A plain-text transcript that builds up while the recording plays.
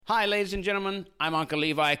Hi, ladies and gentlemen. I'm Uncle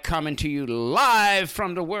Levi coming to you live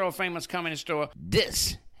from the world-famous Comedy Store.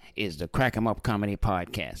 This is the Crack 'em Up Comedy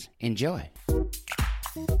Podcast. Enjoy.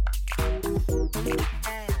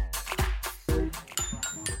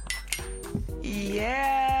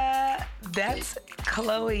 Yeah, that's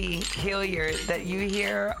Chloe Hilliard that you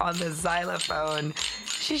hear on the xylophone.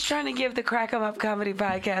 She's trying to give the Crack 'em Up Comedy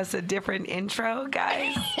Podcast a different intro,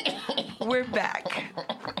 guys. We're back.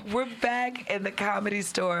 We're back in the Comedy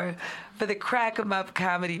Store for the Crack 'em Up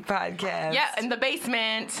Comedy Podcast. Yeah, in the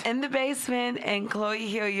basement. In the basement, and Chloe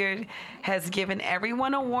Hilliard has given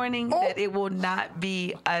everyone a warning that it will not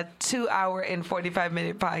be a 2-hour and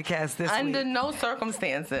 45-minute podcast this week. Under no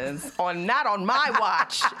circumstances, not on my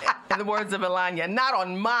watch, in the words of Elanya, not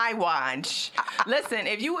on my watch. Listen,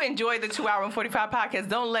 if you enjoy the 2-hour and 45 podcast,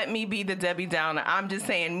 don't let me be the Debbie Downer. I'm just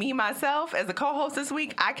saying, me, myself, as a co-host this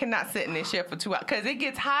week, I cannot sit in this chair for 2 hours, because it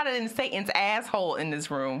gets hotter than Satan's asshole in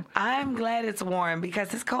this room. I'm glad it's warm,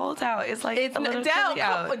 because it's cold out. It's like a little chilly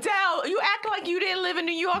out. Dell, you act like you didn't live in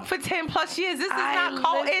New York for 10 plus years. This is not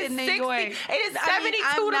cold. It's 60. It is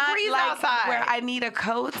 72 degrees outside. Where I need a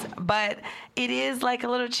coat, but it is like a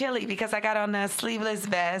little chilly because I got on a sleeveless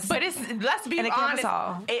vest. But let's be and a honest.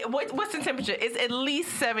 camisole. What's the temperature? It's at least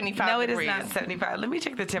 75 no, degrees. No, it is not 75. Let me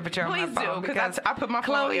check the temperature on my phone. Please do, because I put my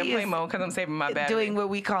phone on airplane mode because I'm saving my battery. Doing what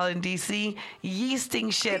we call in D.C.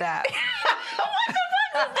 yeasting shit up. What the fuck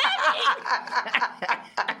does that mean?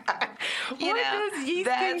 What does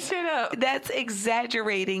yeasting shit up? That's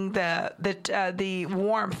exaggerating the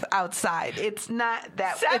warmth outside. It's not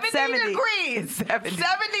that. 70 degrees. It's 70.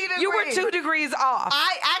 70 degrees. You were 2 degrees off.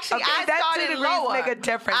 I that started 2 degrees lower. make a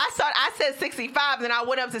difference. I said 65, then I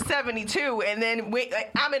went up to 72, and then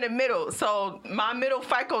I'm in the middle. So my middle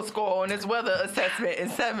FICO score on this weather assessment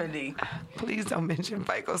is 70. Please don't mention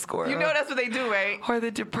FICO score. You know that's what they do, right? Or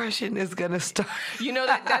the depression is gonna start. You know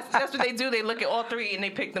that's what they do. They look at all three and they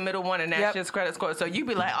pick the middle one, and that's just credit score. So you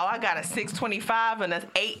be like, oh, I got a 625 and that's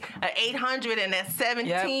 800 and that's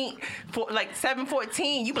 17, like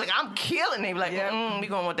 714. You be like, I'm killing. They be like, we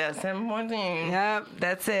going with that 714. Yep,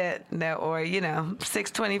 that's it. Or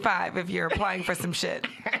 625 if you're applying for some shit.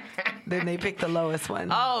 Then they pick the lowest one.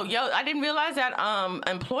 Oh, I didn't realize that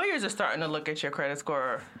employers are starting to look at your credit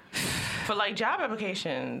score for like job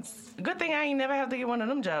applications. Good thing I ain't never have to get one of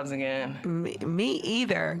them jobs again. Me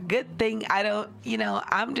either. Good thing I don't,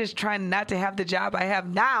 I'm just trying not to have the job I have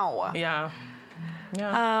now. Yeah.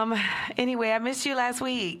 Anyway, I missed you last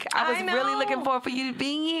week. I was really looking forward for you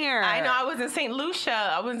being here. I know. I was in St.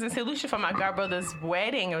 Lucia. For my godbrother's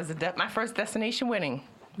wedding. It was my first destination wedding.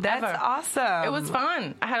 That's awesome. It was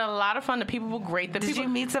fun. I had a lot of fun. The people were great. Did you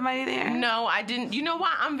meet somebody there? No, I didn't. You know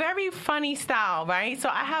what? I'm very funny style, right? So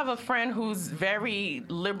I have a friend who's very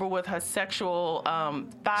liberal with her sexual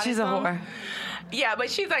thoughts. She's a whore. Yeah, but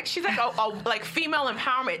she's like like female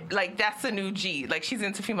empowerment. Like that's the new G. Like she's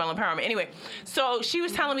into female empowerment. Anyway, so she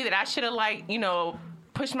was telling me that I should have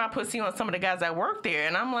pushed my pussy on some of the guys that work there,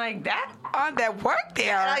 and I'm like that work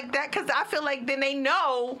there, like that, because I feel like then they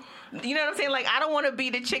know. You know what I'm saying? Like, I don't want to be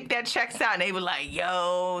the chick that checks out and they were like,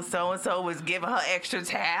 yo, so-and-so was giving her extra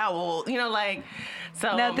towel.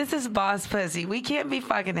 So. Now, this is boss pussy. We can't be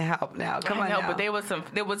fucking to help now. Come on now. But there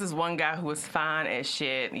was this one guy who was fine as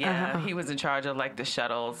shit. Yeah, He was in charge of, the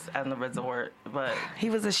shuttles at the resort. But he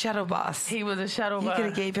was a shuttle boss. You could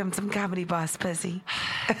have gave him some comedy boss pussy.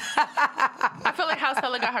 I feel like House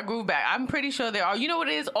Hella got her groove back. I'm pretty sure there are. You know what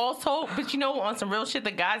it is also? But on some real shit,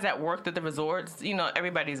 the guys that worked at the resorts,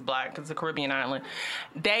 everybody's black because it's a Caribbean island.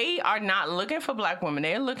 They are not looking for black women.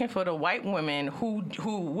 They're looking for the white women who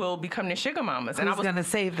will become their sugar mamas. And Who's going to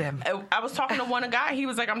save them? I was talking to one guy. He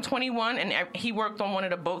was like, I'm 21, and he worked on one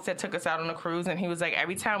of the boats that took us out on a cruise. And he was like,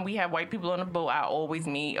 every time we have white people on the boat, I always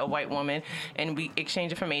meet a white woman, and we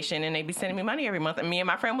exchange information, and they be sending me money every month. And me and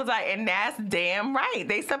my friend was like, and that's damn right.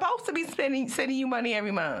 They supposed to be sending you money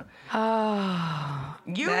every month. Oh,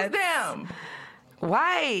 use them.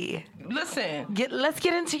 Why? Listen. Let's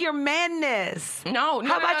get into your madness. No.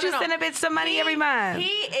 How about you send a bitch some money every month? He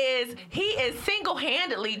is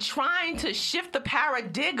single-handedly trying to shift the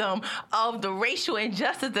paradigm of the racial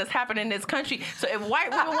injustice that's happening in this country. So if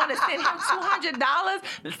white women want to send him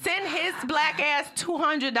 $200, send his black ass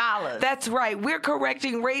 $200. That's right. We're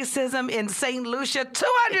correcting racism in St. Lucia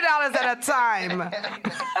 $200 at a time.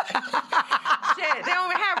 Shit, they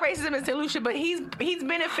don't even have racism in St. Lucia, but he's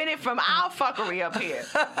benefited from our fuckery up here.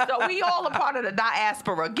 So we all a part of the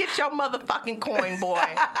diaspora. Get your motherfucking coin, boy.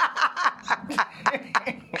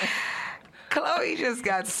 Chloe just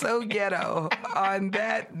got so ghetto on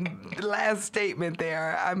that last statement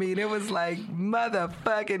there. I mean, it was like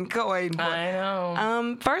motherfucking coin. I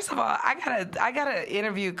know. First of all, I gotta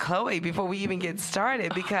interview Chloe before we even get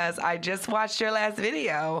started because I just watched your last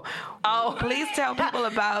video. Oh, please tell people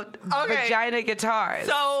about vagina guitars.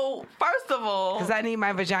 So first of all, because I need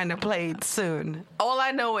my vagina played soon. All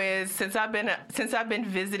I know is since I've been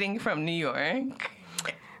visiting from New York.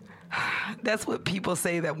 That's what people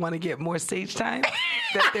say that want to get more stage time.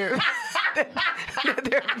 that they're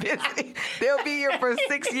visiting. They'll be here for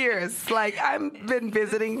 6 years. Like I've been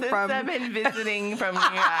visiting Since I've been visiting from New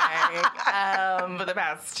York for the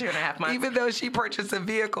past 2.5 months. Even though she purchased a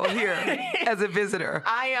vehicle here as a visitor.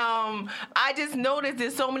 I just noticed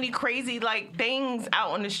there's so many crazy like things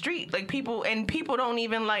out on the street. Like people don't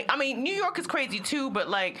even like. I mean, New York is crazy too, but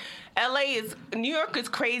like New York is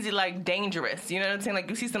crazy, like dangerous. You know what I'm saying? Like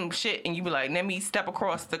you see some shit and you be like, let me step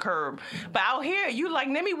across the curb. But out here, you like,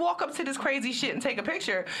 let me walk up to this crazy shit and take a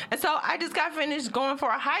picture. And so I just got finished going for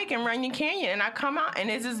a hike in Runyon Canyon, and I come out and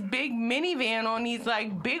there's this big minivan on these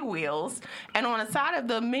like big wheels, and on the side of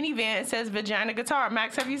the minivan it says Vagina Guitar.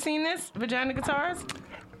 Max, have you seen this? Vagina Guitars?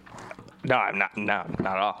 No, I'm not. No,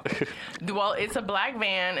 not at all. Well, it's a black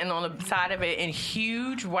van, and on the side of it, in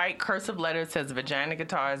huge white cursive letters, says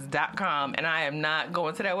vaginaguitars.com. And I am not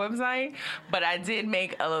going to that website, but I did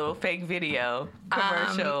make a little fake video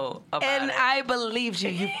commercial about and it. I believed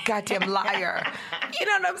you, you goddamn liar. You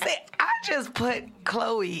know what I'm saying? I just put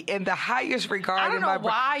Chloe in the highest regard. I don't know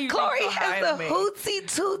why you Chloe think so high has of the me.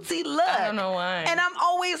 hootsy tootsie look. I don't know why. And I'm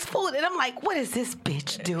always fooled. And I'm like, what is this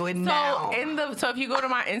bitch doing now? So if you go to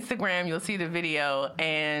my Instagram, you'll see the video,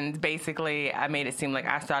 and basically I made it seem like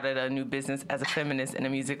I started a new business as a feminist and a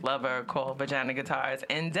music lover called Vagina Guitars,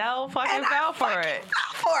 and Dell fucking fell for it.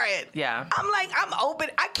 Yeah. I'm like, I'm open.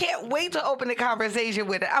 I can't wait to open the conversation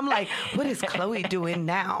with her. I'm like, what is Chloe doing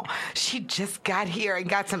now? She just got here and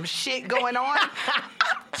got some shit going on.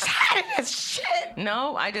 Tired of this shit.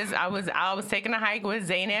 No, I was taking a hike with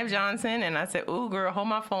Zaynab Johnson, and I said, "Ooh, girl, hold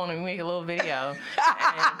my phone and make a little video."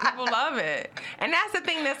 And people love it, and that's the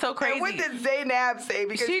thing that's so crazy. And what did Zaynab say?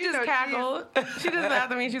 Because she just cackled. She just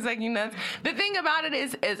laughed at me. She's like, "You nuts." The thing about it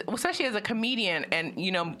is, especially as a comedian, and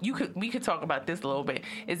you know, we could talk about this a little bit.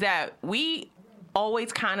 Is that we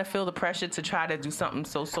always kind of feel the pressure to try to do something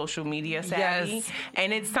so social media savvy, Yes.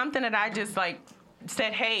 and it's something that I just like.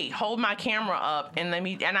 Said, hey, hold my camera up and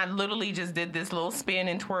and I literally just did this little spin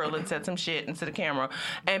and twirl and said some shit into the camera,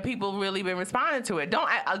 and people really been responding to it.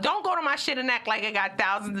 Don't go to my shit and act like it got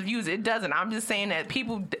thousands of views. It doesn't. I'm just saying that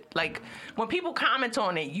people, like, when people comment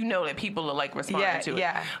on it, you know that people are like responding to it.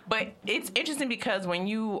 Yeah. But it's interesting because when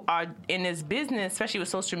you are in this business, especially with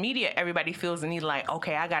social media, everybody feels the need like,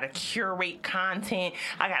 okay, I gotta curate content,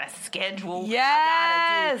 I gotta schedule,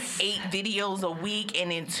 I gotta do 8 videos a week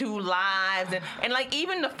and then 2 lives and like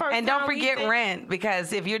even the first And don't time forget rent,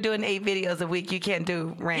 because if you're doing 8 videos a week, you can't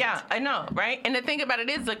do rent. Yeah, I know, right? And the thing about it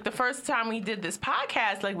is, like, the first time we did this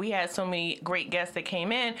podcast, like, we had so many great guests that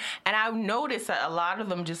came in, and I noticed that a lot of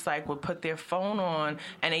them just, like, would put their phone on,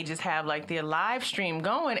 and they just have, like, their live stream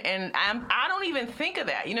going, and I don't even think of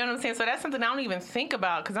that, you know what I'm saying? So that's something I don't even think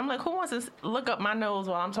about, because I'm like, who wants to look up my nose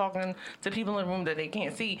while I'm talking to people in the room that they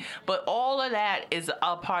can't see? But all of that is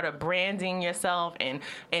a part of branding yourself and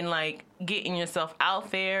like, getting yourself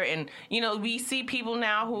out there. And you know, we see people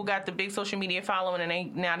now who got the big social media following,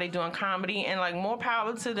 and they're doing comedy, and like, more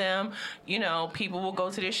power to them. You know, people will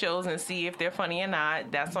go to their shows and see if they're funny or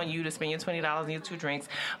not. That's on you to spend your $20 and your 2 drinks,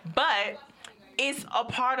 but it's a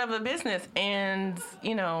part of a business, and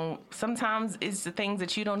you know, sometimes it's the things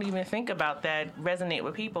that you don't even think about that resonate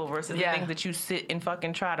with people versus the things that you sit and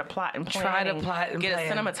fucking try to plot and plan. Get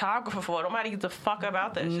a cinematographer for. Nobody gives a fuck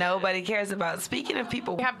about that. Nobody cares about. Speaking of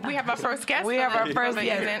people, we have our first guest. We have our first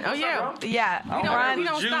guest. Oh yeah, yeah. We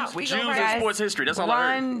don't stop. We go Jews right. and sports history. That's all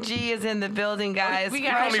I heard. Ron G is in the building, guys. We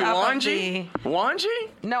got You call me Wanji? Wanji?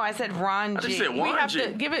 No, I said Ron I G. just said We have to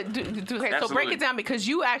Wanji. give it. Okay, so break Absolutely. it down, because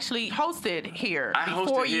you actually hosted here. I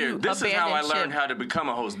before hosted here. You This is how I abandoned learned ship. how to become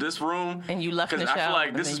a host. This room. And you left the Because I show, feel like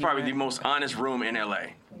and this then is you probably went. the most honest room in LA.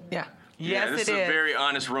 Yeah. Yes, this it is a is. very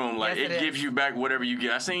honest room. Like, Yes, it it gives is. you back whatever you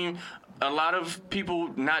get. I seen a lot of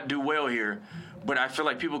people not do well here, but I feel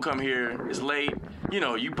like people come here, it's late. You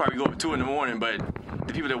know, you probably go up at 2 a.m, but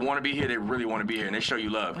the people that want to be here, they really want to be here, and they show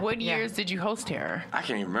you love. What years did you host here? I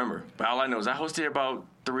can't even remember, but all I know is I hosted here about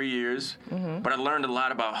 3 years, but I learned a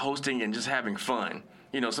lot about hosting and just having fun.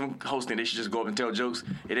 You know, some hosting, they should just go up and tell jokes.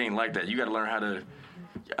 It ain't like that. You got to learn how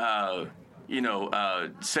to,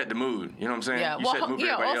 set the mood. You know what I'm saying? Yeah, You set the mood for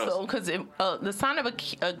everybody also else. because the sign of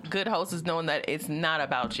a good host is knowing that it's not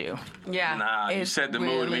about you. Yeah. Nah, you It's set the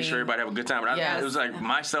mood to make sure everybody have a good time. And Yes. it was like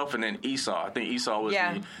myself and then Esau. I think Esau was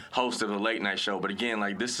the host of the late night show. But again,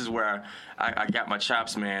 like this is where I got my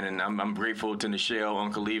chops, man, and I'm grateful to Nichelle,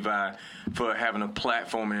 Uncle Levi, for having a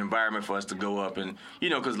platform and environment for us to go up. And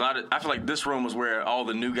because I feel like this room was where all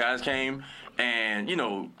the new guys came. And,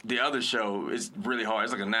 the other show is really hard.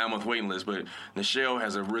 It's like a 9-month waiting list. But Nichelle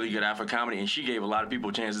has a really good alpha comedy, and she gave a lot of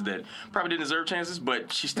people chances that probably didn't deserve chances,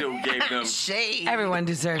 but she still gave them. Shade. Everyone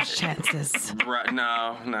deserves chances. Right?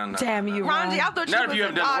 No. Damn you, Ronji, I thought Not you if you was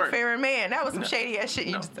haven't a done the work. God-fearing man. That was some shady ass shit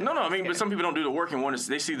you just No. I mean, but some people don't do the work and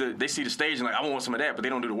they see the stage and like I want some of that, but they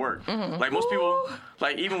don't do the work. Like most people,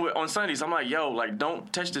 like even on Sundays, I'm like, yo, like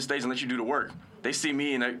don't touch the stage unless you do the work. They see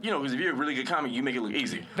me and because if you're a really good comic, you make it look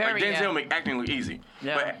easy. Very, like Denzel yeah. make acting look easy.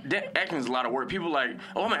 Yeah. But acting is a lot of work. People like,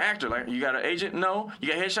 oh, I'm an actor. Like, you got an agent? No. You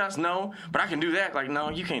got headshots? No. But I can do that. Like, no,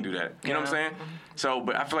 you can't do that. You know what I'm saying? So,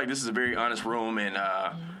 but I feel like this is a very honest room, and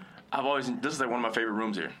this is like one of my favorite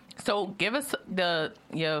rooms here. So give us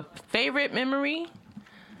your favorite memory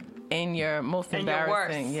and your most And your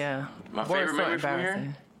embarrassing. worst. Yeah. My Worst favorite or memory from here?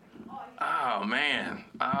 embarrassing. Oh man.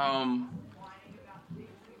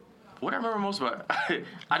 What I remember most about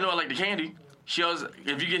I know I like the candy. She always,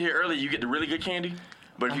 if you get here early, you get the really good candy.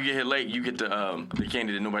 But if you get here late, you get the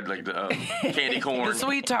candy that nobody like, the candy corn. The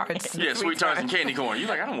sweet tarts. Yeah, sweet tarts and candy corn. You're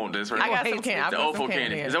like, I don't want this. Right? I got some candy. I The bought Ofo some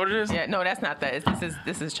candy. here. Is that what it is? Yeah, no, that's not that.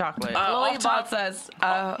 This is chocolate. Chloe off top- bought us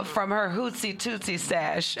from her Hootsy Tootsie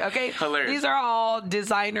stash. Okay, Hilarious. These are all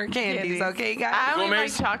designer candies. Okay, guys. I only like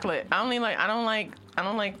Gomez? chocolate. I don't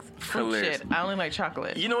like fruit Hilarious. shit. I only like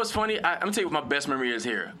chocolate. You know what's funny? I'm gonna tell you what my best memory is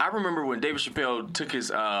here. I remember when David Chappelle took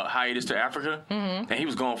his hiatus to Africa, and he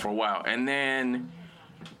was gone for a while, and then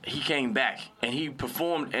he came back and he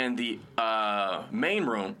performed in the main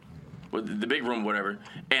room, with the big room, whatever.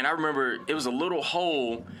 And I remember it was a little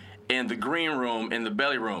hole in the green room, in the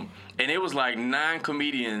belly room. And it was like 9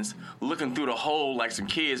 comedians looking through the hole like some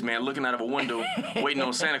kids, man, looking out of a window, waiting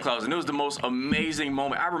on Santa Claus. And it was the most amazing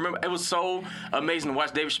moment. I remember it was so amazing to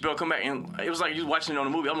watch David Chappelle come back. And it was like you was watching it on a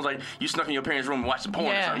movie. Almost like you snuck in your parents' room and watched the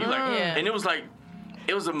porn or something. And it was like,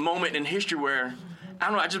 it was a moment in history where, I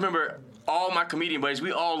don't know, I just remember all my comedian buddies,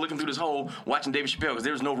 we all looking through this hole watching David Chappelle because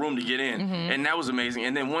there was no room to get in. And that was amazing.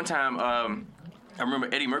 And then one time, I remember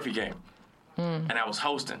Eddie Murphy came. And I was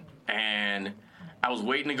hosting. And I was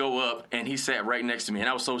waiting to go up, and he sat right next to me. And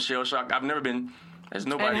I was so shell-shocked. I've never been, there's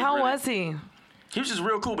nobody And how really, was he? He was just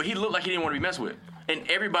real cool, but he looked like he didn't want to be messed with. And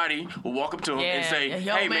everybody would walk up to him and say,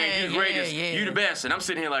 yo, hey, man, man, you're the greatest. yeah. You the best. And I'm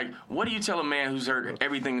sitting here like, what do you tell a man who's heard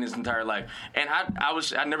everything in his entire life? And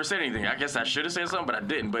I never said anything. I guess I should have said something, but I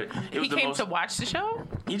didn't. But it was He the came most. to watch the show?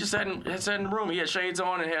 He just sat in the room. He had shades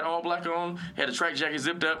on and had all black on, had a track jacket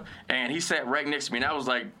zipped up, and he sat right next to me. And I was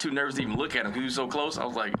like too nervous to even look at him because he was so close. I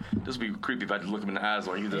was like, this would be creepy if I just look him in the eyes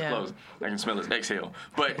while he was this close. I can smell his exhale.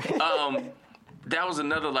 But that was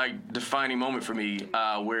another like defining moment for me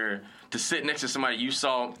where to sit next to somebody you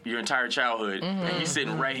saw your entire childhood and he's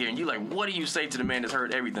sitting right here and you like, what do you say to the man that's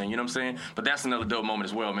heard everything? You know what I'm saying? But that's another dope moment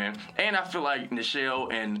as well, man. And I feel like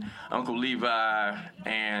Nichelle and Uncle Levi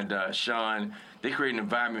and Sean, they create an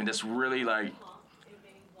environment that's really like,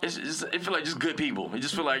 it feel like just good people. It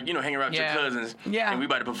just feel like, hanging around with your cousins and we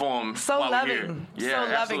about to perform So while loving. we're here. Yeah, So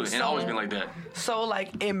loving. absolutely. And So- it's always been like that. So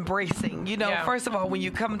like embracing, First of all, when you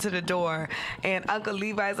come to the door and Uncle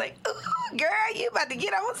Levi's like, "Ooh, girl, you about to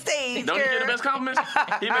get on stage, Don't girl." you get the best compliments?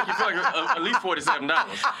 He make you feel like at least $47.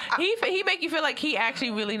 He make you feel like he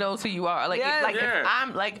actually really knows who you are. Like, Yes. if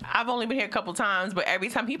I'm like, I've only been here a couple times, but every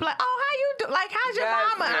time people like, oh, how you do? Like, how's your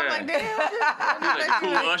Yes. mama? I'm like, damn. He's like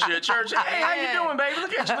cool usher at church. Hey, how you Yeah. doing, baby?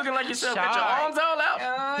 Look at you looking like yourself. Got your Sharp. arms all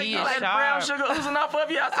out. He You is like brown sharp. sugar oozing off of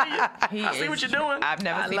you. I see you. I see what you're doing. I've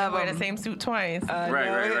never seen him love wear him. the same suit twice. Right.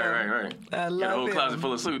 I Got a love whole him. closet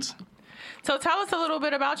full of suits. So tell us a little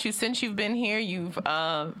bit about you. Since you've been here, you've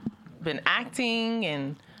been acting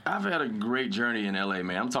and. I've had a great journey in LA,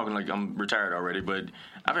 man. I'm talking like I'm retired already, but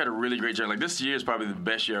I've had a really great journey. Like this year is probably the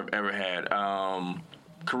best year I've ever had,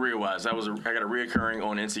 career-wise. I got a reoccurring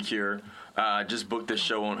on Insecure. Just booked this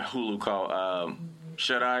show on Hulu called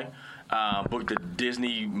Shut Eye. Booked a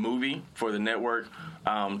Disney movie for the network.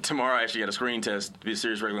 Tomorrow I actually got a screen test to be a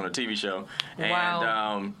series regular on a TV show.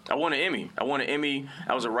 Wow. And I won an Emmy.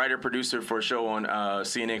 I was a writer, producer for a show on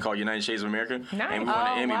CNN called United Shades of America. Nice. And we won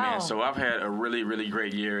an Oh, Emmy, wow. man. So I've had a really, really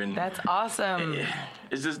great year. And That's awesome.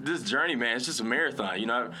 it's just this journey, man. It's just a marathon. You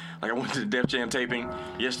know, like I went to the Def Jam taping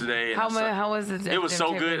yesterday. And How was it? It was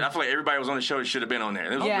so good. I feel like everybody was on the show that should have been on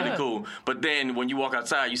there. It was really cool. But then when you walk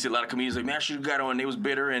outside, you see a lot of comedians like, man, I should have got on. They was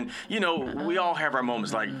bitter. And, you know, we all have our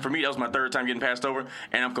moments. Like, for me, that was my third time getting passed over,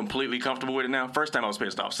 and I'm completely comfortable with it now. First time I was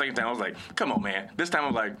pissed off. Second time I was like, come on, man. This time I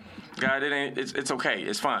was like, God, it's okay.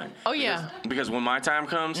 It's fine. Oh, yeah. Because when my time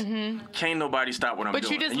comes, can't nobody stop what I'm doing.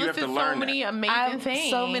 But you just and you have to listed learn so many that. amazing things.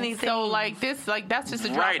 So many things. So, like, this, like, that's just a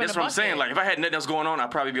drop Right, in that's the what I'm bucket. saying. Like, if I had nothing else going on,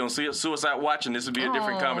 I'd probably be on Suicide Watch, and this would be a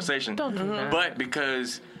different conversation. Don't do that. But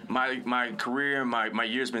because my career, my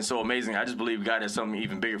year's been so amazing, I just believe God has something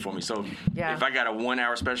even bigger for me. So if I got a 1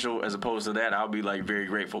 hour special as opposed to that, I'll be, like, very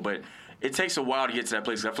grateful. But it takes a while to get to that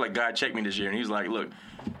place. I feel like God checked me this year, and He's like, look,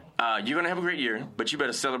 you're going to have a great year, but you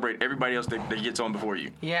better celebrate everybody else that gets on before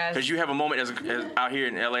you. Yes. Because you have a moment as out here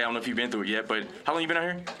in L.A. I don't know if you've been through it yet, but how long you been out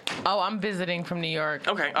here? Oh, I'm visiting from New York.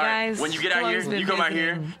 Okay, all right. Guys, When you get out Chloe's here, been you come out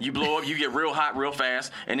here, visiting. you blow up, you get real hot real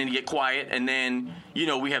fast, and then you get quiet, and then, you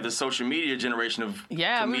know, we have the social media generation of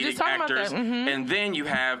Yeah, we were comedic just talking about actors, that. and then you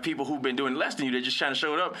have people who've been doing less than you, they're just trying to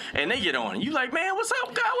show it up, and they get on. You like, man, what's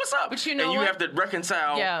up, God, what's up? But you know and you what? have to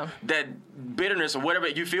reconcile Yeah. that bitterness or whatever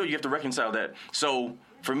you feel, you have to reconcile that. So,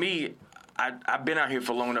 for me, I've been out here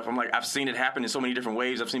for long enough. I'm like, I've seen it happen in so many different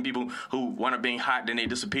ways. I've seen people who wind up being hot, then they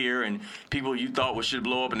disappear, and people you thought should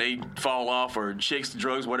blow up and they fall off, or chicks,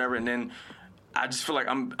 drugs, whatever. And then I just feel like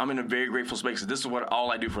I'm in a very grateful space. This is all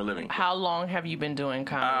I do for a living. How long have you been doing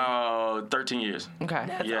comedy? 13 years. Okay.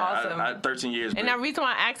 That's awesome. 13 years. And but- the reason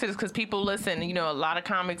why I asked it is because people listen. You know, a lot of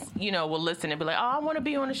comics, you know, will listen and be like, "Oh, I want to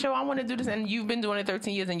be on the show. I want to do this." And you've been doing it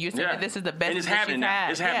 13 years, and you're saying that this is the best. And it's that happening you've now.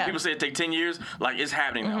 had. It's happening. Yeah. People say it take 10 years. Like, it's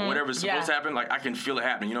happening now. Whatever's supposed to happen, like, I can feel it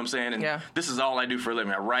happening. You know what I'm saying? And this is all I do for a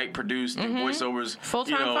living. I write, produce, do voiceovers.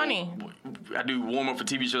 Full-time funny. I do warm-up for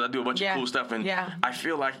TV shows. I do a bunch of cool stuff. And I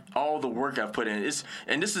feel like all the work I've put in,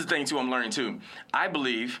 and this is the thing, too, I'm learning, too. I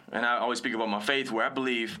believe, and I always speak about my faith, where I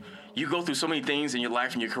believe you go through so many things in your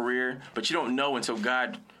life and your career, but you don't know until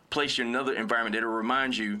God place you in another environment that'll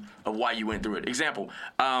remind you of why you went through it. Example,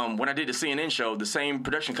 when I did the CNN show, the same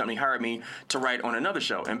production company hired me to write on another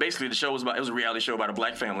show. And basically the show was it was a reality show about a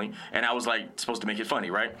black family, and I was like supposed to make it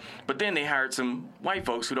funny, right? But then they hired some white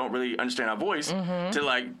folks who don't really understand our voice to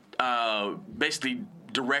like basically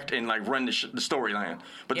direct and like run the storyline.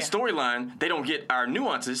 But the storyline, they don't get our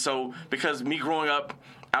nuances. So because me growing up,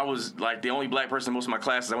 I was like the only black person in most of my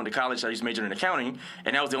classes. I went to college. I used to major in accounting,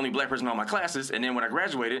 and I was the only black person in all my classes. And then when I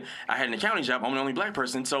graduated, I had an accounting job. I'm the only black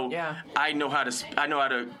person, so I know how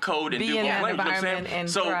to code and Be do in both that languages. You know what I'm environment saying? and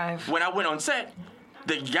So thrive. when I went on set,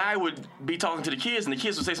 the guy would be talking to the kids, and the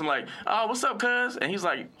kids would say something like, "Oh, what's up, cuz?" And he's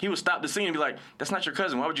like, he would stop the scene and be like, "That's not your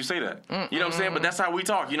cousin. Why would you say that?" You know what I'm saying? But that's how we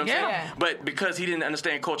talk. You know what I'm saying? But because he didn't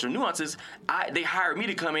understand cultural nuances, they hired me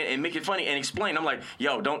to come in and make it funny and explain. I'm like,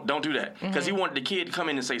 "Yo, don't do that," because he wanted the kid to come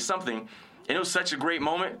in and say something, and it was such a great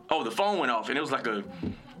moment. Oh, the phone went off, and it was like the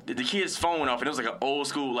kid's phone went off, and it was like an old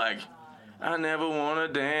school like, "I never wanna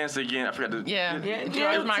dance again." I forgot the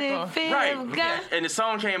George Michael. Right. And the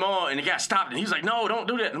song came on, and the guy stopped it. And he was like, "No, don't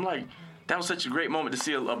do that." And I'm like, that was such a great moment to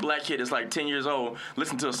see a black kid that's like 10 years old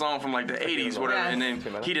listen to a song from like the 80s, whatever, and then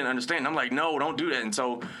he didn't understand. And I'm like, no, don't do that. And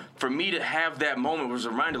so for me to have that moment was a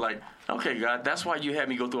reminder like, okay, God, that's why you had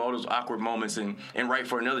me go through all those awkward moments and write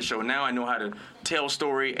for another show. Now I know how to tell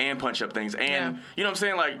story and punch up things and, you know what I'm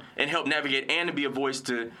saying, like, and help navigate and to be a voice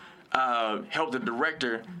to help the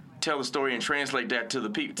director tell the story and translate that to the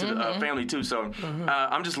the family too. So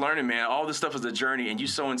I'm just learning, man. All this stuff is a journey, and you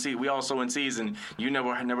sow in seed. We all sow in seeds, and you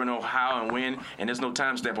never know how and when, and there's no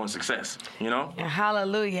time stamp on success. You know?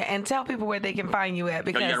 Hallelujah. And tell people where they can find you at,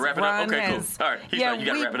 because you gotta wrap it Ron up? Okay, has, cool. All right. He's like, you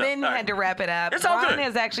gotta we've wrap it up. been All right. had to wrap it up. It's all Ron good.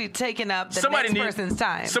 has actually taken up the next person's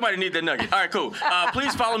time. Somebody need that nugget. All right, cool.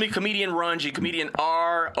 Please follow me, comedian Ron G, comedian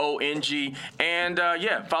RONG, and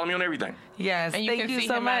follow me on everything. Yes, And you thank can you see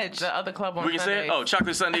so him much. at the other club on We can say it? Sundays. Oh,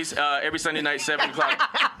 Chocolate Sundays every Sunday night, 7 o'clock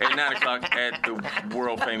and 9 o'clock at the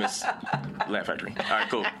world-famous Laugh Factory. All right,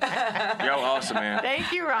 cool. Y'all awesome, man.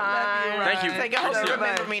 Thank you, Ron. Love you, Ron. Thank you. Like, I hope So you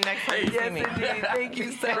remember much. me next time Hey. you see Yes, me. indeed. Thank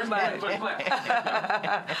you so much.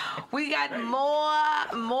 We got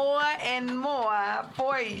more and more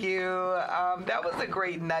for you. That was a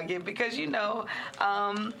great nugget because,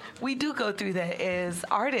 we do go through that as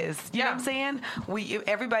artists. You know what I'm saying?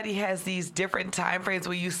 Everybody has these different time frames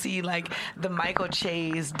where you see like the Michael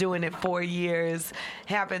Chase doing it 4 years,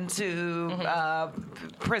 happen to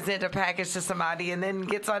present a package to somebody and then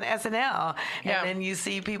gets on SNL. And then you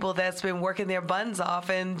see people that's been working their buns off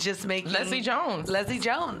and just making... Leslie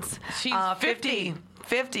Jones. She's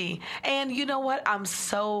 50. And you know what?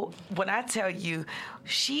 When I tell you,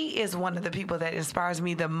 she is one of the people that inspires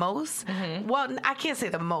me the most. Well, I can't say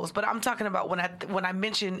the most, but I'm talking about when I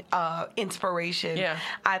mention inspiration,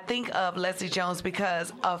 I think of Leslie Jones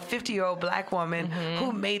because a 50-year-old black woman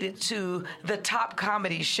who made it to the top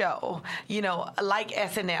comedy show, like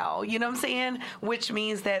SNL, you know what I'm saying? Which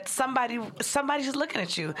means that somebody's looking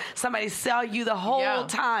at you. Somebody saw you the whole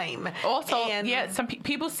time. Also, some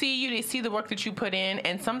people see you, they see the work that you put in,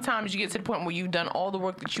 and sometimes you get to the point where you've done all the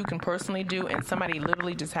work that you can personally do, and somebody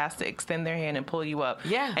literally just has to extend their hand and pull you up.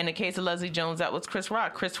 Yeah. In the case of Leslie Jones, that was Chris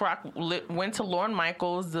Rock. Chris Rock went to Lorne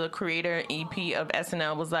Michaels, the creator EP of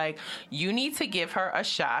SNL, was like, you need to give her a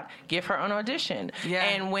shot, give her an audition. Yeah.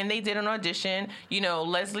 And when they did an audition,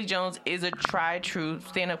 Leslie Jones is a tried true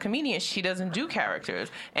stand-up comedian. She doesn't do characters.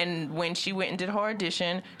 And when she went and did her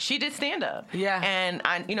audition, she did stand-up. Yeah. And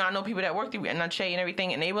I know people that worked with Nache and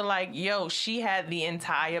everything, and they were like, yo, she had the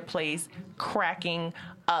entire place cracking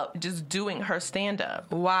up just doing her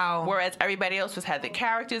stand-up. Wow. Whereas everybody else just had the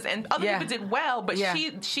characters, and other people did well, but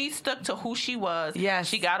she stuck to who she was. Yes.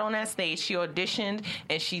 She got on that stage, she auditioned,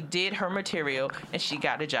 and she did her material, and she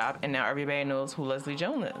got a job, and now everybody knows who Leslie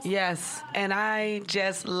Jones is. Yes, and I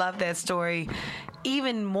just love that story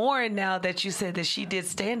even more now that you said that she did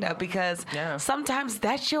stand-up, because sometimes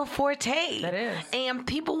that's your forte. That is. And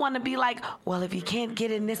people want to be like, well, if you can't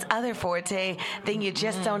get in this other forte, then you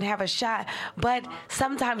just don't have a shot. But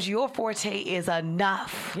sometimes your forte is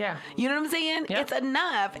enough. Yeah. You know what I'm saying? Yeah. It's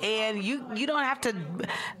enough, and you don't have to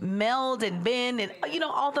meld and bend, and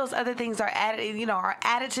all those other things are added, are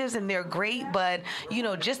additives, and they're great, but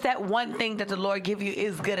just that one thing that the Lord give you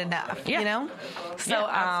is good enough. So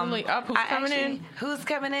absolutely. Who's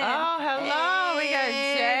coming in? Oh, hello. We got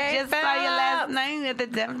Jay Just saw you last night at the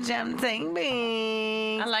Def Jam Ting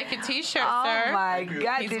Bing. I like your T-shirt, Oh, sir. my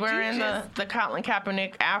God. He's Did wearing you just... the Colin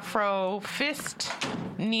Kaepernick Afro fist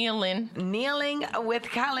kneeling with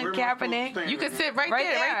Colin Kaepernick. You can sit right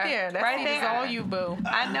there. That Right seat there. is all you, boo.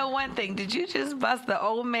 I know one thing. Did you just bust the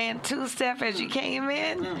old man two-step as you came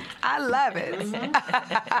in? I love it. I'm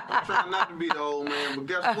trying not to be the old man, but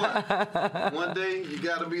guess what? One day you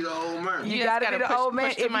got to be the old man. You got to be the old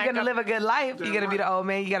man. If you're going to live a good life, you got to be the old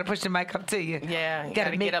man. You got to push the mic up to you. Yeah, you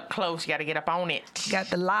got to get up close. You got to get up on it.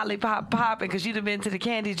 Got the lollipop popping because you'd have been to the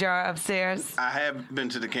candy jar upstairs. I have been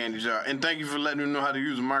to the candy jar, and thank you for letting me know how to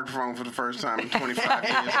use a microphone for the first time in 25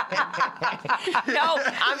 years. No,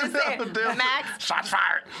 I'm just saying, Max. Shots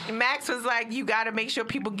fired. Max was like, you got to make sure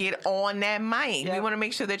people get on that mic. Yep. We want to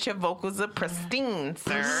make sure that your vocals are pristine,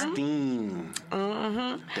 sir. Pristine.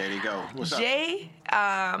 There you go. What's up?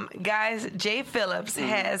 Guys, Jay Phillips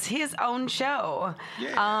has his own show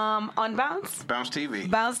on Bounce. Bounce TV.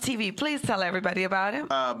 Bounce TV. Please tell everybody about it.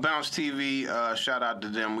 Bounce TV, shout out to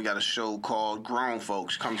them. We got a show called Grown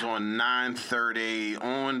Folks. Comes on 9:30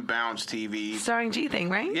 on Bounce TV. Starring G-Thing,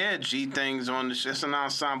 right? Yeah, G-Thing's on the show. It's an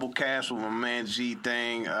ensemble cast with my man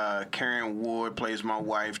G-Thing. Karen Ward plays my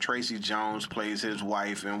wife. Tracy Jones plays his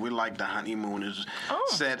wife. And we like the honeymoon is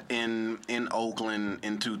set in Oakland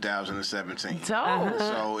in 2017. Dope.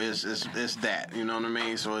 So it's that, you know what I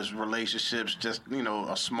mean? So it's relationships, just,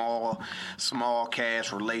 a small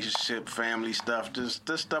cast, relationship, family stuff, just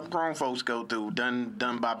the stuff grown folks go through, done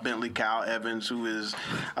by Bentley Kyle Evans, who is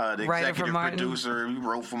the executive producer. He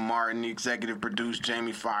wrote for Martin, the executive produced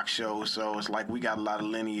Jamie Foxx show. So it's like we got a lot of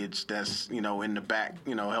lineage that's, in the back,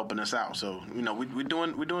 helping us out. So, we're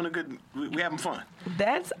doing a good, we having fun.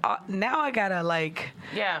 That's now I gotta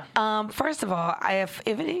first of all, if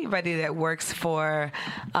anybody that works for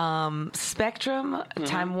Spectrum,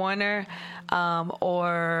 Time Warner,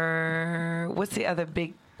 or what's the other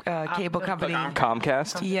big cable company?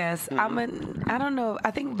 Comcast. Yes, I don't know.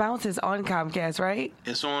 I think Bounce is on Comcast, right?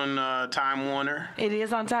 It's on Time Warner. It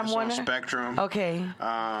is on Time Warner. It's on Spectrum. Okay.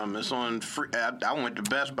 It's on free. I went to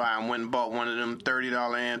Best Buy and went and bought one of them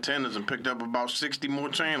 $30 antennas and picked up about 60 more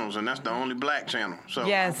channels, and that's the only black channel. So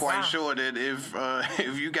I'm quite sure that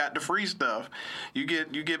if you got the free stuff, you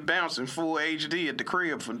get Bounce in full HD at the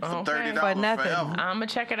crib for $30 for nothing. forever. I'm gonna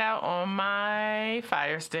check it out on my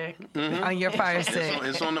Fire Stick. On your Fire Stick.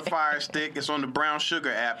 It's on the Fire Stick. It's on the Brown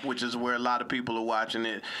Sugar app, which is where a lot of people are watching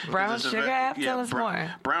it. Brown Sugar app? Tell us more.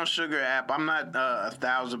 Brown Sugar app. I'm not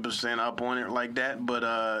 1,000% up on it like that, but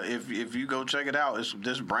if you go check it out, it's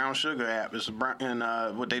this Brown Sugar app. It's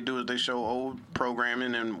and what they do is they show old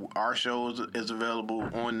programming, and our show is available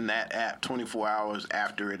on that app 24 hours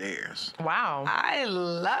after it airs. Wow. I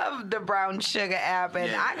love the Brown Sugar app,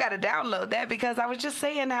 and I got to download that because I was just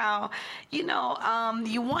saying how, you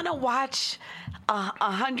want to watch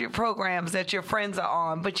 100 programs that your friends are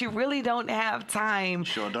on, but you really don't have time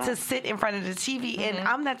to sit in front of the TV. And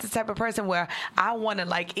I'm not the type of person where I want to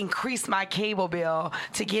like increase my cable bill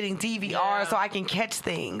to getting DVR so I can catch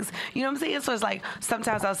things. You know what I'm saying? So it's like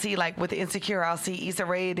sometimes I'll see like with Insecure, I'll see Issa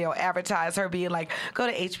Rae, they'll advertise her being like, go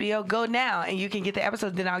to HBO, go now, and you can get the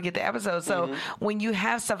episode, then I'll get the episode. So when you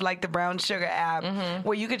have stuff like the Brown Sugar app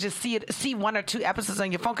where you could just see 1 or 2 episodes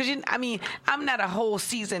on your phone, because I'm not a whole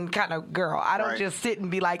season kind of girl. I don't just sit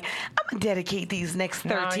and be like, I'm gonna dedicate these next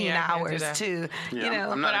 13 hours to, you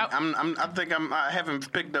know. I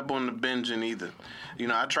haven't picked up on the binging either. You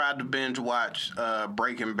know, I tried to binge watch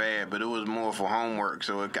Breaking Bad, but it was more for homework,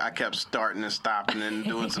 so I kept starting and stopping and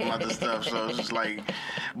doing some other stuff. So it's just like,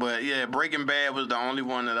 but yeah, Breaking Bad was the only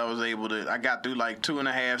one that I was able to. I got through like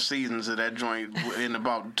 2.5 seasons of that joint in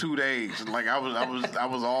about 2 days. Like I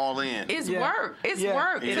was all in. It's work. It's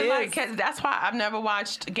work. It is. Like, that's why I've never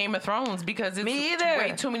watched Game of Thrones, because it's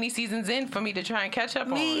way too many seasons in for me to try and catch up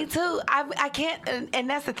on. Me too. I can't, and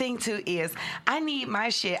that's the thing too, is I need my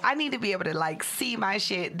shit. I need to be able to like see my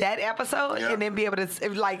shit that episode and then be able to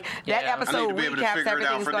like that episode I need to be able to figure it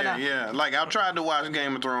out for going there. on. Yeah, like I tried to watch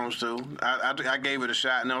Game of Thrones too. I gave it a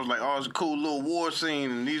shot, and I was like, oh, it's a cool little war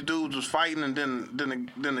scene, and these dudes was fighting, and then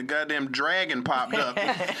the goddamn dragon popped up.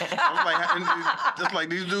 I was like, it's like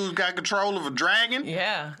these dudes got control of a dragon.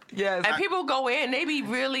 Yeah. Yes. And people go in, they be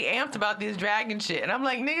really amped about this dragon shit, and I'm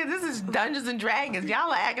like, nigga, this is Dungeons and Dragons.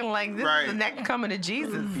 Y'all are acting like this is the next coming of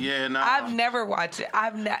Jesus. Yeah, no. I've never watched it.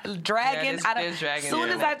 I've not Dragon. There's Dragon. As soon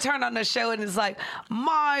as I turn on the show and it's like,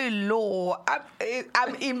 my lord,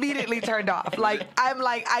 I'm immediately turned off. Like I'm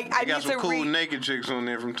like I got need some to cool read. naked chicks on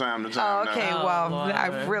there from time to time. Oh, okay, now. well, Lord, I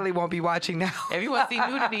man. really won't be watching now. If you want to see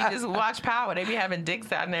nudity, just watch Power. They be having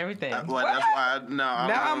dicks out and everything. Well, that's why I don't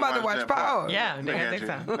Now I'm about to watch that part. Power. Yeah, they got Look dicks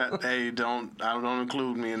at out. you. Hey, don't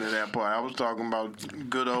include me into that part. I was talking about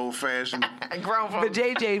good old fashioned Grown folks. But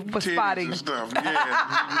JJ was titties spotting and stuff.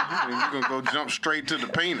 Yeah, you're gonna go jump straight to the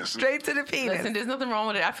penis. straight to the penis. Listen, there's nothing wrong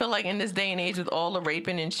with it. I feel like in this day and age, with all the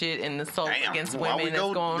raping and shit and the assault Damn, against why women we that's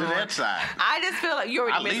go going to on, that side? I just feel like you I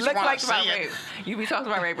at already least let's wanna talk about say it. rape. You be talking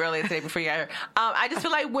about rape earlier today before you got here. I just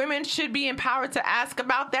feel like women should be empowered to ask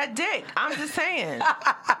about that dick. I'm just saying.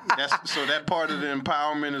 So that part of the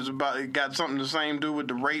empowerment is about, it got something the same to do with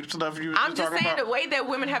the rape stuff you were I'm just talking saying about? the way that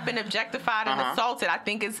women have been objectified and assaulted, I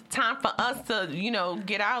think it's time for us to,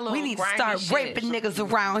 get our little We need to grimy start shit. raping niggas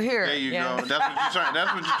around here. There you Yeah. go. That's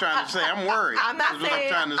what you're trying to say. I'm worried. I'm not That's saying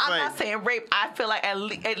what I'm trying to say. I'm not saying rape. I feel like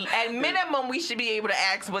at minimum we should be able to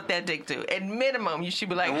ask what that dick do. At minimum, you should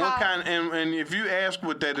be like, And what kind? And if you ask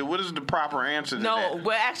what that is, what is the proper answer to No, that?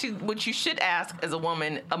 well, actually, what you should ask as a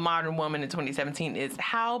woman, a modern woman in 2017, is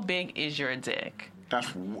how big is your dick?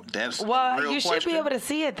 That's Well, a real you should question. be able to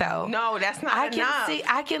see it though. No, that's not enough.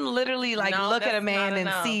 I can literally like No, look at a that's man not and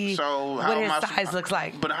enough. see So what how his am I, size looks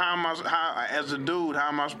like. But how as a dude, how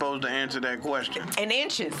am I supposed to answer that question? In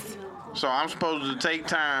inches. So I'm supposed to take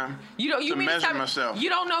time You to mean measure tell me- myself. You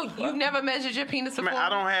don't know. You've never measured your penis I before. mean, I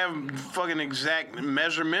don't have fucking exact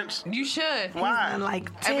measurements. You should. Why?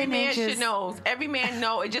 Like 10 Every man inches. should know. Every man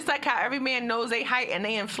know. Just like how every man knows their height and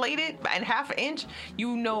they inflate it by half an inch,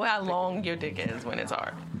 you know how long your dick is when it's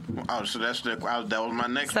hard. Oh, so that was my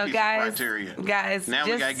next So piece guys, of criteria. now Now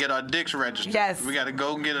we gotta get our dicks registered. Yes. We gotta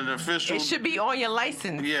go get an official. It should be on your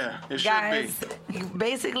license. Yeah, it guys, should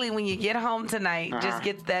basically when you get home tonight, just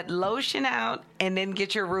get that lotion out and then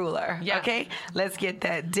get your ruler. Yeah. Okay? Let's get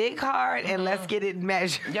that dick hard and let's get it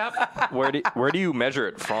measured. Yep. Where do you measure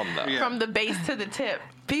it from, though? Yeah. From the base to the tip.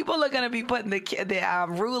 People are gonna be putting the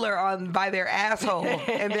ruler on by their asshole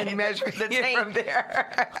and then measuring The it tape. from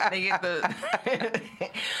there. They get the.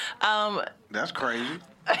 be. That's crazy.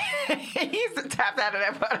 He's tapped out of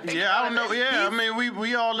that part. Yeah, I don't know. Yeah, I mean,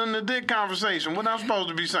 we all in the dick conversation. What I'm supposed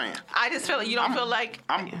to be saying? I just feel like you don't feel like.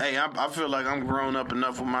 I feel like I'm grown up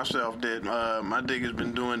enough with myself that my dick has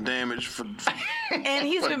been doing damage for And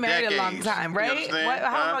he's for been married a long decades. time, You right? understand?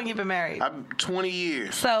 How long you been married? I'm 20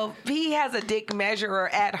 years. So he has a dick measurer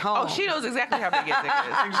at home. Oh, she knows exactly how big his dick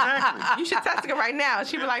is. Exactly. You should text her right now.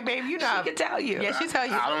 She'd be like, babe, you know. She can tell you. Yeah, she tell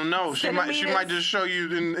you. I don't know. She might Centimeters? just show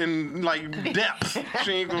you in like depth.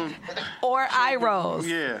 She ain't gonna. Or eye rolls.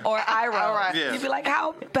 Yeah. Or eye rolls. right. Yeah. You'd be like,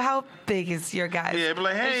 how big is your guy? Yeah, be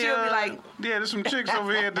like, And hey, she'll be like, yeah, there's some chicks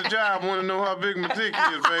over here at the job want to know how big my dick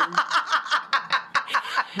is, baby.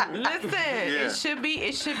 Listen, Yeah.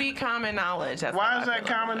 it should be common knowledge. That's Why how is I that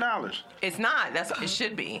feel common about knowledge? it. It's not. It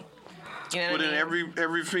should be. You know Well, what I then mean?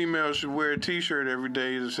 every female should wear a T-shirt every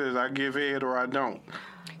day that says "I give head" or "I don't."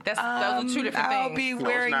 Those are two different I'll things. be it's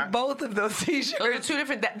wearing not. both of those Those are T-shirts. two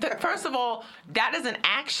different. First of all, that is an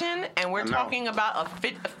action, and we're I know. talking about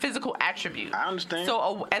a physical attribute. I understand.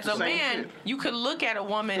 So, as a Same man, shit. you could look at a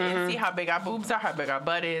woman and see how big our boobs are, how big our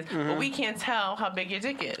butt is, but we can't tell how big your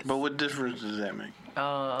dick is. But what difference does that make?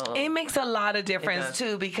 It makes a lot of difference does.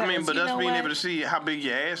 too because I mean, but you us know being what? able to see how big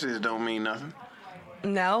your ass is don't mean nothing.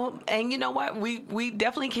 No, and you know what? We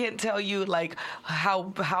definitely can't tell you like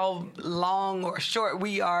how long or short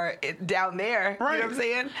we are down there. Right. You know what I'm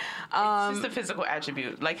saying? It's just a physical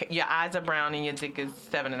attribute. Like your eyes are brown and your dick is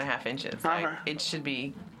 7.5 inches. Like Okay. it should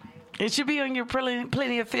be. It should be on your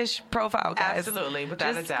plenty of fish profile, guys. Absolutely,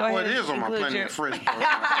 without a Just doubt. go Well, ahead it and is on my include Plenty your- of Fresh program.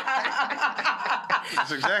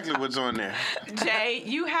 That's exactly what's on there. Jay,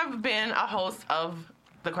 you have been a host of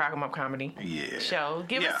the Crack 'em Up Comedy Yeah. show.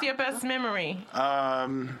 Give us Yeah. your best memory.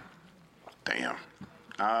 Damn.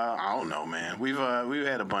 I don't know, man. We've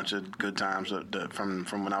had a bunch of good times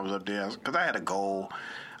from when I was up there because I had a goal.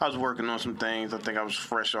 I was working on some things. I think I was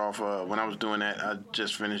fresh off when I was doing that. I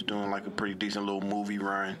just finished doing like a pretty decent little movie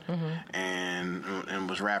run, and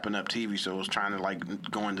was wrapping up TV. So I was trying to like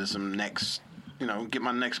go into some next. Get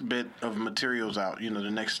my next bit of materials out, the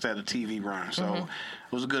next set of TV runs. So it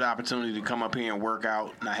was a good opportunity to come up here and work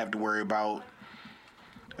out, not have to worry about,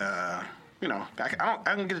 I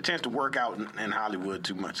don't get a chance to work out in Hollywood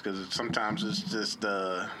too much because sometimes it's just,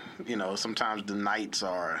 sometimes the nights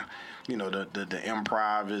are, the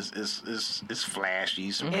improv is flashy.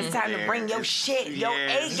 It's time to bring your shit, your A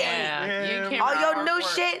game. Yeah, you can't All your work. new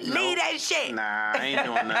shit, leave that shit. Nah, I ain't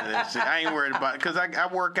doing none of that shit. I ain't worried about it because I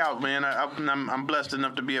work out, man. I'm blessed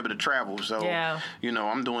enough to be able to travel. So, Yeah.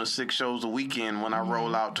 I'm doing 6 shows a weekend when I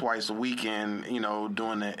roll out twice a weekend,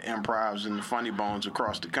 doing the improvs and the funny bones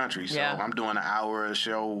across the country. So Yeah. I'm doing an hour a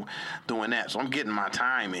show doing that. So I'm getting my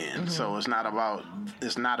time in. So it's not about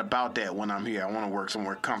that when I'm here. I want to work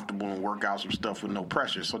somewhere comfortable and work out some stuff with no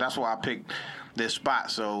pressure. So that's why I picked this spot.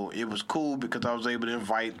 So it was cool because I was able to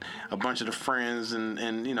invite a bunch of the friends and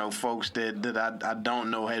folks that I don't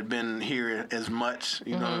know had been here as much.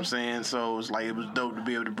 You know what I'm saying? So it was dope to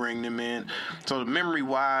be able to bring them in. So the memory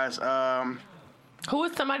wise, Who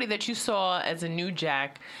is somebody that you saw as a new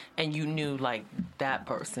Jack and you knew like that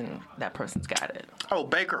person's got it? oh,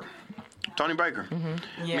 Baker. Tony Baker. Me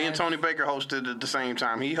Yes. and Tony Baker hosted at the same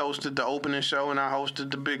time. He hosted the opening show, and I hosted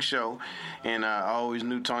the big show. And I always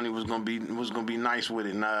knew Tony was gonna be nice with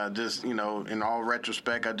it. And just in all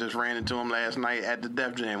retrospect, I just ran into him last night at the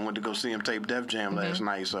Def Jam. Went to go see him tape Def Jam last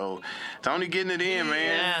night. So Tony getting it in,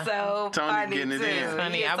 man. Yeah. So Tony funny getting it too. in.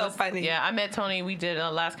 Funny. He is so funny. Yeah, I met Tony. We did a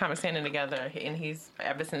last comic standing together, and he's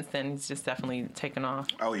ever since then he's just definitely taken off.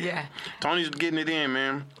 Oh yeah. Yeah. Tony's getting it in,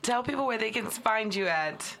 man. Tell people where they can find you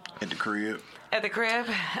at At the crib. the crib,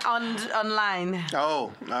 online.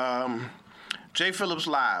 Oh, Jay Phillips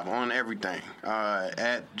Live on everything.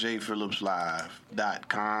 At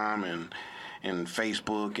jphillipslive.com and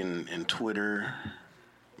Facebook and Twitter.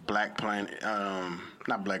 Black Planet.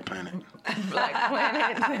 Not Black Planet. Black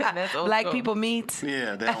Planet. That's old Black school. people meet.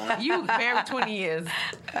 Yeah, that one. You married 20 years.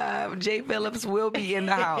 Jay Phillips will be in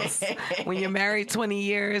the house. When you're married 20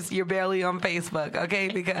 years, you're barely on Facebook, okay?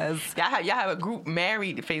 Because Y'all have a group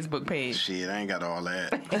married Facebook page. Shit, I ain't got all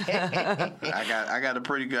that. I got a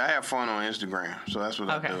pretty good. I have fun on Instagram, so that's what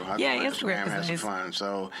Okay. I do. I Yeah, go on Instagram is have some nice. fun.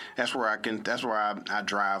 So that's where I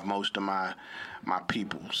drive most of my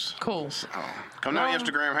peoples. Cool. So, come on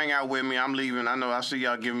Instagram, hang out with me. I'm leaving. I know I see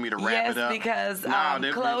y'all giving me the wrap yes, it up. because Nah,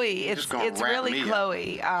 they Chloe, just gonna it's wrap really me up.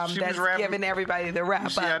 Chloe She was that's wrapping- giving everybody the wrap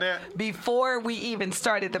see how up. that- Before we even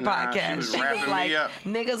started the Nah, she podcast, was she was wrapping me like, up.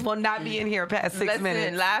 "Niggas will not be in here past 6 Listen,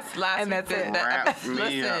 minutes." last and week, that's it. Wrap me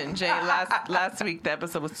listen, up. Jay, last week the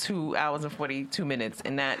episode was 2 hours and 42 minutes,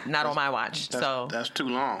 and that not on my watch. So That's too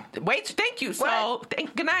long. wait, thank you. So What?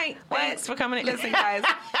 good night. Thanks for coming in. Listen, guys,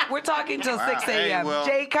 we're talking till 6 Hey, a.m. well,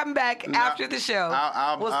 Jay, come back after the show.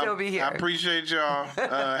 We'll still be here. I appreciate y'all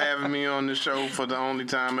having me on the show for the only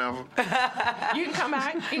time ever. You can come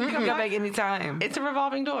back. You can You come can come back. back anytime. It's a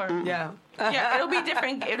revolving door. Yeah. Yeah, it'll be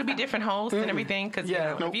different. It'll be different hosts and everything. Because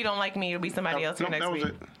Yeah. if you don't like me, it'll be somebody else here Nope, next that was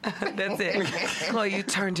week. it. That's it. Chloe, you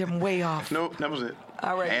turned him way off. Nope, that was it.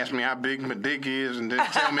 All right. Ask me how big my dick is and then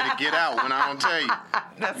tell me to get out when I don't tell you.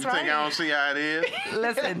 That's You right. think I don't see how it is?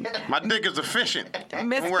 Listen, My dick is efficient.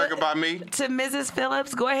 Miss Don't worry about me. to Mrs.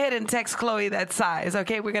 Phillips, go ahead and text Chloe that size,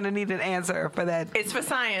 okay? We're going to need an answer for that. It's for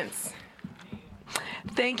science.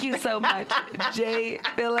 Thank you so much, Jay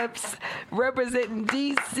Phillips, representing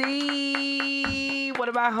D.C., one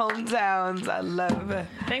of my hometowns. I love it.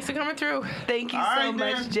 Thanks for coming through. Thank you All so right,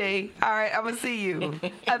 much, then. Jay. All right, I'm going to see you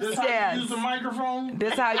upstairs. microphone?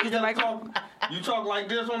 This how you use the microphone. You talk like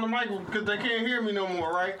this on the microphone because they can't hear me no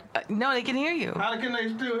more, right? No, they can hear you. How can they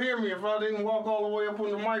still hear me if I didn't walk all the way up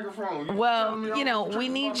on the microphone? You Well, telling me you I'm know, just we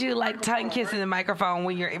tripping need about you the like tongue microphone, kissing the right? microphone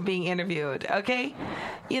when you're being interviewed, okay?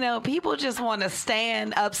 You know, people just want to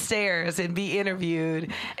stand upstairs and be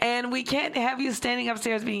interviewed, and we can't have you standing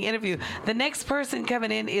upstairs being interviewed. The next person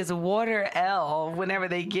coming in is Water L whenever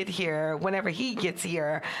they get here, whenever he gets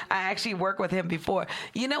here. I actually worked with him before.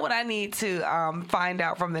 You know what I need to find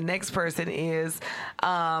out from the next person is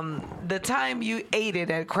the time you ate it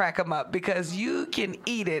at Crack 'em Up, because you can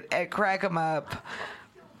eat it at Crack 'em Up.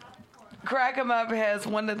 Crack 'em Up has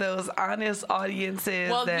one of those honest audiences.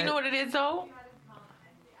 Well, that you know what it is though?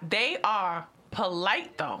 They are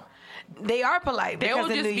polite though. they are polite, They because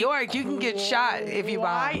will in just New be York you can get shot if you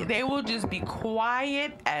quiet. bomb. They will just be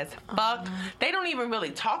quiet as fuck. They don't even really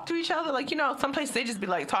talk to each other. Like, you know, some places they just be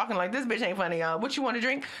like talking like, this bitch ain't funny. What you want to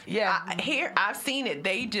drink? Yeah. Here, I've seen it.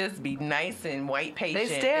 They just be nice and white patient.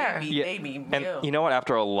 stare. They be And real. you know what?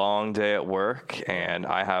 After a long day at work, and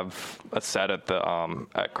I have a set at the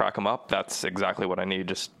at Crack 'em Up, that's exactly what I need.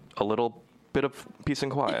 Just a little bit of peace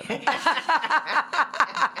and quiet.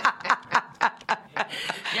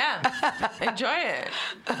 Yeah, enjoy it.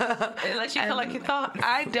 It lets you collect your thoughts.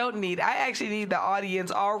 I actually need the audience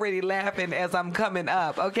already laughing as I'm coming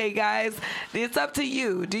up. Okay, guys? It's up to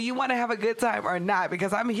you. Do you want to have a good time or not?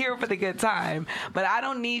 Because I'm here for the good time, but I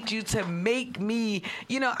don't need you to make me,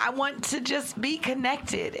 I want to just be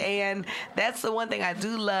connected. And that's the one thing I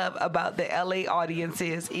do love about the LA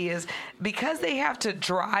audiences is because they have to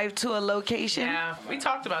drive to a location. Yeah, we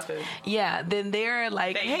talked about this. Yeah, then they're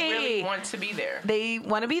like, They hey, really want to be there. they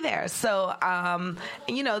want to be there. So,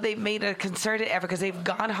 they've made a concerted effort because they've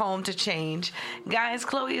gone home to change. Guys,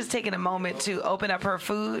 Chloe is taking a moment to open up her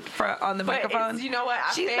food on the But microphone. you know what?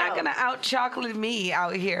 I She's not failed. going to out-chocolate me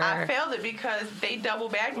out here. I failed it because they double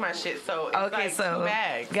bagged my shit, so it's Okay, like so 2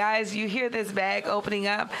 bags. guys, you hear this bag opening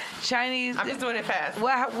up? Chinese. I'm just doing it fast.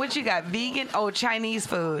 What you got? Vegan? Oh, Chinese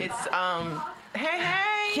food. It's hey.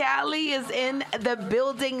 Callie is in the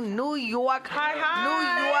building, New York. Hi.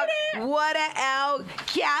 New York. What a L.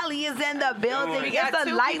 Callie is in the building. We It's got a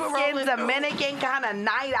 2 light people skinned rolling through. Dominican kind of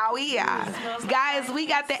night out here. Guys, we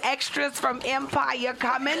got the extras from Empire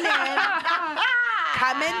coming in.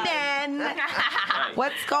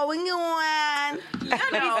 What's going on?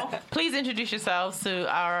 Please introduce yourselves to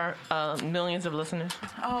our millions of listeners.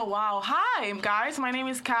 Oh, wow. Hi, guys. My name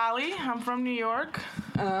is Callie. I'm from New York.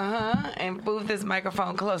 And move this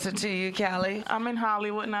microphone closer to you, Callie. I'm in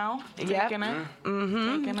Hollywood now. Yep. Taking it.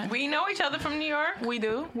 Taking it. We know each other from New York. We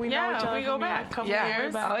do. We know Yeah, each other. we go from back. a couple Yeah.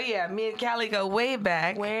 years. Oh yeah. Me and Callie go way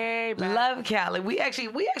back. Way back. Love Callie. We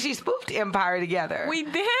actually spoofed Empire together. We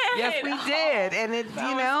did. Yes, we did, and it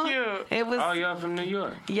That was cute. it was Oh, y'all from New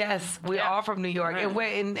York? yes, we're Yeah. all from New York.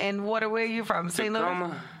 Right. And where are you from? St. Louis?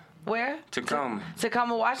 Tacoma. Where? Tacoma.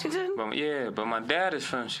 Tacoma, Washington? But my dad is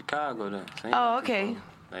from Chicago, though. So he Oh, went to okay. Tacoma,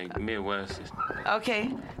 like Midwest.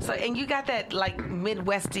 Okay. So and you got that like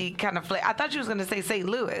Midwesty kind of flavor. I thought you was gonna say St.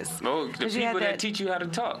 Louis. Oh, the 'Cause you had people that teach you how to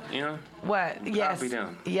talk, What? Yes. Copy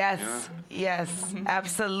them. Yes. Yeah. Yes.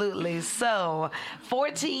 Absolutely. So,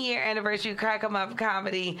 14-year anniversary Crack 'em Up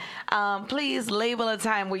comedy. Please label a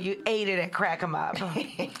time where you ate it at Crack 'em Up.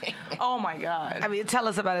 Oh, my God. I mean, tell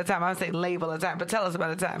us about a time. I'm saying label a time, but tell us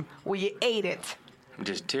about a time where you ate it.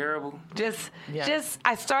 Just terrible. Just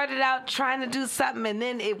I started out trying to do something and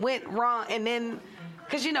then it went wrong and then.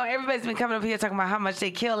 Because, everybody's been coming up here talking about how much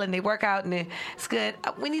they kill and they work out and it's good.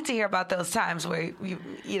 We need to hear about those times where, you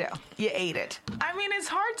ate it. I mean, it's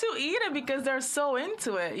hard to eat it because they're so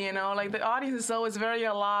into it, Like, the audience is always very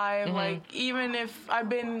alive. Like, even if I've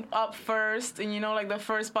been up first and, like, the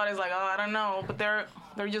first spot is like, oh, I don't know. But they're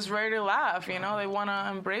just ready to laugh, They want to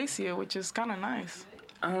embrace you, which is kind of nice.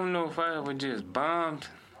 I don't know if I ever just bombed,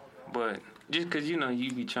 but just because, you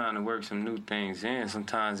be trying to work some new things in,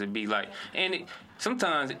 sometimes it be like,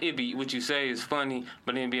 sometimes it be, what you say is funny,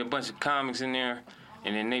 but then be a bunch of comics in there,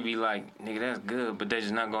 and then they be like, nigga, that's good, but they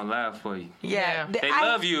just not going to laugh for you. Yeah. Yeah. They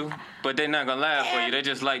love you, but they're not going to laugh for you. They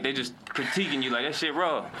just critiquing you like, that shit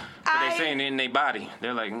raw. But they saying it in their body.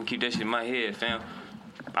 They're like, I'm going to keep that shit in my head, fam.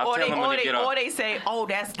 I'll tell them when they get off. Or they say, oh,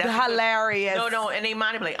 that's a good- Hilarious. No, and they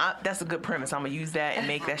mind be like, that's a good premise. I'm gonna use that and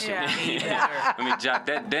make that shit even better. Let me jot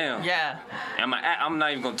that down. Yeah. I'm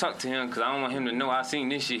not even going to talk to him because I don't want him to know I seen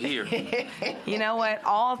this shit here. You know what?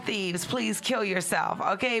 All thieves, please kill yourself,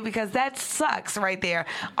 okay? Because that sucks right there.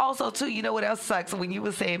 Also, too, you know what else sucks? When you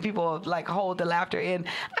were saying people, like, hold the laughter in.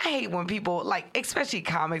 I hate when people, like, especially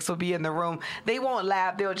comics will be in the room. They won't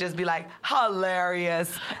laugh. They'll just be like,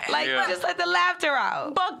 hilarious. Like, Yeah. just let the laughter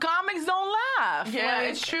out. But comics don't laugh. Yeah, Like,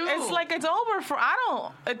 it's true. It's like it's over for.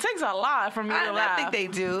 It takes a lot for me to laugh. I think they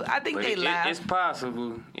do. I think But they laugh. It's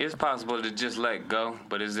possible. It's possible to just let go.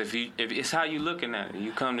 But if it's how you looking at it.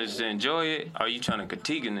 You come to just enjoy it, or you trying to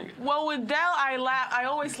critique a nigga? Well, with Del, I laugh. I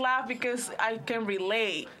always laugh because I can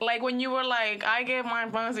relate. Like when you were like, I gave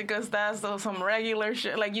mine puns because that's some regular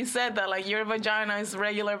shit. Like you said that, like your vagina is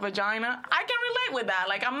regular vagina. I can relate with that.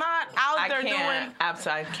 Like I'm not out there doing.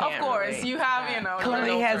 Absolutely can't. Of course, relate. you have, you know.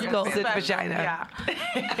 Chloe has golden special. vagina. Yeah.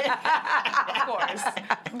 Of course.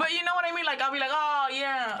 But you know what I mean? Like I'll be like, oh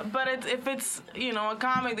yeah. But if it's you know a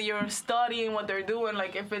comic that you're studying what they're doing,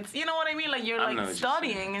 like if it's you know what I mean, like you're I know like what you're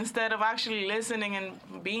studying instead of actually listening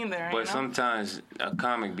and being there. But you know? sometimes a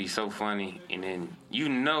comic be so funny, and then you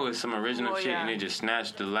know it's some original Well, shit, yeah. and it just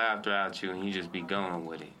snatch the laughter out you, and you just be going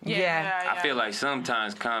with it. Yeah. I feel like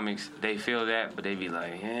sometimes comics they feel that, but they be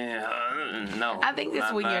like, no. I think this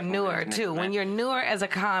is not when you're laughing newer at this too. nigga, When man. you're newer as a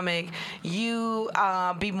comic, you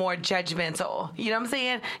be more judgmental. You know what I'm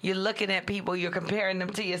saying? You're looking at people, you're comparing them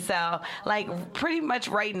to yourself. Like pretty much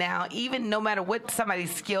right now, even no matter what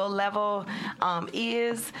somebody's skill level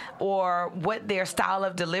is or what their style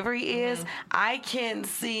of delivery is, I can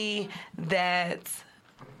see that.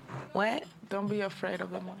 What? Don't be afraid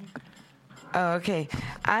of the mic. Oh, okay.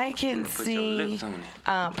 I can Put see. your lips on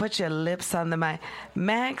it. Put your lips on the mic.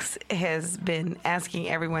 Max has been asking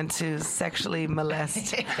everyone to sexually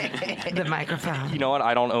molest the microphone. You know what?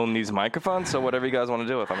 I don't own these microphones, so whatever you guys want to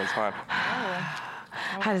do with them, it's fine.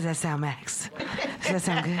 How does that sound, Max? Does that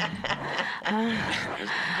sound good?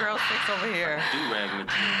 Girl six over here. Do-rag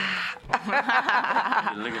material.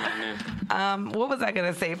 You're looking at this. What was I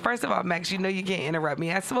gonna say? First of all, Max, you know you can't interrupt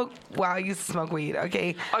me. I smoke. Well, I used to smoke weed.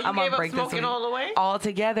 Okay, Oh, you I'm gave on up break this smoking week. all the way?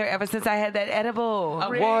 Altogether, ever since I had that edible.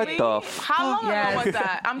 What the How long Yes. ago was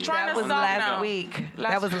that? I'm trying That to was stop last now. week.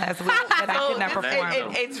 That was last week, but I could not So perform.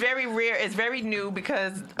 it's very rare. It's very new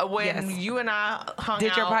because when Yes. you and I hung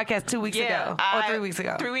Did out, your podcast 2 weeks ago or 3 weeks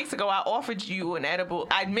ago? 3 weeks ago, I offered you an edible.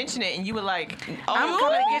 I mentioned it, and you were like, "Oh, I'm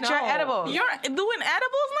gonna get your no. edible. You're doing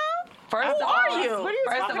edibles now? First Who of all, are you? What are you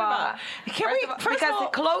First talking of all, about? because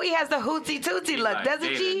Chloe has the hootsy tootsie look, Like doesn't day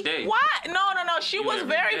to she? day. What? No. She You was every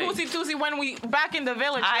very day. hoosey-toosey when we back in the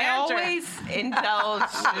village. I Andrew. always indulge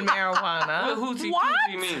in marijuana. What hoochie What?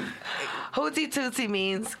 tootsie mean? Hootsy tootsie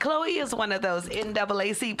means Chloe is one of those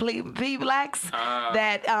NAACP blacks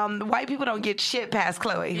that white people don't get shit past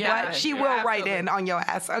Chloe. Yeah, What? She yeah, will write absolutely. in on your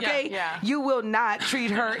ass, okay? Yeah. You will not treat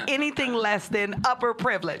her anything less than upper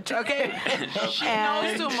privilege, okay? She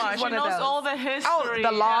knows too much. She knows all the history. Oh,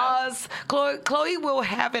 the laws. Chloe will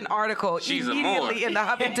have an article She's a immediately Moor. in the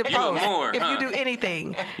Huffington You a Post Moor, if huh? you do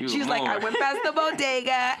anything. You a She's like, Moor. I went past the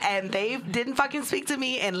bodega and they didn't fucking speak to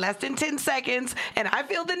me in less than 10 seconds, and I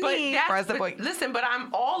feel the need. First of all, Listen, but I'm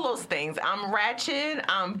all those things. I'm ratchet.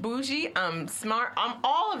 I'm bougie. I'm smart. I'm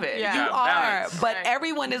all of it. Yeah. you got are, balance. but Right.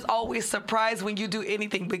 everyone is always surprised when you do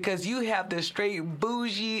anything because you have the straight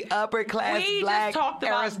bougie, upper class, We black just talked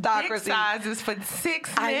about dick aristocracy. sizes for 6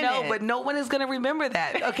 minutes. I know, but no one is going to remember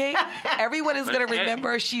that, okay? Everyone is going to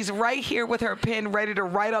remember she's right here with her pen ready to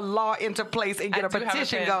write a law into place and get I a do have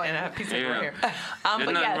petition pen going. and I have a piece of paper Yeah. here. There's But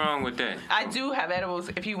nothing yes, wrong with that. I do have edibles.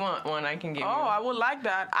 If you want one, I can give you. Oh, I would like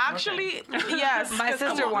that. Actually, yes. My 'cause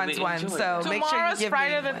sister on, wants really one, enjoy so it. make sure you Tomorrow's give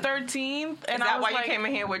Friday me the one. 13th, Is and I that was why like, you came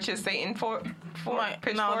in here with your Satan for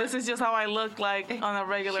no, this is just how I look like on a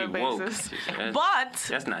regular She woke. basis. That's- But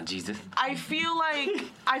That's not Jesus. I feel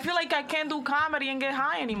like I can't do comedy and get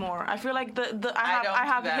high anymore. I feel like I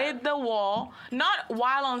have do that. hit the wall, not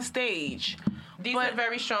while on stage. These but- are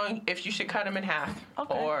very strong. If you should cut them in half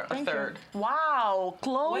Okay, or a thank you. third. Wow,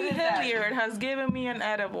 Chloe What is that? Hilliard has given me an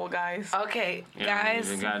edible, guys. Okay, You guys.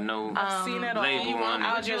 don't even got no I've seen it all. label on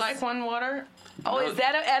it. Would you like one water? Oh, is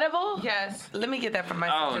that an edible? Yes. Let me get that from my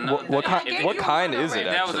Oh, sister. no. What kind? If- What you kind one is it? already.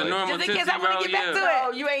 If that was a Actually, normal Just in case Tootsie I want Roll, to get back to yeah.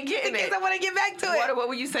 it. You ain't Just getting in case it. I want to get back to it. What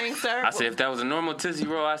were you saying, sir? I said if that was a normal Tootsie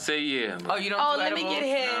Roll, I say yeah. Oh, you don't Oh, do let me edibles? get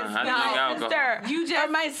his. I For drink my alcohol. sister. You just-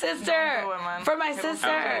 For my sister. Don't do it, man. For my It will sister.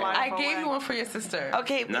 take your life I away. gave you one for your sister.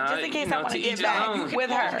 Okay, but just in case I want to get each back his own. with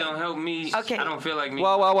Just her. don't help me. Okay. I don't feel like me.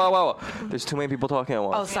 Whoa. There's too many people talking at Oh,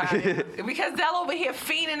 once. sorry. Because Dell over here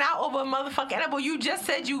fiending out over a motherfucking edible. You just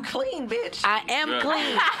said you clean, bitch. I am Yeah.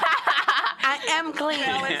 clean. I am clean.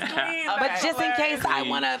 But just in case I Clean.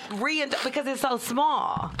 want to because it's so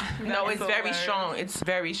small. No, it's so very hilarious. strong. It's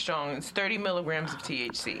very strong. It's 30 milligrams of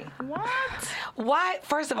THC. What? Why?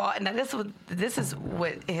 First of all, now this is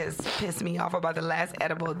what has pissed me off about the last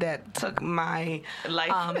edible that took my my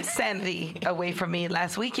Life. sanity away from me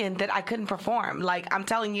last weekend that I couldn't perform. Like, I'm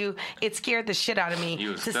telling you, it scared the shit out of me You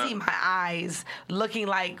to was stuck. see my eyes looking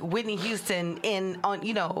like Whitney Houston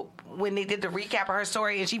when they did the recap of her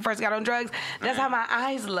story and she first got on drugs. That's how my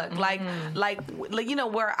eyes looked. Like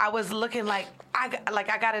where I was looking like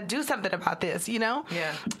I got to do something about this,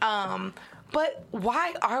 Yeah. But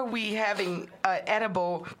why are we having an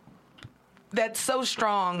edible that's so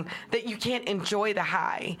strong that you can't enjoy the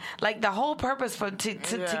high? Like, the whole purpose to get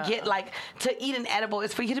to eat an edible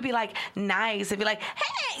is for you to be like nice and be like,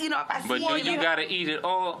 hey, if I see But do you gotta eat it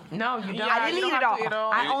all? No, you don't. I didn't you eat don't it have to eat it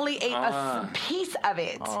all. all. I only ate a piece of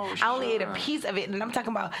it. Oh, I only ate a piece of it, and I'm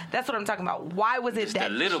talking about. That's what I'm talking about. Why was it Just that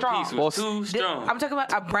a little strong? piece was too Th- strong. I'm talking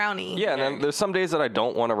about a brownie. Yeah, and then there's some days that I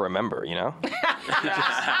don't want to remember,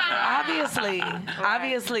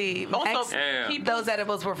 Obviously. Also, Yeah. Those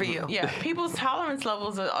edibles were for you. Yeah, people's tolerance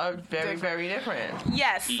levels are very, very different.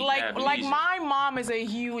 Yes, Eat like amnesia. my mom is a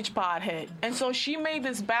huge pothead, and so she made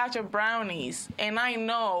this batch of brownies, and I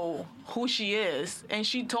know who she is, and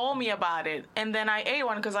she told me about it, and then I ate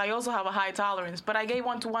one because I also have a high tolerance, but I gave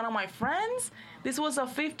one to one of my friends. This was a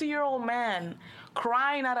 50-year-old man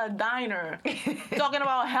crying at a diner, talking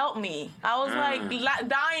about help me. I was like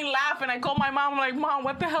dying laughing. I called my mom. I'm like, Mom,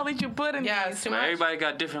 what the hell did you put in Yeah, these? it's too But much. everybody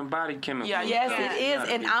got different body chemicals. Yeah, Yes, Yeah. it is,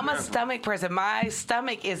 gotta and be I'm a careful. stomach person. My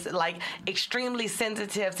stomach is like extremely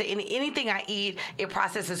sensitive to anything I eat. It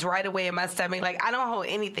processes right away in my stomach. Like, I don't hold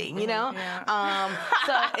anything, Yeah.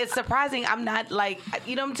 So it's surprising I'm not like,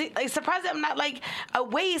 it's surprising I'm not like a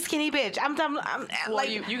way skinny bitch. I'm Well, like,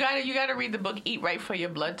 you gotta read the book Eat Right for Your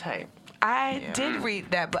Blood Type. I did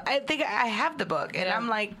read that, but I think I have the book, and Yeah. I'm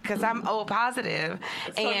like, because I'm O positive,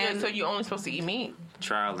 So you're only supposed to eat meat.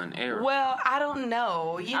 Trial and error. well, I don't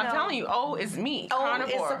know. I'm telling you, O is meat. Oh, Carnivore.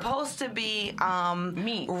 it's supposed to be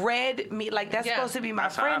Meat. red meat. Like, that's Yeah. supposed to be my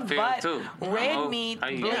That's how I friend, feel, but too. red Oh, meat I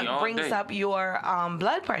eat meat all brings day. up your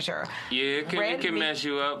blood pressure. Yeah, it red can meat- mess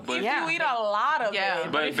you up, but Yeah. You eat a lot of Yeah.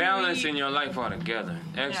 it. but if you balancing eat- your life all together.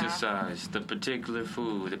 Exercise, the particular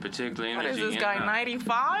food, the particular energy. What is this in guy, and out.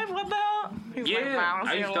 95? What the hell? He's like, Yeah, balancing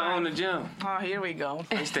I used your to own the life. gym. Oh, here we go.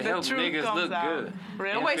 I used to The help truth niggas comes look out. good.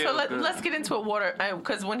 Really? Oh, wait, so feel good. let's get into it. Water,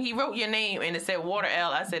 because when he wrote your name and it said Water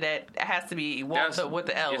L, I said that it has to be Walter That's- with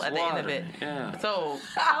the L it's at the end of water, it. yeah. So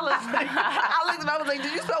tell us. I looked and I was like,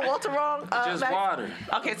 did you spell Walter wrong? Just water.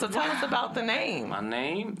 Okay, so tell us about the name. My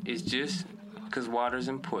name is just because water is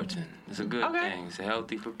important. It's a good Okay. thing. It's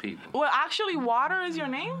healthy for people. Well, actually, Water is your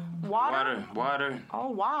name? Water? Water. Oh,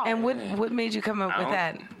 wow. And what made you come up with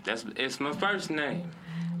that? It's my first name.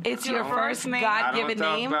 It's your your first first name? I God-given don't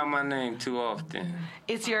talk name. about my name too often.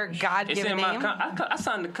 It's your It's God-given in my name. I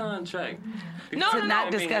signed the contract. No, To not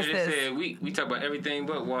Came in here, discuss they this. Said, we talk about everything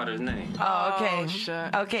but Water's name. Oh, okay. Oh,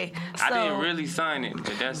 shit. Okay. So I didn't really sign it,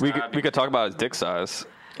 but that's we how I could, we could talk about his dick size.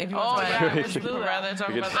 If you Oh, want to yeah, talk about let's it, do we'd that. rather talk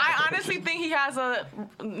about that. I honestly think he has a,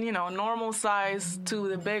 normal size to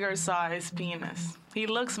the bigger size penis. He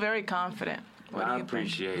looks very confident. What do I you think?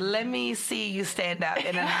 appreciate it. let me see you stand up,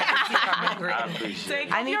 and then I can see if I'm I agreeing. appreciate Take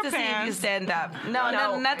it. I need your to see if you pants. stand up.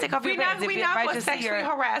 No, not take off your pants. We If not I gonna just see sexually your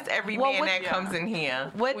harass every Well, man what- that comes in here.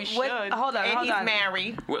 what We what? should. Hold on, And hold he's on.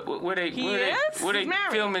 married. Where they He where they is? where they He's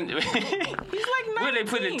married. filming? He's like Where they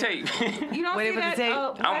put the 19. tape? You don't Wait, see but that? the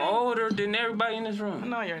tape- I'm older than everybody in this room.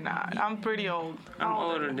 No, you're not. I'm pretty old. I'm How old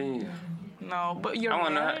are older you? than you. No, but you're I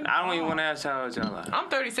married? don't even want to ask how old y'all are. I'm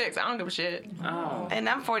 36. I don't give a shit. Oh, And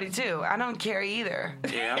I'm 42. I don't care either.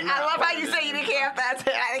 yeah. I'm I not love how older you say than you didn't care if that's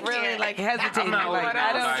it. I didn't Really, care. like hesitating. I'm not older Like, than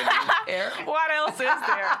I don't. everybody. What else is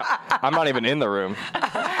there? I'm not even in the room.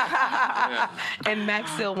 Yeah. And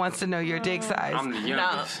Max still wants to know your dick size. I'm the No.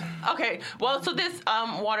 youngest. Okay. Well, so this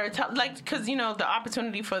Water, because the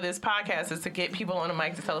opportunity for this podcast is to get people on the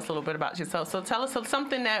mic to tell us a little bit about yourself. So tell us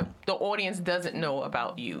something that the audience doesn't know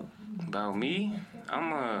about you. About me,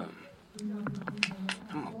 I'm a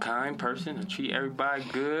kind person. I treat everybody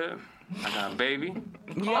good. I got a baby.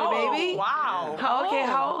 You got a baby? Wow. Okay,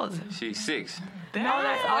 how old? She's 6. Damn. Oh,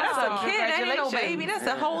 that's That's awesome. a kid. That ain't no Congratulations. baby. That's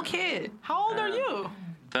a whole kid. How old are you?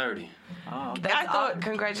 30. That's I thought,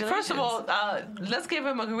 congratulations. First of all, let's give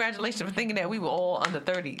him a congratulations for thinking that we were all under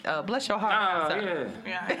 30. Bless your heart. Oh sir.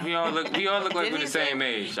 yeah. Yeah. We all look like Did we're he the say- same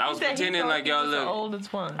age. I was He said he pretending thought like he y'all was the look.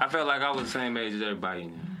 oldest one. I felt like I was the same age as everybody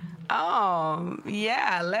in there. Oh,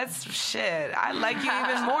 yeah, let's shit. I like you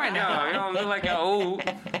even more No, now. y'all don't look like y'all old.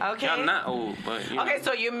 Okay. Y'all not old, but you know, Okay,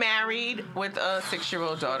 so you're married with a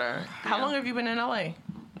 6-year-old daughter. How long have you been in LA?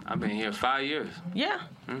 I've been here 5 years. Yeah.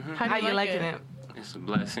 How you liking it? It's a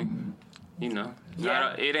blessing. You know,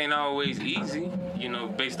 Yeah. it ain't always easy. You know,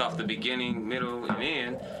 based off the beginning, middle, and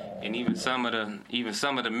end. And even some of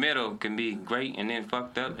the middle can be great and then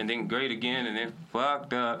fucked up and then great again and then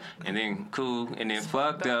fucked up and then cool and then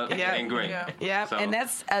fucked up and great. Yeah, So- and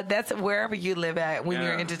that's wherever you live at when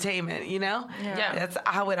you're Yeah. entertainment. You know, Yeah. that's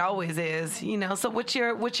how it always is. You know, so what's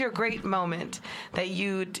your great moment that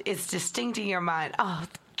it's distinct in your mind? Oh,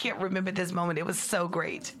 can't remember this moment. It was so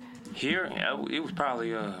great. Here, it was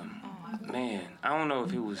probably man, I don't know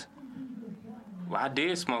if it was. Well, I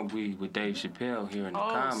did smoke weed with Dave Chappelle here in the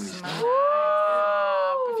comedy store.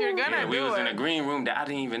 If you're gonna Yeah, we do was in it. a green room that I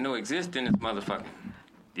didn't even know existed in this motother.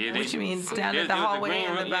 Yeah, What you mean, down at the there was a hallway green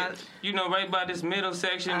and room, about? you know, right by this middle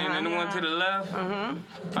section and then the one to the left.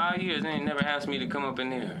 5 years, they ain't never asked me to come up in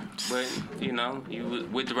there. But, you know, you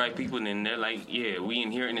with the right people, and then they're like, yeah, we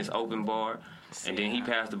in here in this open bar. And then he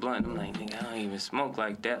passed the blunt. I'm like, nigga, I don't even smoke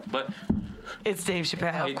like that. But It's Dave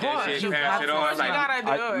Chappelle. he that shit passed it on. I was You gotta do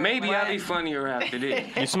like, it. maybe What? I'll be funnier after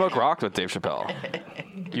this. You smoke rock with Dave Chappelle.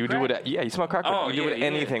 You do it. You smoke crack. Oh, you do yeah, it yeah.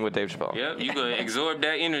 anything with Dave Chappelle. Yep, you could absorb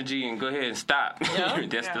that energy and go ahead and stop.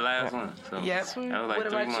 That's the last one. So Yep. that was like What 3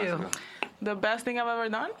 about months you? ago. The best thing I've ever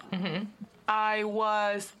done? I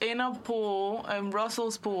was in a pool, in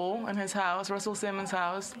Russell's pool, in his house, Russell Simmons'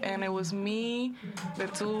 house, and it was me, the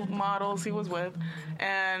 2 models he was with,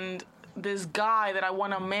 and this guy that I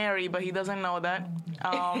want to marry, but he doesn't know that,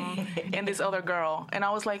 and this other girl. And I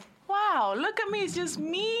was like, wow, look at me, it's just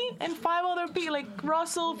me and 5 other people, like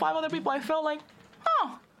Russell, 5 other people. I felt like,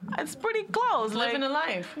 oh, it's pretty close. Living like, the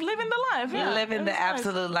life. Living the life, yeah. Living It the was nice.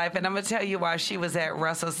 absolute life. And I'm going to tell you why she was at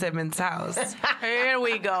Russell Simmons' house. Here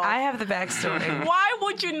we go. I have the backstory. Why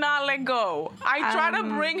would you not let go? I try to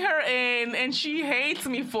bring her in, and she hates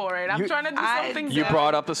me for it. I'm trying to do something. You different.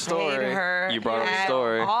 brought up the story. Hate her You brought up the at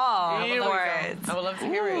story. all Here we for go. it. I would love to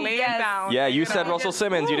hear it. Lay Yes. it down. Yeah, you Lay it said down. Russell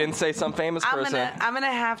Simmons. You didn't say some famous person. I'm gonna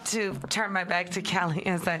have to turn my back to Callie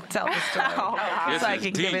as I tell the story, This so I is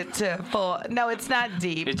can give deep. it to full. No, it's not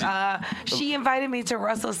deep. It's- She invited me to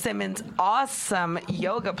Russell Simmons' awesome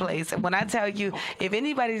yoga place. And when I tell you, if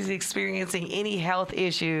anybody's experiencing any health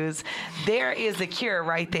issues, there is a cure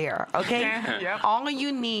right there. Okay, Yep. all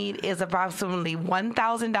you need is approximately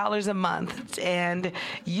 $1,000 a month, and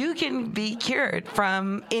you can be cured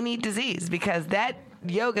from any disease because that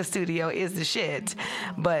yoga studio is the shit,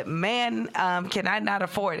 but man, can I not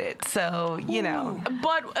afford it? So, you know.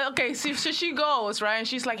 But okay, so she goes right, and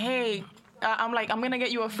she's like, "Hey." I'm like, I'm gonna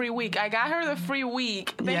get you a free week. I got her the free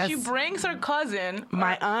week. Then Yes. she brings her cousin,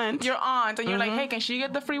 My aunt. your aunt, and you're like, hey, can she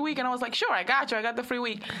get the free week? And I was like, sure, I got you. I got the free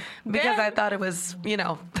week. Because Then- I thought it was, then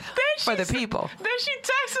for the she- people. Then she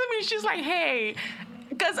texted me. She's like, hey.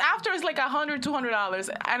 Because after it's like $100, $200,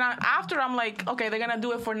 and after I'm like, okay, they're gonna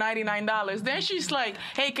do it for $99. Then she's like,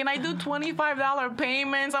 hey, can I do $25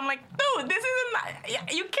 payments? I'm like, dude, this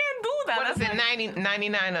isn't. You can't do that. What is That's it,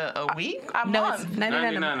 99 a week? a No, month. it's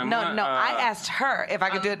 99 $99 a No, month. no. I asked her if I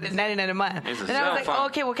could do it 99 a month. It's a And I was like, cell phone.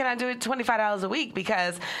 okay, well, can I do it $25 a week?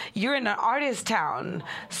 Because you're in an artist town.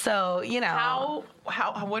 So,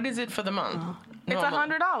 What is it for the month? It's Normal.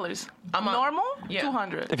 $100. A month. Normal, Yeah.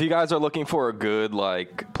 $200. If you guys are looking for a good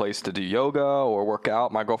place to do yoga or work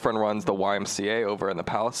out, my girlfriend runs the YMCA over in the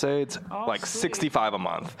Palisades, sweet. $65 a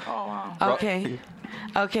month. Oh wow. okay.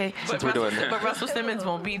 Okay. Since we're doing But Russell Simmons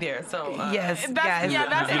won't be there, so. Yes, That's- guys. yeah,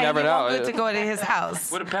 that's- You And never know. want good to go to his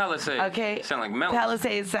house. What a Palisade. Okay. Sound like mountains.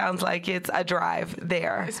 Palisades sounds like it's a drive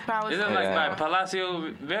there. It's Palace. Is it like Yeah. by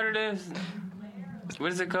Palacio Verdes?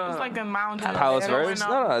 What is it called? It's like the mountains. Palos Going Verdes? up-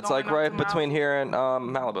 No, it's going like up right to between Mount- here and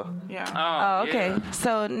Malibu. Yeah. Oh, okay. Yeah.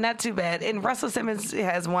 So not too bad. And Russell Simmons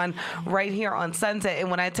has one right here on Sunset. And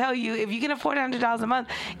when I tell you, if you can afford $100 a month,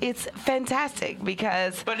 it's fantastic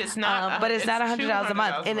because. But it's not, but it's not it's $100 a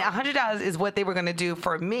month. $200 And $100 is what they were going to do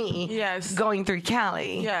for me. Yes. Going through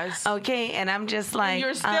Cali. Yes. Okay. And I'm just like.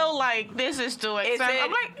 You're still like, this is too expensive.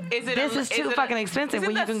 I'm like, is it This is too fucking expensive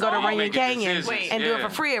when you that can go to song? Runyon Make a Canyon decision. and do it Yeah.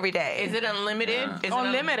 for free every day. Is it unlimited? Is it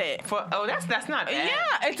Unlimited. That's not bad.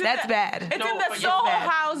 Yeah, it's in That's the, bad. It's No, in but the it's Soho bad.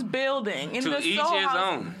 House building. In To the each Soho his House.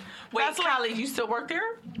 own. Wait, That's like- Callie, you still work there?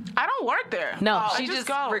 I don't work there. No, I she just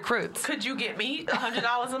go. recruits. Could you get me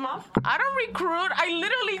 $100 a month? I don't recruit. I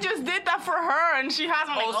literally just did that for her, and she has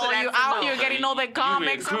me like, Oh, so oh, you that's a out no. here getting all the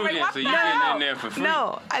comics. I'm like, recruiting, what so the you hell? getting in there for free.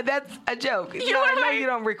 No, that's a joke. You No, were I know like- you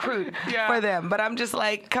don't recruit Yeah. for them, but I'm just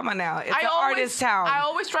like, come on now. It's an artist town. I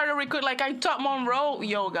always try to recruit. Like I taught Monroe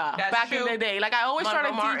yoga That's back true. in the day. Like I always try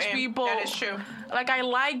to Monroe teach Martin. people. That is true. Like I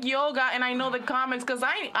like yoga and I know the comics because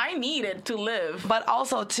I need it to live. But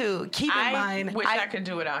also, too, keep in I mind. wish I could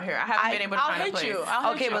do it out here. I haven't been able to I'll find a hit place. you. I'll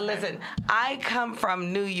hit Okay, you. but listen, I come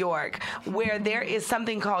from New York, where there is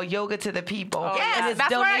something called yoga to the people, Yes, and it's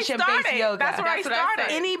that's where I donation-based started. yoga. That's where I That's what I started.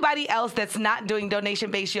 said. Anybody else that's not doing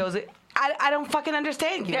donation-based yoga, I don't fucking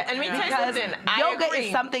understand you. Yeah, and let me tell you because something. I yoga agree.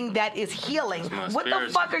 is something that is healing. more What the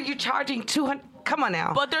spiritual. fuck are you charging 200? Come on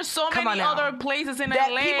now. But there's so Come many on now. other places in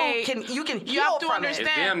that LA. you can heal You have to from It's it.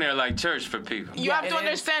 understand. damn near like church for people. You Yeah, have it to is.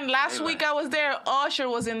 understand. Last They week like- I was there. Usher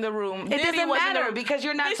was in the room. It Diddy doesn't was in the matter room. because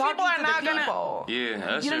you're not These talking people are to not the gonna. people. Yeah,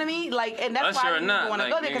 Usher. You know what I mean? Like, and that's Usher why I or don't not, want to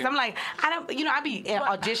like, go there because nigga. I'm like, I don't, I be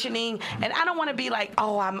auditioning, and I don't want to be like,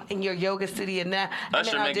 oh, I'm in your yoga studio and that, and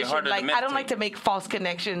Usher then make it audition. harder to Like, I don't like to meditate. make false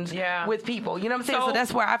connections Yeah. with people. You know what I'm saying? So, So-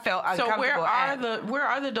 that's where I felt So uncomfortable. where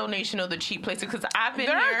are the donation of the cheap places? Because I've been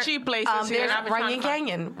There there. are cheap places here. There's I've been trying Runyon to find-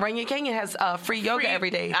 Canyon. Runyon Canyon has free yoga every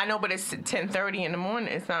day. I know, but it's 10:30 in the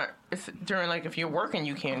morning. It's not. It's during like if you're working,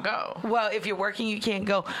 you can't go. Well, if you're working, you can't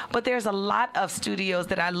go. But there's a lot of studios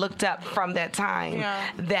that I looked up from that time Yeah.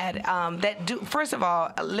 that do. First of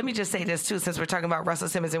all, let me just say this too, since we're talking about Russell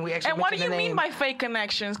Simmons and we actually And what do mentioned you the mean name. by fake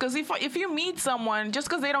connections? Because if you meet someone, just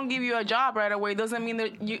because they don't give you a job right away, doesn't mean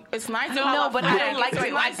that it's nice. to No, have but a I friend. don't like It's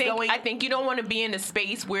to- nice going- I think you don't want to be in a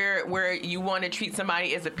space where you want to treat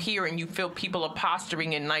somebody as a peer and you feel people are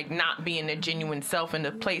posturing and like not being their genuine self in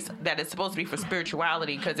the place that is supposed to be for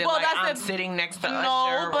spirituality because they're Well, like, that's I'm it. sitting next to No,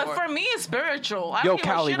 Usher. but or- for me, it's spiritual. I Yo, don't give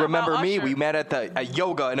a Callie, shit remember about me? Usher. We met at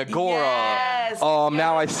yoga in Agora. Yes.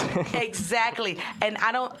 Now I see. Exactly. And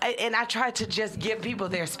I try to just give people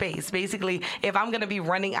their space. Basically, if I'm going to be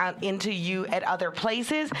running out into you at other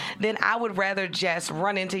places, then I would rather just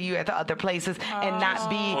run into you at the other places and not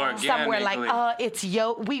be somewhere like, Organically. it's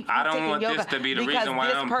yoga. I don't taking want yoga this to be the because reason why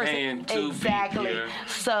this I'm person, paying to exactly. be here.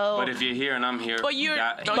 So, But if you're here and I'm here, But you're-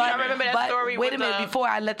 that- Don't y'all remember that story wait with a minute the- before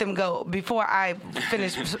I let them go, before I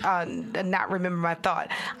finish not remember my thought,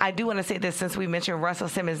 I do want to say this since we mentioned Russell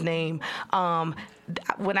Simmons' name.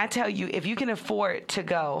 When I tell you, if you can afford to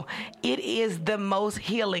go, it is the most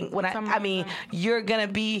healing. I mean, you're gonna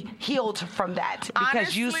be healed from that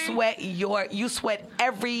because Honestly- you sweat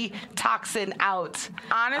every toxin out.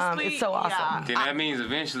 Honestly, it's so awesome. yeah. then that means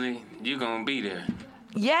eventually you're gonna be there.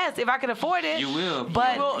 Yes, if I can afford it. You will.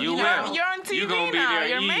 But Well, You you're, will. you're on TV You gonna be now. there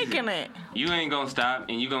You're easy. making it. You ain't gonna stop,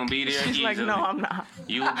 and you gonna be there She's easily. like, no, I'm not.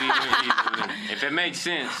 You will be there easily. If it makes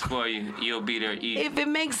sense for you, you'll be there easily. if it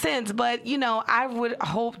makes sense, but I would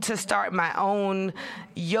hope to start my own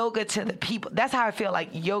yoga to the people. That's how I feel like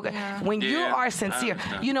yoga. When you Yeah, are I sincere,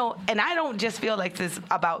 understand. and I don't just feel like this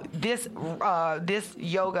about this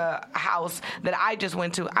yoga house that I just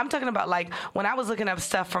went to. I'm talking about like when I was looking up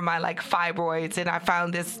stuff for my like fibroids, and I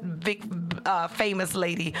found this big famous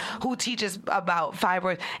lady who teaches about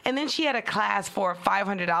fibroids, and then she had a class for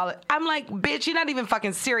 $500. I'm like, bitch, you're not even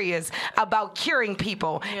fucking serious about curing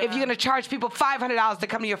people. If you're gonna charge people $500 to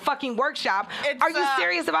come to your fucking workshop, It's, are you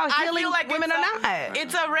serious about I healing feel like women or it's not?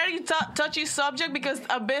 It's a very touchy subject because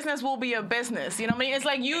a business will be a business. You know what I mean? It's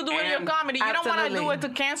like you doing your And- comedy. You don't want to do Absolutely. it to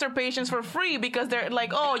cancer patients for free because they're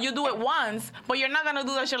like, oh, you do it once, but you're not gonna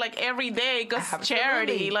do that shit like every day because Absolutely.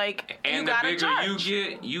 charity. Like you And the gotta bigger charge. you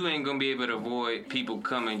get, you ain't gonna be able to avoid people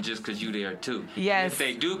coming just because you there too. Yes. If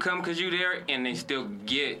they do come because you there and they still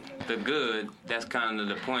get the good, that's kind of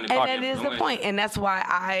the point of And it. that is the point, and that's why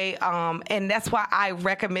I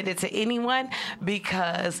recommend it to anyone,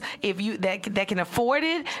 because if you that can afford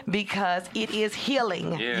it, because it is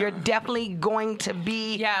healing. Yeah. You're definitely going to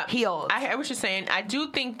be healed. I hear what you're saying. I do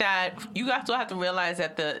think that you also have to realize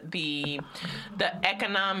that the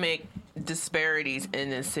economic disparities in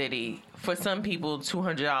the city. For some people,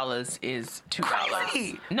 $200 is $2.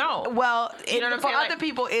 Crazy. No. Well, You know what I'm for saying? other Like-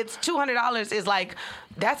 people, it's $200 is like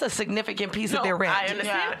that's a significant piece of their rent. I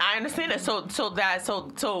understand. Yeah. I understand that.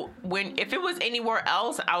 So when if it was anywhere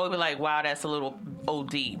else, I would be like, wow, that's a little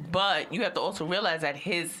OD. But you have to also realize that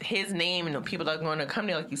his name and the people that are going to come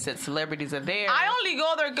there, like you said, celebrities are there. I only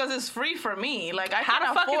go there because it's free for me. Like I How can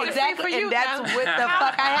the fuck afford is it. it free Exactly, for you and that's now? what the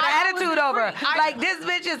fuck I had I an was attitude over. free. Like this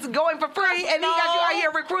bitch is going for free, and he got you out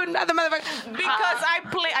here recruiting other motherfuckers. Because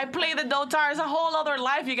I play the dotar. It's a whole other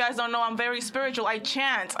life. You guys don't know. I'm very spiritual. I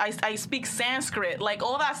chant. I speak Sanskrit. Like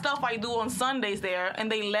all that stuff I do on Sundays there,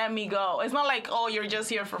 and they let me go. It's not like, oh, you're just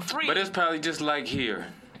here for free. But it's probably just like here.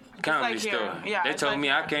 Comedy like here. store. Yeah, They it's told like me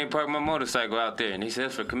here. I can't park my motorcycle out there, and they said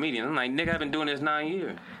it's for comedians. I'm like, nigga, I've been doing this 9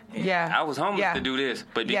 years. Yeah, I was homeless yeah. to do this,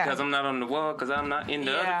 but Yeah. because I'm not on the wall, because I'm not in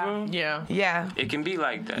the Yeah. other room, Yeah. Yeah. it can be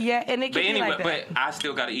like that. Yeah, and it can but be anyway, like that. But I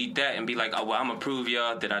still got to eat that and be like, oh, well, I'm going to prove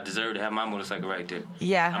y'all that I deserve to have my motorcycle right there.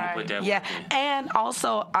 Yeah, I'm going to put that yeah, work in. and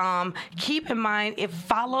also keep in mind if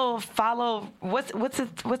follow what's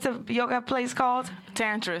the yoga place called?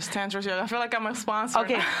 Tantras yoga. I feel like I'm a sponsor.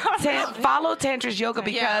 Okay, follow Tantras Yoga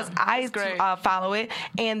because Yeah, I that's great. follow it,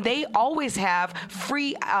 and they always have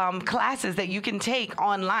free classes that you can take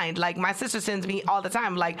online. mind. Like my sister sends me all the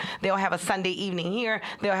time. Like they'll have a Sunday evening here.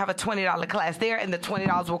 They'll have a $20 class there, and the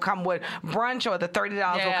 $20 will come with brunch, or the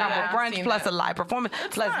 $30 will come with brunch plus a live performance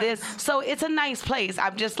plus this. So it's a nice place.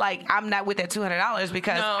 I'm just like, I'm not with that $200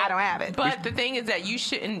 because I don't have it. But the thing is that you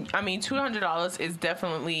shouldn't. I mean, $200 is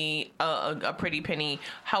definitely a pretty penny.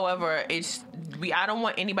 However, I don't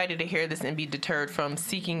want anybody to hear this and be deterred from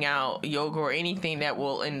seeking out yoga or anything that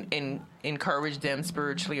will encourage them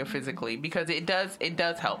spiritually or physically, because it does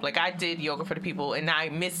help. Like I did yoga for the people, and I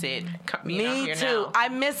miss it. Me too. Now. I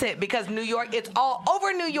miss it because New York. It's all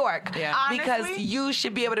over New York. Yeah. Because you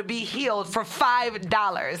should be able to be healed for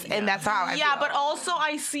 $5, and that's how I feel. But also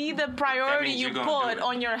I see the priority you put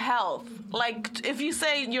on your health. Like if you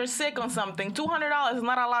say you're sick on something, $200 is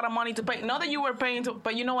not a lot of money to pay. Not that you were paying to,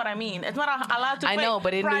 but you know what I mean. It's not a lot to pay. I know,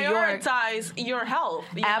 but in New York, prioritize your health.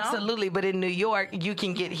 Absolutely, but in New York, you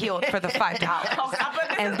can get healed for the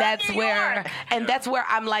 $5, and that's where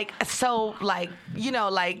I'm like, so like,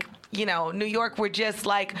 New York, we're just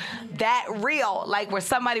like that real, like where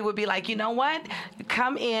somebody would be like, you know what,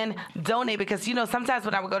 come in, donate, because sometimes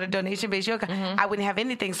when I would go to donation-based yoga, I wouldn't have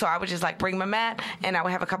anything, so I would just like bring my mat, and I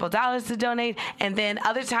would have a couple of dollars to donate, and then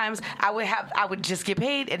other times I would just get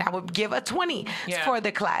paid, and I would give a $20 for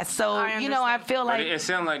the class. So I feel like it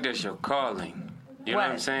sounds like that's your calling. You know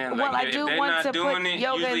what I'm saying? Like, I do want to put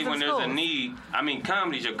yoga usually in when schools. there's a need, I mean,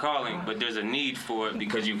 comedy's your calling, but there's a need for it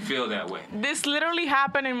because you feel that way. This literally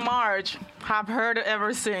happened in March. I've heard it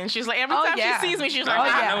ever since. She's like, every time she sees me, she's like,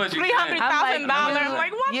 I know what you're saying. $300,000. I'm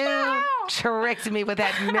like, what the hell? Tricked me with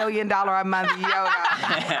that $1 million a month yoga.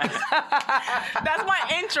 That's my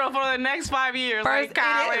intro for the next 5 years. First,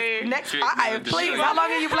 like, next 5. Please, how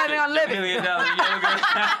long are you planning on living? $1 million yoga.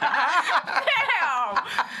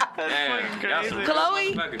 Damn. Crazy.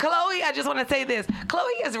 Chloe, I just want to say this. Chloe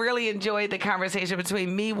has really enjoyed the conversation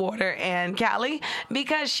between me, Water, and Callie,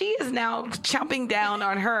 because she is now chomping down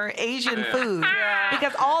on her Asian food.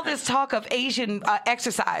 Because all this talk of Asian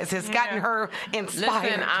exercise has gotten her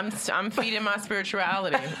inspired. Listen, I'm feeding my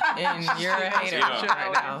spirituality, and you're a hater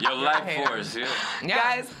right now. Your life force,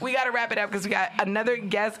 Guys, we got to wrap it up because we got another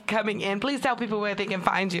guest coming in. Please tell people where they can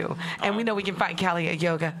find you. And we know we can find Callie at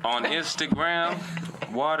yoga. On Instagram,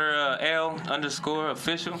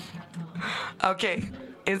 water_L_official. Okay.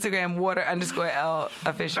 Instagram, water_L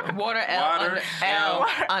official. Water L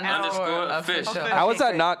underscore official. How is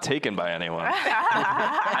that not taken by anyone?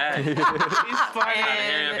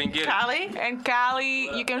 And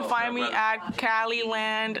Callie, you can find me at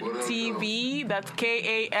Caliland TV. That's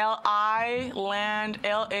KALI Land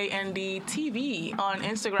LAND TV on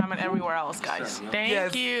Instagram and everywhere else, guys.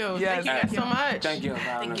 Thank you. Yes. Thank you guys so much. Thank you.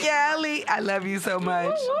 Callie, I love you so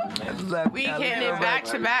much. We hitting it back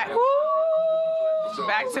to back.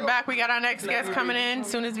 Back to back, we got our next guest coming in as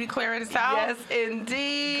soon as we clear this out. Yes,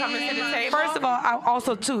 indeed. Coming to the table. First of all, I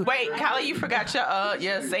also too. Wait, Callie, you forgot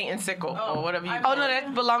your Satan sickle or whatever you. Oh no,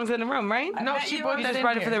 that belongs in the room, right? No, she brought just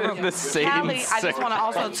brought it for the room. The Satan Callie, I just sickle. want to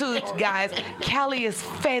also too, guys. Callie is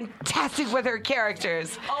fantastic with her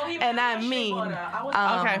characters, and I mean,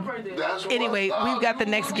 okay. Anyway, we've got the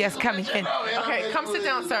next guest coming in. Okay, come sit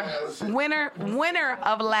down, sir. Winner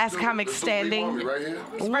of Last Comic Standing. Winner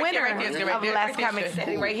of Last Comic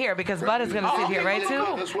Standing right here, because Butta's gonna sit here, right too.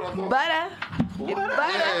 Butter,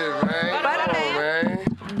 Butter man.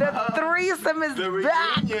 The threesome is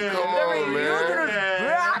back. Come on, man.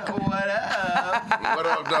 What up? What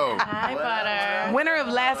up, though? Hi, Butter. Winner of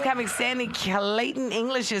Last Comic Standing, Clayton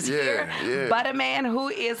English is here. Yeah. Butterman, who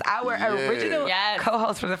is our original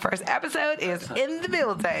co-host for the first episode, is in the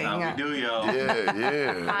building. How we do, y'all?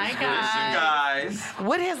 Yeah. Hi, guys.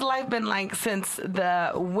 What has life been like since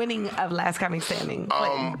the winning of Last Comic Standing?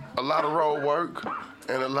 A lot of road work.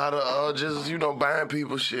 And a lot of just, buying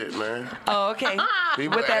people shit, man. Oh, okay.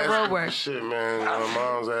 People With that ask road for work. shit, man. My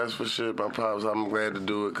mom's asked for shit. My pops, I'm glad to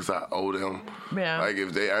do it because I owe them. Yeah. Like,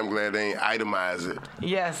 I'm glad they ain't itemize it.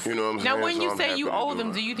 Yes. You know what I'm saying? Now, when So you I'm say happy you to owe do them,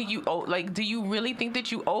 it. do you think you owe, do you really think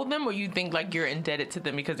that you owe them, or you think, you're indebted to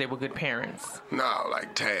them because they were good parents? No,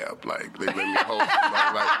 like tab. Like, they let me hold them.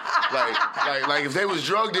 Like, if they was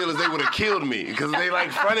drug dealers, they would have killed me because they,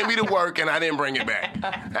 fronted me to work and I didn't bring it back.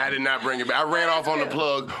 I did not bring it back. I ran off on the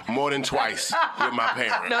plug more than twice with my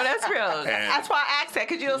parents. No, that's real. And That's why I asked that,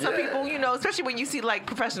 because, some people, especially when you see,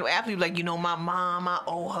 professional athletes, my mom, I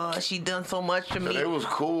owe her. She done so much for me. It was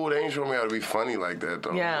cool. They ain't showing me how to be funny like that,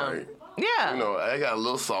 though. Yeah. Yeah. I got a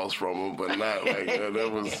little sauce from them, but not like that.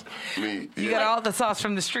 That was me. You got all the sauce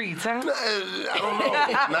from the streets, huh? I don't know.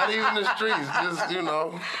 Not even the streets. Just,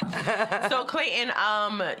 So, Clayton,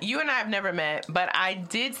 you and I have never met, but I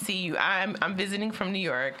did see you. I'm visiting from New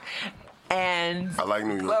York. And I like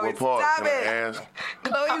New York. Chloe, What part? stop Can I it. ask?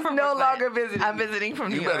 Chloe's I'm from no Brooklyn. longer visiting. I'm visiting from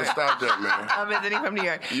New You York. better stop that, man. I'm visiting from New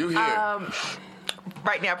York. You here.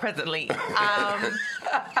 Right now, presently. But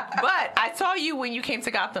I saw you when you came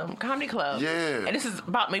to Gotham Comedy Club. Yeah. And this is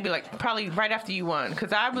about maybe probably right after you won.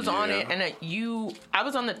 Because I was on Yeah. it, and I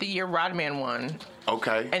was on it the year Rodman won.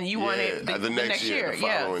 Okay. And you won it the next year. the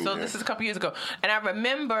Yeah. following So year. this is a couple years ago. And I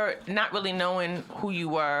remember not really knowing who you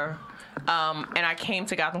were. And I came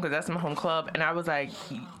to Gotham because that's my home club, and I was like,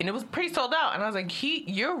 and it was pretty sold out, and I was like,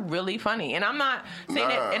 you're really funny, and I'm not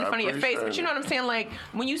saying it in I front of your face, appreciate but you know what I'm saying, like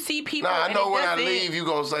when you see people. Nah, I and know it when I doesn't- leave, you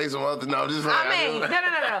gonna say some other. No, just like I mean, no.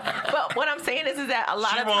 But what I'm saying is that a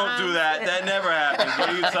lot She of won't times, do that. That never happens. What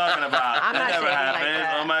are you talking about? I'm that not never saying it like happens.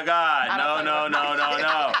 that. Oh my God. I don't No.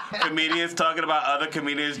 Comedians talking about other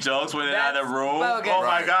comedians' jokes when they're in the room. bogus. Oh my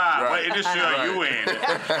Right, God. right. What industry are you in?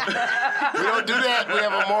 we don't do that. We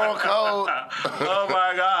have a moral code. Oh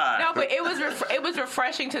my God. No, but it was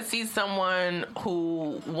refreshing to see someone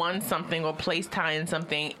who won something or placed high in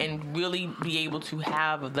something and really be able to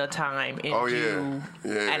have the time and Oh, do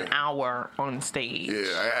yeah. an hour on stage.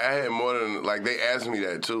 Yeah, I had more than they asked me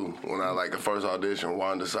that too when I the first audition.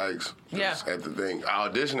 Wanda Sykes was at the thing. I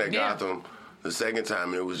auditioned at Gotham the second time,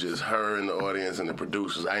 and it was just her in the audience and the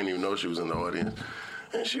producers. I didn't even know she was in the audience,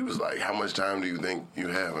 and she was like, "How much time do you think you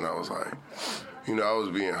have?" And I was like, I was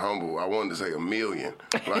being humble. I wanted to say 1 million.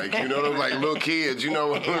 Those little kids,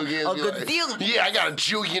 what little kids be like, yeah, I got 1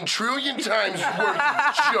 jillion trillion times worth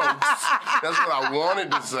of jokes. That's what I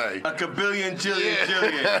wanted to say. A kabillion,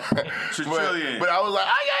 jillion. Trillion. But I was like,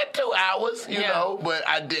 I got 2 hours, you know. But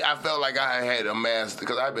I felt like I had amassed,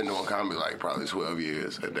 because I've been doing comedy probably 12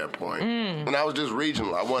 years at that point. And I was just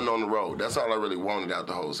regional. I wasn't on the road. That's all I really wanted out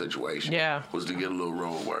the whole situation. Yeah. Was to get a little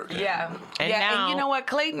road work. Yeah. And And now- you know what?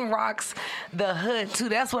 Clayton rocks the hood too.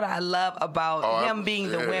 That's what I love about him being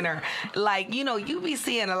the winner. You be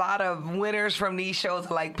seeing a lot of winners from these shows,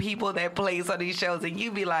 people that plays on these shows, and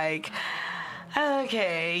you be like,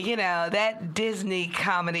 okay, that Disney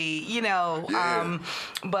comedy,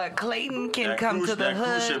 but Clayton can come to the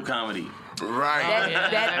cruise ship hood. comedy. Right.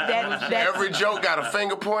 That Every joke got a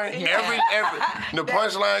finger point. Every the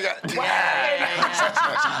punchline got.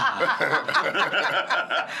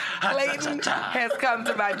 Clayton has come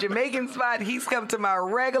to my Jamaican spot. He's come to my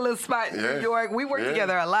regular spot in New York. We work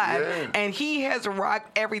together a lot. And he has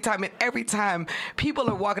rocked every time. And every time people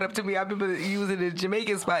are walking up to me, I remember using the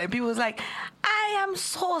Jamaican spot, and people was like, I am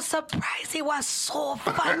so surprised he was so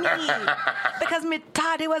funny. Because me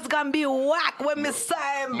thought he was going to be whack when me saw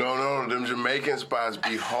him. No, them Jamaican spots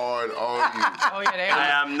be hard on you. Oh yeah, they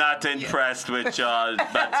I am not impressed with your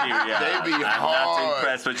material. They be I'm hard. not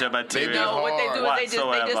impressed with your material. They be No, what they do is they just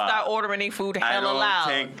whatsoever. start ordering their food hella loud.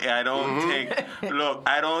 I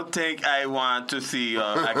don't think I want to see you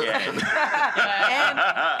again.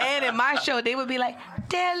 And in my show, they would be like,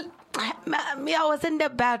 Del, me, I was in the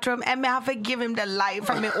bathroom and me have to give him the light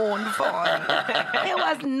from my own phone. It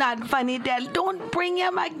was not funny, Del. Don't bring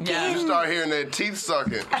him again. You start hearing that teeth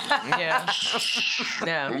sucking. Yeah.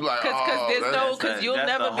 You like, Because you'll that's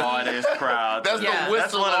never the be. hardest crowd. That's Yeah. the whistle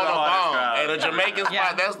That's one of on the the hardest bomb. crowds. And a Jamaican spot,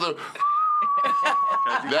 Yeah. that's the.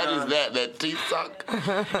 That teeth suck.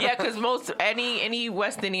 Yeah, because any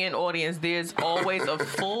West Indian audience, there's always a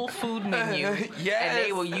full food menu, and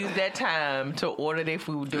they will use that time to order their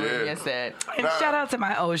food during your set. And shout out to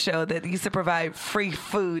my old show that used to provide free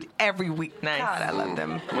food every week. Nice. God, I love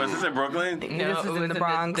them. Was this in Brooklyn? This is it in was the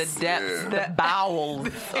Bronx. the depths, Yeah. the bowels.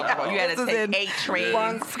 You had This to is take in 8 trains.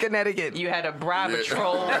 Bronx, Connecticut. You had to bribe a Yeah.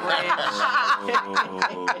 troll bridge.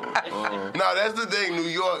 No, that's the thing. New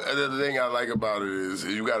York, the thing I like about it is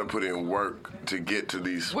you got to put in work to get to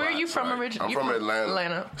these spots. Where are you from right? originally? I'm from Atlanta.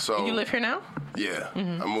 Atlanta. So And you live here now? Yeah, I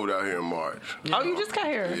moved out here in March. Oh, you just got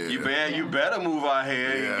here. Yeah. You better move out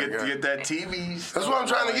here Yeah, and get that TV. That's what I'm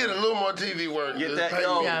trying to get, a little more TV work. Get Just that, pay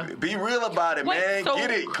yo, me. Yeah. be real about it, Wait, man. so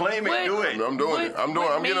Get it, claim it, do it. I'm doing it. I'm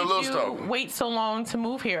getting a little stuff. Wait so long to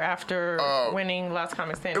move here after winning Last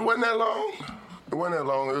Comic It Standing? wasn't that long.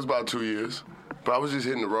 It was about 2 years. But I was just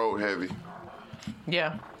hitting the road heavy.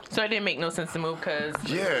 Yeah. So it didn't make no sense to move because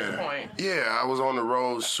Yeah, I was on the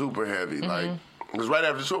road super heavy. Because right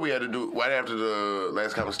after the tour, right after the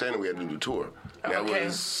Last Comic Standing, we had to do the tour. And that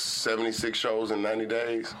was 76 shows in 90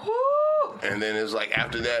 days. And then it was like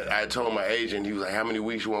after that, I told my agent, he was like, how many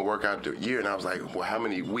weeks you want to work out the year? And I was like, well, how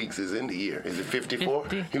many weeks is in the year? Is it 54?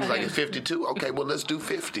 50. He was like, it's 52? Okay, well, let's do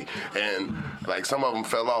 50. And like some of them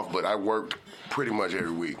fell off, but I worked pretty much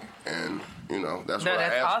every week. And that's what I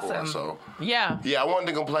that's asked awesome. for. So Yeah. I wanted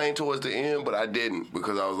to complain towards the end, but I didn't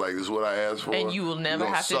because I was like, this is what I asked for. And you will never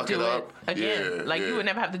gonna have to suck do it up. again. Yeah, You would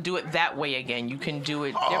never have to do it that way again. You can do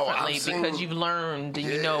it differently because you've learned and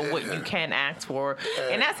you know what you can ask for.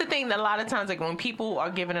 And that's the thing that a lot of times, like when people are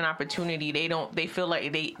given an opportunity, they feel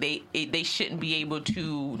like they shouldn't be able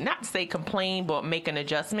to not say complain, but make an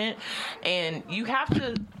adjustment. And you have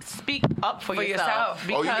to speak up for yourself.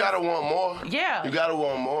 Oh, you gotta want more. Yeah. You gotta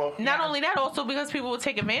want more. Not only that, also because people will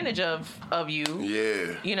take advantage of you.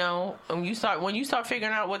 Yeah. You know, when you start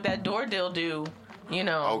figuring out what that door deal do, you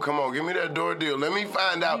know. Oh, come on, give me that door deal. Let me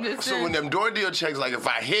find out. So when them door deal checks, like if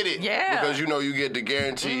I hit it, because you get the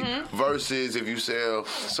guarantee versus if you sell a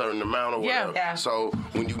certain amount or whatever. Yeah. So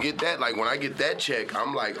when you get that, like when I get that check,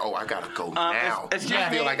 I'm like, oh, I gotta go now. I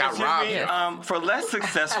feel like I excuse robbed me, it. For less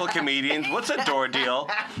successful comedians, what's a door deal?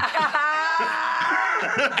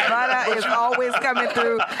 Butter is always coming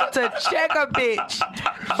through to check a bitch.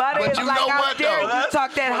 Butter But is you like, know how what, dare though? you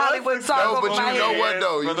talk that Hollywood talk No, over but my you know head. what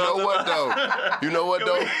though? You know what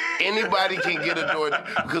though? Anybody can get a door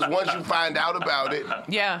because once you find out about it,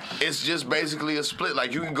 it's just basically a split.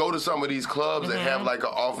 Like you can go to some of these clubs that have like an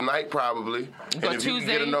off night probably, and if you can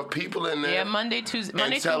get enough people in there, Monday, Tuesday,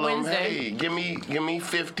 Monday and tell to them, Wednesday. hey, give me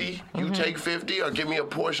 50. You take 50, or give me a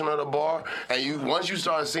portion of the bar. And once you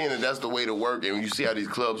start seeing that that's the way to work, and you see how these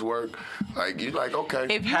clubs work, like you're like, okay.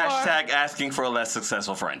 If you Hashtag asking for a less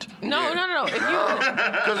successful friend. No. If you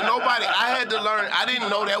because I had to learn. I didn't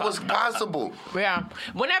know that was possible. Yeah.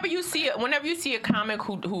 Whenever you see a comic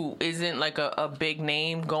who isn't like a big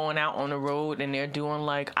name going out on the road and they're doing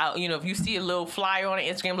like, if you see a little flyer on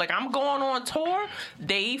Instagram like I'm going on tour,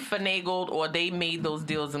 they finagled or they made those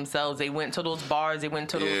deals themselves. They went to those bars, they went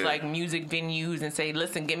to those like music venues and say,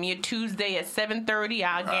 listen, give me a Tuesday at 7:30.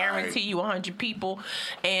 I'll guarantee you 100 people,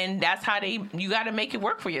 and that's how you got to make it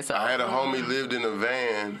work for yourself. I had a homie lived in a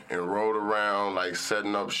van and rode around like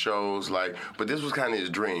setting up shows but this was kind of his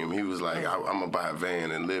dream. He was like, I'm gonna buy a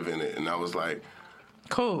van and live in it, and I was like,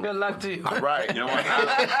 cool. Good luck to you. all right. You know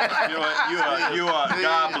what? You are.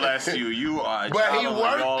 God bless you. You are. But he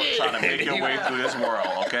worked all it. trying to make your way through this world.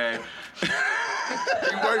 Okay.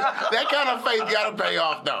 That kind of faith gotta pay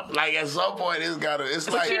off though. Like at some point, it's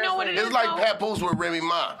But you know what it it's is, like though? Papoose with Remy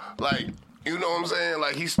Ma. Like, you know what I'm saying?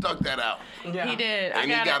 Like he stuck that out. Yeah. He did.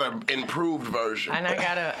 And he got an improved version. And I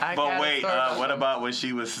gotta. But wait, what about when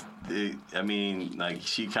she was? I mean, like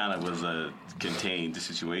she kind of was contained the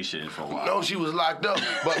situation for a while. No, she was locked up.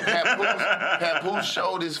 But Papoose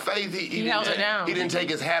showed his faith. He held her down. He didn't take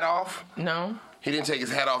his hat off. No. He didn't take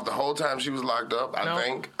his hat off the whole time she was locked up, I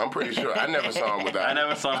think. I'm pretty sure. I never saw him without I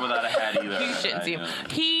never saw him without a hat either. You shouldn't see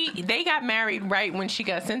him. They got married right when she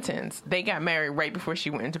got sentenced. They got married right before she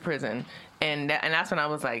went into prison. And that's when I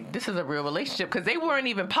was like, this is a real relationship, because they weren't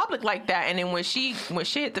even public like that. And then when she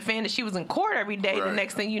hit the fan that she was in court every day, the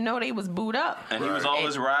next thing you know, they was booed up. And he was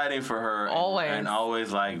always riding for her. Always. And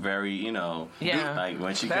always like very, like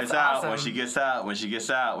when she gets out, when she gets out, when she gets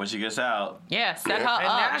out, when she gets out. Yeah, set her And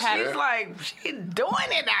up. now she's like, she's doing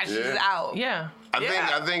it now. She's out. Yeah.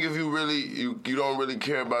 I think if you really you don't really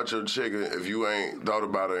care about your chick if you ain't thought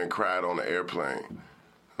about her and cried on the airplane.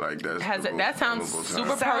 Like that sounds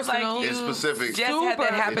super Sounds like personal. you It's specific. just had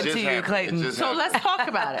that happen to you, Clayton. So let's talk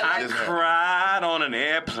about it. I cried on an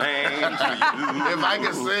airplane for you. If I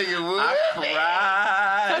could sing it, would I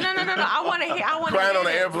cried. No. I want to hear. Crying on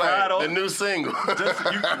the this. airplane, the new single.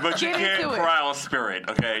 But you Get can't into it. cry on Spirit,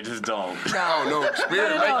 okay? Just don't. Oh no,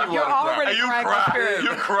 Spirit make you you're want to already You crying on cry. Spirit. You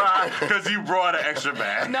cry because you brought an extra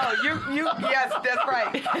bag. No, yes, that's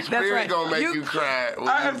right. That's Spirit right. gonna make you cry when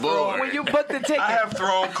I you have bored. When you book the ticket. I have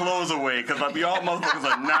thrown clothes away because y'all motherfuckers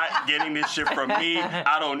are not getting this shit from me.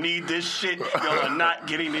 I don't need this shit. Y'all are not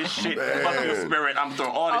getting this shit. Fuck your Spirit. I'm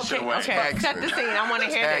throwing all this shit away. Okay, set the scene. I want to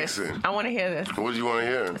hear this. I want to hear this. What do you want to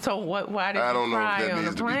hear? So why did I you don't know if cry that on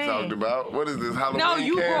needs the to be plane? talked about. What is this, Halloween No,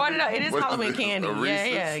 you candy? brought it up. It is What Halloween this, candy. a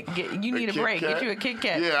Yeah. Reese's? You need a Kit break. Kat? Get you a Kit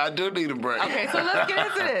Kat. Yeah, I do need a break. Okay, so let's get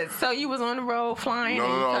into this. So you was on the road flying. No,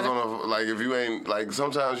 and I was on a, like if you ain't like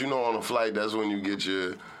sometimes on a flight that's when you just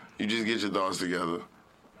get your thoughts together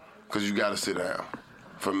because you got to sit down.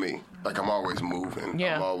 For me, like I'm always moving.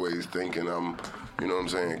 Yeah. I'm always thinking. I'm, you know what I'm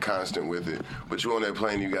saying, constant with it. But you on that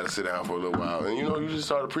plane, you got to sit down for a little while, and you just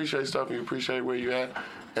start to appreciate stuff. And you appreciate where you at,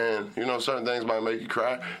 and certain things might make you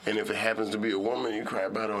cry. And if it happens to be a woman, you cry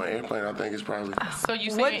about it on an airplane. I think it's probably. So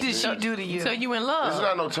you What saying, did she do to you? So you in love? It's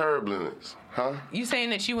not no turbulence, huh? You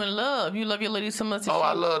saying that you in love? You love your lady so much? That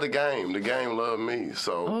I love the game. The game love me.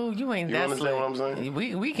 So. Oh, you ain't that. You understand what I'm saying?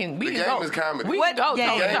 We can The game go. is comedy. We What can go.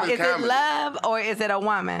 game? The game Is is it comedy. love or is it a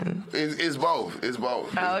woman? It's both. It's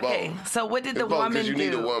both. Oh, It's okay. both. So what did the It's both, 'cause woman you do?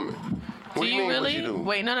 need a woman. What Do you mean, what really? you do?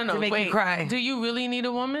 Wait, no. To make you Wait. cry. Do you really need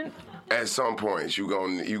a woman? At some points, you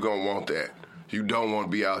gonna want that. You don't want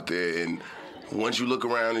to be out there, and once you look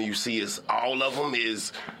around and you see it's all of them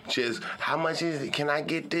is just how much is it? Can I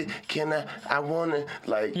get this? Can I want to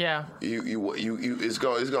like? Yeah. You it's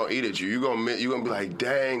gonna eat at you. You gonna be like,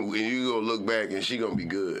 dang, and you gonna look back and she gonna be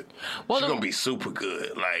good. Well, She gonna be super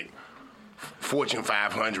good, like Fortune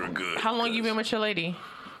 500 good. How long you been with your lady?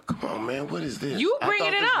 Come on, man, what is this? You I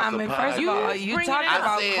bringing thought it this up. was I a mean, first of podcast. all, you bringing talked it up.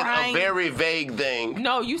 about I said crying. a very vague thing.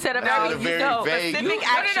 No, you said a That's very a very vague- specific You-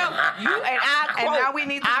 action. You and I And quote, now we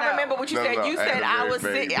need to I know. remember what you No, said. no, You that's said a I very was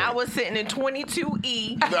vague I thing. was sitting in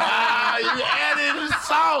 22E. Ah, you added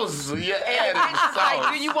sauce. You added sauce.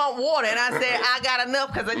 Like, do you want water? And I said, I got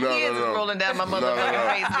enough because the tears is rolling down my motherfucking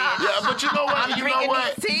face, bitch. Yeah, but you know what? I'm you know drinking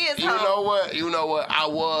what? these tears, you huh? know what? You know what? I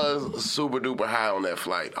was super duper high on that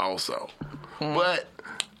flight also. But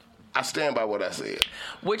I stand by what I said.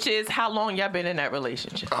 Which is how long y'all been in that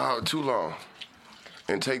relationship? Too long.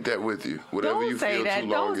 And take that with you. Whatever Don't you say feel that. too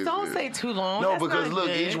long is Don't good. say too long. No, That's because not look,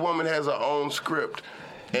 good. each woman has her own script,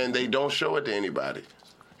 and they don't show it to anybody.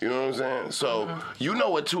 You know what I'm saying? So you know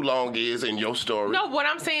what too long is in your story. No, what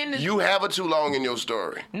I'm saying is You have a too long in your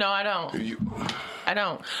story. no, I don't. I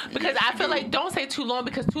don't because Yes, I you feel do. like don't say too long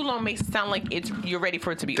because too long makes it sound like you're ready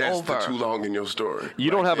for it to be That's over. the too long in your story.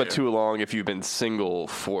 You don't right have there. a too long if you've been single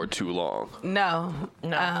for too long. No.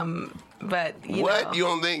 No. But you What? know, You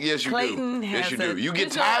don't think? Yes, you Clayton do. Yes, has you do. a- You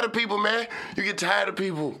get tired of people, man. You get tired of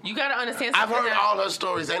people. You gotta understand. I've something heard that- all her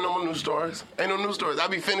stories. Ain't no more new stories. Ain't no new stories. I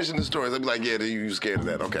be finishing the stories. I be like, yeah, you scared of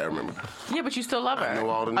that. Okay, I remember. Yeah, but you still love her. I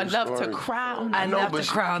know all the new I love to stories. cry. On I know, love but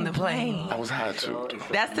to cry on the plane. I was high too.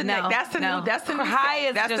 That's the No, That's the no. new. That's the new. High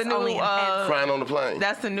is that's just the new. only in Crying on the plane.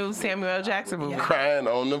 That's the new Samuel L. Jackson movie. Crying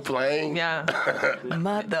on the plane. Yeah.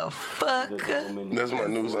 Motherfucker. That's my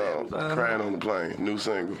new song. Crying on the plane. New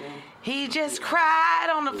single. He just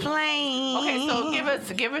cried on the plane. Okay,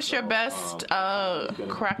 so give us your best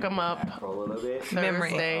crack 'em up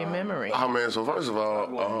Thursday memory. Oh man, so first of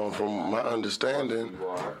all, from my understanding,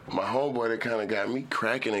 my homeboy that kind of got me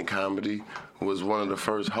cracking in comedy was one of the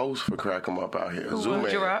first hosts for Crack 'em Up out here. Zoo-Man.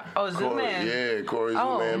 Gerard? Oh, Corey- Zoo-Man. Yeah, Corey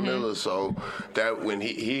Oh, Zoo-Man Miller. So that when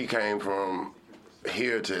he came from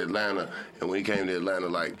here to Atlanta, and when he came to Atlanta,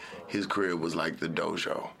 like his crib was like the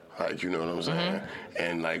dojo. Like, you know what I'm saying?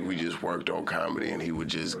 And like we just worked on comedy and he would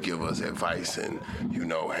just give us advice and, you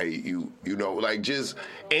know, hey, you know, like just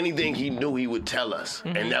anything he knew he would tell us.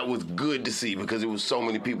 And that was good to see because it was so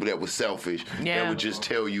many people that were selfish that would just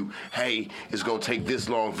tell you, hey, it's gonna take this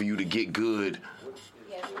long for you to get good.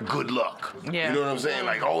 Good luck. Yeah. You know what I'm saying?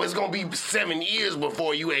 Like, oh, it's gonna be 7 years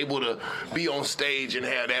before you able to be on stage and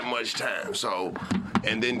have that much time. So,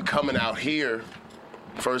 and then coming out here,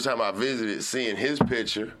 first time I visited, seeing his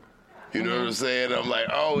picture, you know what I'm saying? I'm like,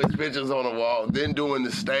 oh, his picture's on the wall. Then doing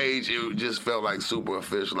the stage, it just felt like super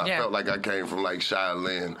official. I felt like I came from like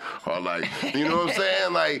Shia or like, you know what I'm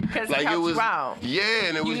saying? Like it was, yeah,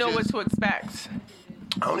 and it was You know just, what to expect.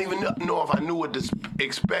 I don't even know if I knew what to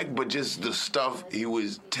expect, but just the stuff he would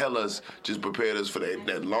tell us just prepared us for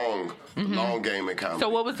that long game in comedy. So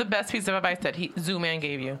what was the best piece of advice that Zoo-Man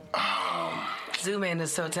gave you? Zoo-Man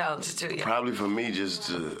is so talented too. Yeah. Probably for me, just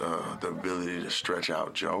the ability to stretch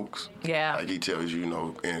out jokes. Yeah. Like he tells you, you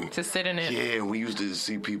know, and To sit in it. Yeah, and we used to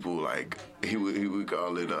see people like he would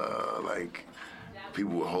call it like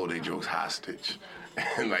people would hold their jokes hostage.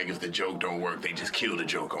 And like if the joke don't work, they just kill the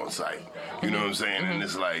joke on sight. You know what I'm saying? And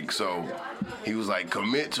it's like, so he was like,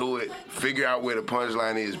 commit to it, figure out where the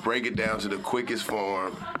punchline is, break it down to the quickest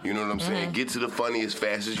form. You know what I'm saying? Get to the funny as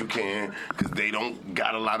fast as you can, because they don't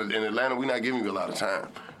got a lot of, in Atlanta, we're not giving you a lot of time.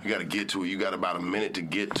 You got to get to it. You got about a minute to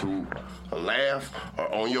get to a laugh,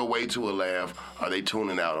 or on your way to a laugh, are they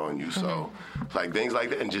tuning out on you? So like things like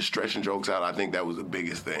that, and just stretching jokes out, I think that was the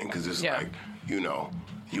biggest thing, because it's like, you know,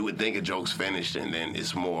 you would think a joke's finished, and then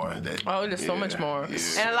it's more. There's so much more. Yeah.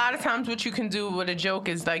 And a lot of times what you can do with a joke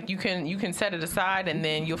is like you can set it aside and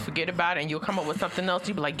then you'll forget about it and you'll come up with something else.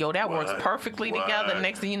 You'll be like, yo, that works perfectly together.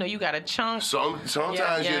 Next thing you know, you got a chunk.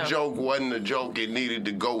 Sometimes your joke wasn't a joke. It needed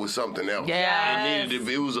to go with something else. Yes.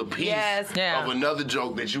 It was a piece of another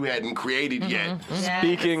joke that you hadn't created yet.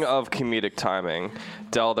 Speaking of comedic timing,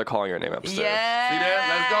 Del, they're calling your name upstairs. Yes. See that?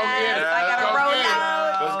 Let's go get it. I gotta roll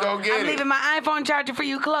out. Let's go get I'm it. leaving my iPhone charger for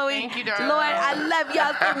you, Chloe. Thank you, darling. Lord, I love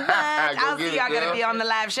y'all so much. I'll get see it, y'all gonna Del. be on the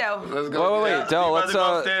live show. Let's go. Wait, Del, let's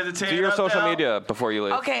upstairs to tear do it your up, social Del. media before you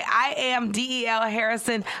leave. Okay, I am DEL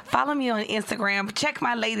Harrison. Follow me on Instagram. Check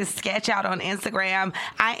my latest sketch out on Instagram.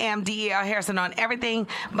 I am DEL Harrison on everything,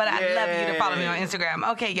 but I love you to follow me on Instagram.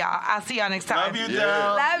 Okay, y'all. I'll see y'all next time. Love you, Del.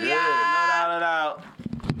 Love y'all. Out.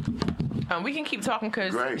 We can keep talking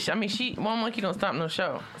because Great. I mean, one monkey don't stop no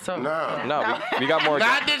show. So No, we got more.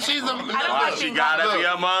 Not that she's a. like She being gotta look, be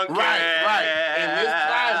a monkey. Right. In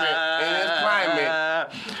this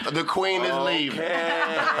climate, the queen is leaving.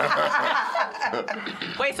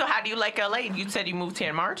 Wait, so how do you like LA? You said you moved here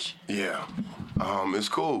in March? Yeah. It's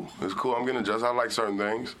cool. It's cool. I'm gonna adjust. I like certain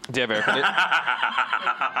things. Do you have air conditioning?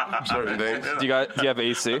 Certain things. Do you have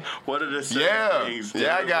AC? What are the certain things?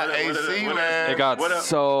 Yeah, I got AC, man. It got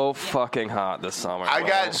so fucking hot this summer. I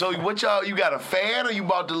got, so what y'all, you got a fan or you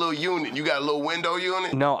bought the little unit? You got a little window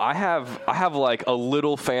unit? No, I have like a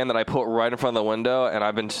little fan that I put right in front of the window, and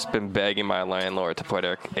I've just been begging my landlord to put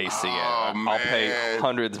AC in. I'll pay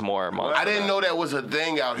hundreds more a month. I didn't know that was a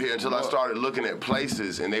thing out here until I started looking at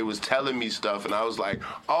places, and they was telling me stuff, and I was like,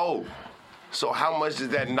 oh, so how much does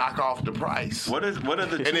that knock off the price? What are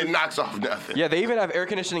the And it knocks off nothing. Yeah, they even have air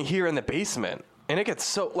conditioning here in the basement, and it gets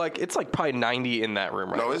so it's like probably 90 in that room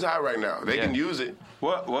right now. No, it's hot right now. They can use it.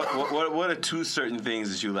 What are two certain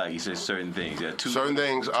things that you like? You said certain things. Yeah, Certain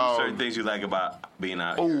things. certain things you like about being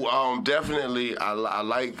out here. Oh, definitely. I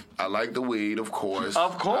like the weed, of course.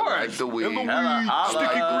 Of course. I like the weed. I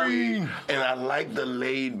Sticky green. And I like the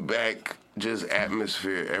laid back just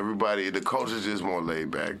atmosphere. Everybody, the culture's just more laid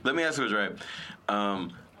back. Let me ask you this, right?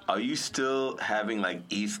 Are you still having like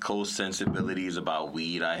East Coast sensibilities about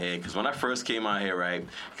weed out here? Because when I first came out here, right?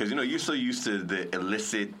 Because you're so used to the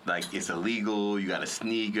illicit, like it's illegal, you got to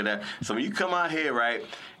sneak or that. So when you come out here, right,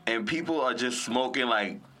 and people are just smoking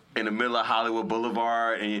like in the middle of Hollywood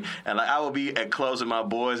Boulevard, and like I would be at clubs with my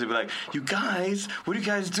boys and be like, "You guys, what are you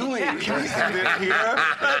guys doing? Can we do this here?"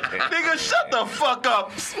 Nigga, shut the fuck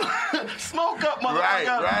up. Smoke up, motherfucker.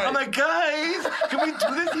 Right. I'm like, guys, can we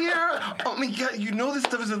do this here? I mean, God, you know this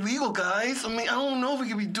stuff is illegal, guys. I mean, I don't know if we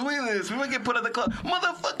can be doing this. We might get put at the club.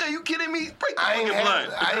 Motherfucker, you kidding me? Break the fucking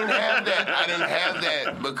blunt. I didn't have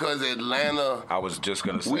that because Atlanta. I was just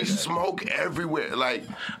gonna say we that. smoke everywhere. Like,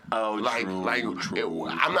 true.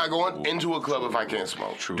 I'm not going into a club if I can't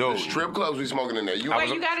smoke. Dude. The strip clubs we smoking in there. Wait,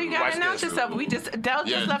 you gotta announce yourself. We just Del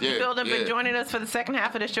just left the building, but joining us for the second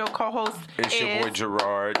half of the show, co-host It's your boy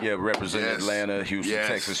Gerard, representing Atlanta, Houston,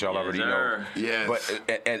 Texas. Y'all already know. Yes. But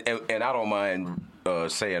and I don't mind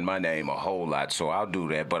saying my name a whole lot, so I'll do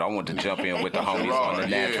that. But I want to jump in with the homies on the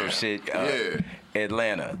natural shit.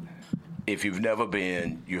 Atlanta. If you've never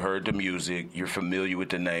been, you heard the music, you're familiar with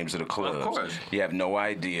the names of the clubs. Of course. You have no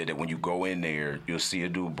idea that when you go in there, you'll see a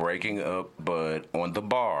dude breaking up bud on the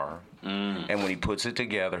bar. And when he puts it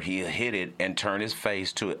together, he'll hit it and turn his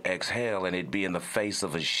face to exhale, and it'd be in the face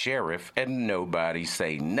of a sheriff, and nobody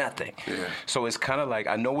say nothing. Yeah. So it's kind of like,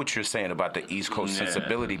 I know what you're saying about the East Coast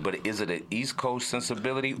sensibility, but is it an East Coast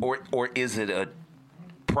sensibility, or is it a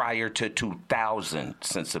prior to 2000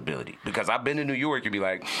 sensibility? Because I've been to New York, you'd be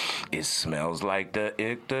like, it smells like the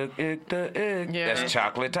ick. Yeah. That's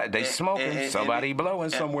chocolate. They smoking. Somebody blowing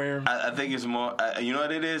somewhere. I think it's more. You know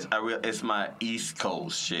what it is? It's my East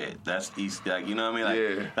Coast shit. That's East. Like, you know what I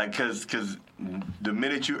mean? Like, because the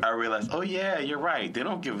minute I realized, oh yeah, you're right. They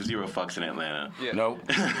don't give zero fucks in Atlanta. Yeah. No,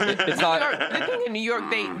 it's not. The thing in New York,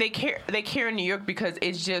 they care in New York because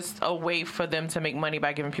it's just a way for them to make money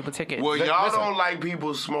by giving people tickets. Well, y'all don't like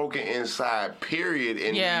people smoking inside, period,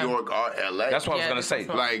 in New York or LA. That's what I was gonna say.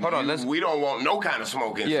 Like, hold on, we don't want no kind of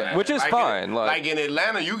smoke inside. Yeah, which is fine. Like in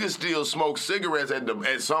Atlanta, you can still smoke cigarettes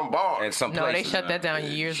at some bars. At some No, places. they shut that down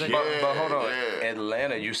years ago. But hold on,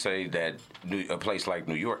 Atlanta. You say that a place like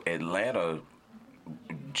New York, Atlanta,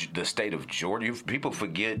 the state of Georgia. People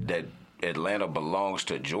forget that Atlanta belongs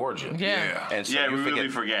to Georgia. Yeah. And so we really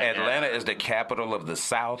forget. Atlanta is the capital of the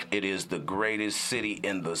South. It is the greatest city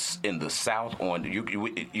in the South.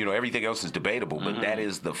 You know, everything else is debatable, but that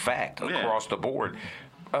is the fact across the board.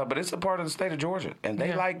 But it's a part of the state of Georgia, and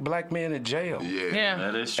they like black men in jail. Yeah.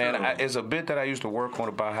 That is true. And it's a bit that I used to work on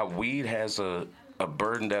about how weed has a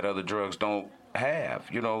burden that other drugs don't have.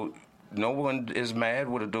 You know, no one is mad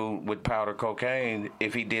with a dude with powder cocaine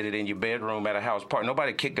if he did it in your bedroom at a house party.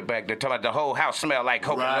 Nobody kicked it back there till like the whole house smelled like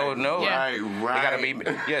cocaine. Right, No. right. It gotta be,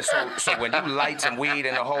 so when you light some weed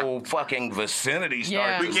and the whole fucking vicinity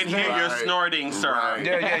starts. We can hear your snorting, sir. Right.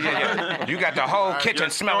 Yeah. You got the whole kitchen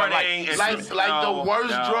smelling like the worst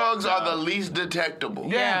drugs are the least detectable.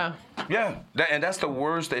 Yeah. Yeah, and that's the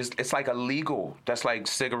worst. It's like illegal. That's like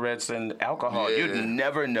cigarettes and alcohol. Yeah. You'd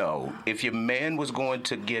never know. If your man was going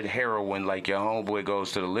to get heroin like your homeboy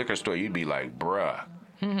goes to the liquor store, you'd be like, bruh,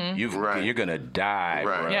 you're going to die,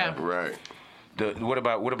 bruh. Yeah. Right. What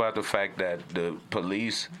about the fact that the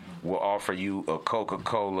police will offer you a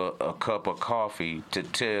Coca-Cola, a cup of coffee to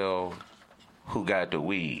tell who got the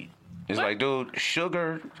weed? It's like, dude,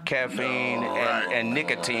 sugar, caffeine, and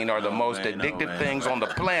nicotine are the most addictive things on the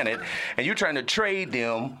planet, and you're trying to trade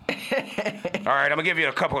them. All right, I'm gonna give you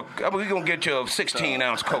a couple. We're gonna get you a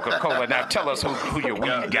 16-ounce Coca-Cola. Now tell us who your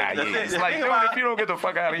weed guy is. Like, dude, if you don't get the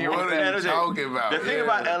fuck out of here, What are you talking about? The thing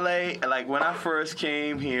about LA, like when I first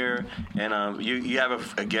came here, and you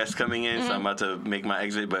have a guest coming in, so I'm about to make my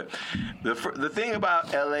exit. But the thing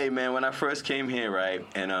about LA, man, when I first came here, right,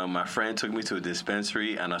 and my friend took me to a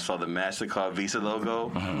dispensary, and I saw the MasterCard Visa logo.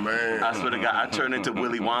 Man, I swear to God, I turned into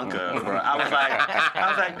Willy Wonka, bro. I was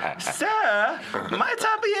like, sir, might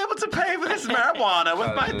I be able to pay for this marijuana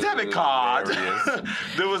with my debit card?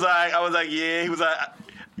 I was like, yeah. He was like,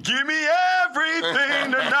 give me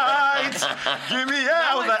everything tonight. Give me.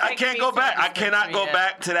 I was like, I can't go back. I cannot go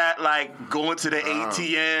back to that, like going to the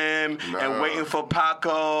ATM and waiting for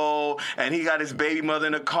Paco, and he got his baby mother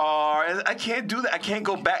in the car. I can't do that. I can't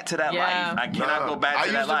go back to that life. I cannot go back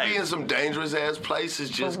to that life. I used to be in some dangerous ass places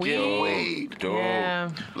just getting weed. Yeah.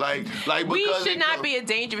 Like because weed should not be a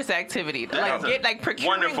dangerous activity. Like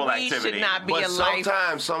procuring weed should not be a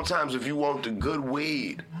life. Sometimes if you want the good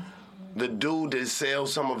weed, the dude that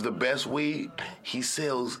sells some of the best weed, he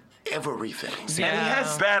sells everything. And he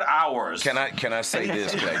has bad hours. Can I say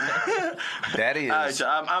this, Blake? That is. All right, so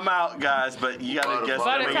I'm out, guys, but you got to guess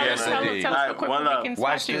them again. Yes, indeed. Tell us quick we can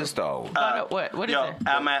Watch you. this, though. What is it?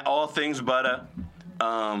 I'm at All Things Butter.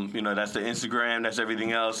 That's the Instagram, that's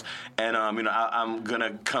everything else. And, I'm going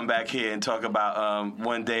to come back here and talk about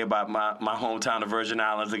one day about my hometown of Virgin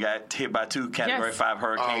Islands that got hit by 2 Category 5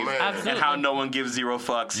 hurricanes. Absolutely. And how no one gives 0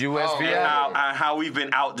 fucks. USVI. And how we've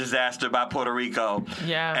been out disastered by Puerto Rico.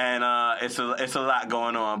 Yeah. And it's a lot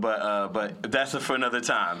going on, but that's for another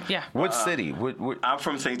time. Yeah. What city? I'm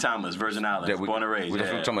from St. Thomas, Virgin Islands, born and raised. We're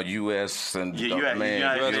talking about U.S. and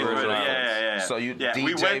yeah. So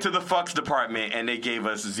we went to the fucks department and they gave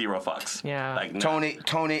us 0 fucks. Yeah. Like,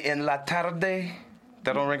 Tony in La Tarde.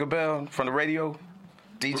 That don't ring a bell from the radio.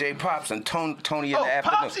 DJ Pops and Tony in the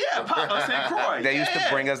afternoon. Pops, yeah, Pops St. Croix. They used to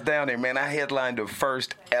bring us down there, man. I headlined the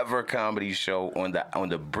first ever comedy show on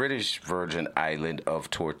the British Virgin Island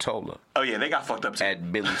of Tortola. Oh yeah, they got fucked up too.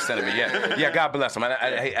 At Billy Cinnamon. Yeah, God bless them.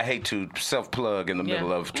 I hate to self-plug in the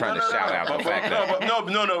middle of trying to shout out the fact that. No,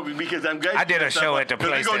 because I'm glad. I did a show at the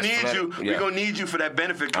place. We're gonna need you for that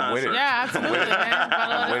benefit concert. Yeah, absolutely,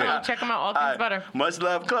 man. Check them out. All Things Butter. Much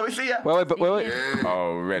love, Chloe. See ya. Wait. Yeah.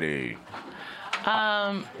 Already.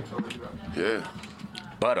 Yeah.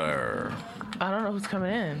 Butter. I don't know who's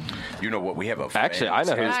coming in. You know what? We have a Actually, I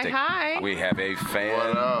know who's. Hi. We have a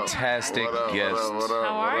fantastic guest.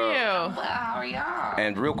 How are you? Well, how are y'all?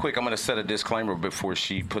 And real quick, I'm going to set a disclaimer before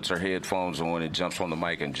she puts her headphones on and jumps on the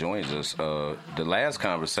mic and joins us. The last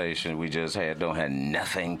conversation we just had don't have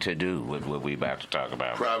nothing to do with what we're about to talk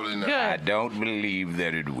about. Probably not. Good. I don't believe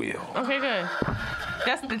that it will. Okay, good.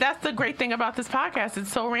 That's the great thing about this podcast.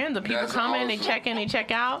 It's so random. People That's come in, they awesome. check in, they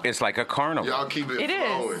check out. It's like a carnival. Y'all keep it It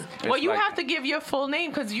flowing. is. Well, you like- have to give your full name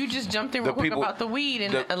because you just jumped in real quick about the weed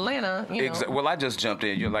in Atlanta. You know. Well, I just jumped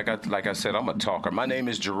in. Like I said, I'm a talker. My name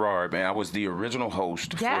is Gerard, man. I was the original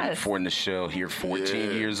host for Nichelle here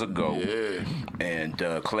 14 years ago. Yeah. And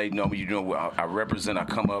Clayton, I represent. I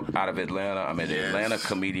come up out of Atlanta. I'm an Atlanta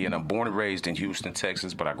comedian. I'm born and raised in Houston,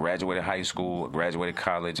 Texas, but I graduated high school, graduated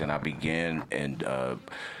college, and I began and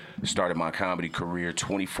started my comedy career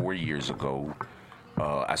 24 years ago.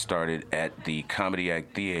 I started at the Comedy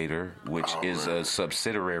Act Theater, which is a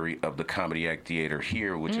subsidiary of the Comedy Act Theater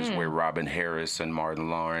here, which is where Robin Harris and Martin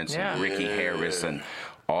Lawrence and Ricky Harris and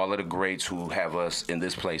all of the greats who have us in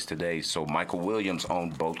this place today. So Michael Williams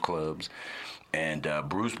owned both clubs. And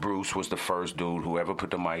Bruce was the first dude who ever put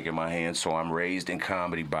the mic in my hand. So I'm raised in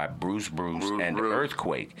comedy by Bruce and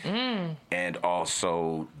Earthquake. And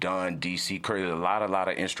also Don D.C. Curry. A lot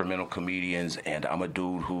of instrumental comedians. And I'm a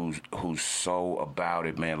dude who's so about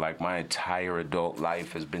it, man. Like my entire adult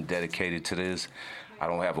life has been dedicated to this. I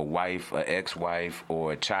don't have a wife, an ex-wife,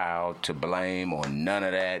 or a child to blame, or none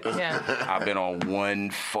of that. Yeah. I've been on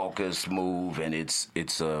one focused move, and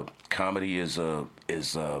comedy is a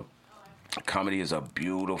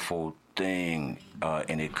beautiful thing,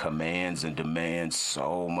 and it commands and demands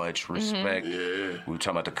so much respect. Yeah. We were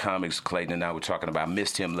talking about the comics, Clayton and I were talking about. I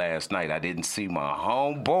missed him last night. I didn't see my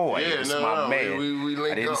homeboy. My man. We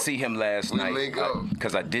link I didn't up. see him last night link up.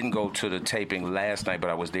 because I didn't go to the taping last night, but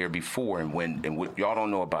I was there before. And what y'all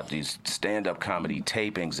don't know about these stand-up comedy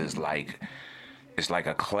tapings is like. It's like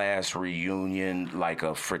a class reunion, like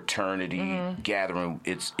a fraternity gathering.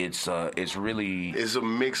 It's really. It's a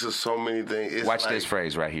mix of so many things. It's Watch like, this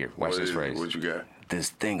phrase right here. Watch this phrase. What you got? this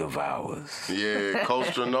thing of ours. Yeah,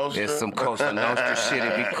 Costa Nostra. There's some Costa Nostra shit.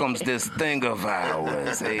 It becomes this thing of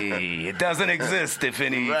ours. Hey, it doesn't exist if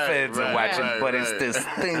any feds are watching, but it's this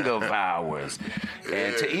thing of ours.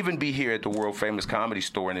 And to even be here at the world famous Comedy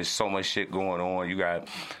Store, and there's so much shit going on. You got,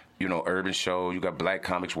 you know, urban show, you got black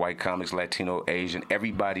comics, white comics, Latino, Asian,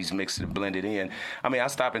 everybody's mixed and blended in. I mean, I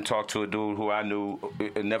stopped and talked to a dude who I knew,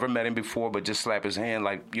 never met him before, but just slap his hand,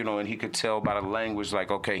 like, you know, and he could tell by the language,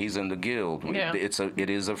 like, okay, he's in the guild. Yeah. It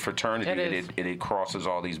is a fraternity. It crosses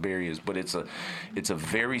all these barriers, but it's a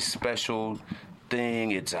very special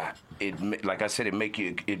thing. Like I said, it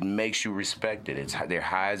makes you respect it. It's their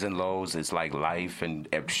highs and lows. It's like life and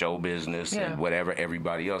show business and whatever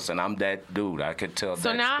everybody else. And I'm that dude. I could tell. So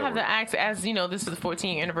that now story. I have to ask, as you know, this is the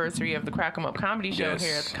 14th anniversary of the Crack 'Em Up Comedy Show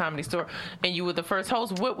here at the Comedy Store, and you were the first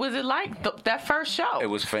host. What was it like that first show? It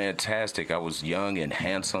was fantastic. I was young and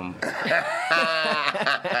handsome.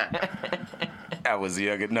 I was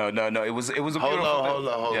young. No. It was a beautiful. Hold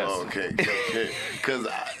on. Okay. Because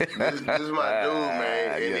this is my dude,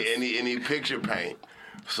 man. And he picture paint.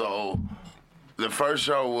 So the first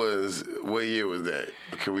show was, what year was that?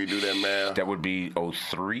 Can we do that math? That would be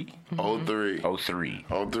 03. 03. 03.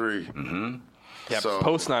 Mm-hmm. Yeah, so,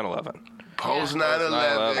 post 9/11. Post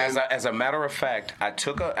 9/11. As a matter of fact, I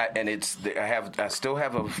took I still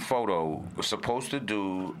have a photo. Was supposed to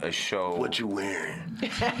do a show. What you wearing?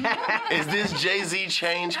 Is this Jay-Z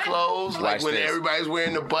change clothes? Watch when this. everybody's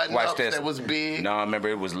wearing the button-ups that was big? No, I remember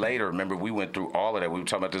it was later. Remember, we went through all of that. We were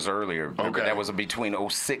talking about this earlier. Remember, that was between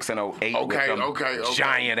 06 and 08 with them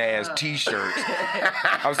giant-ass T-shirts.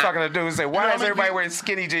 I was talking to a dude and said, why is everybody wearing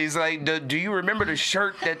skinny jeans? Like, do you remember the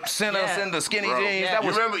shirt that sent us in the skinny jeans? That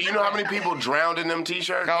was, you know how many people drowned in them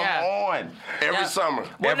T-shirts? Come on. Every summer.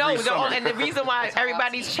 Well, and the reason why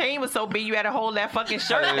everybody's chain was so big, you had to hold that fucking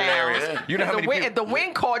shirt down. You know how many people... If the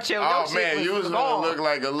wind caught you, you was gonna look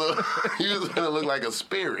like you was gonna look like a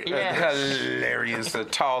spirit. Yeah. Hilarious, a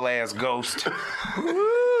tall ass ghost.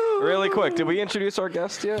 Really quick, did we introduce our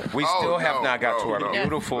guest yet? We still have not got to our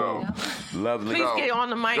beautiful, lovely. Please get on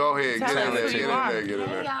the mic. Go ahead, get in there.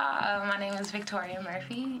 Hey y'all, my name is Victoria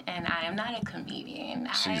Murphy, and I am not a comedian.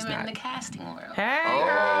 I am in the casting world. Hey,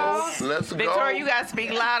 let's go. Victoria, you gotta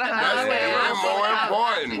speak louder. That's more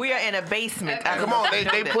important. We are in a basement. Come on,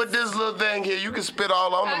 they put this little thing here. You can spit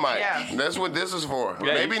all on the mic. Yeah. That's what this is for.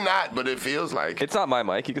 Yeah, maybe not, but it feels like. It's not my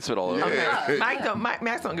mic. You can spit all over. Okay.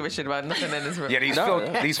 Max don't give a shit about nothing in this room. Yeah,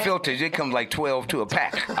 these filters, they come like 12 to a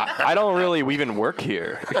pack. I don't really even work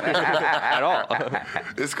here at all.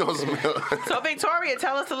 This goes. So Victoria,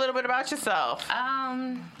 tell us a little bit about yourself.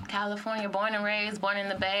 California, born and raised, born in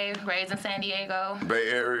the Bay, raised in San Diego. Bay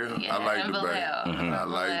Area? Yeah, I like the Bay. Mm-hmm. I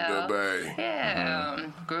like the Bay. Yeah.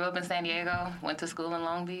 Grew up in San Diego, went to school in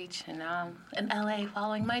Long Beach, and now I'm in LA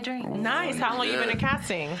following my dreams. Nice. How long you been in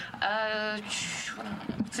casting?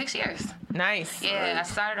 6 years. Nice. Yeah, I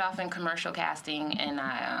started off in commercial casting, and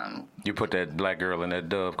I You put that black girl in that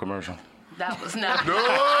Dove commercial? That was not. No,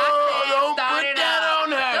 don't put that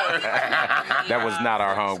on her. That was not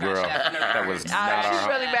our homegirl. That was not our She's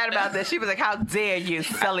really mad about this. She was like, how dare you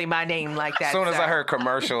sully my name like that? As soon as I heard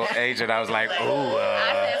commercial agent, I was like, ooh.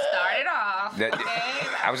 I said started off.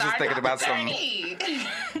 I was just thinking about some...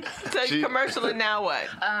 So you commercial and now what?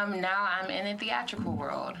 Now I'm in the theatrical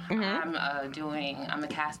world. Mm-hmm. I'm a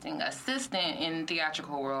casting assistant in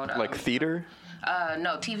theatrical world. Like theater?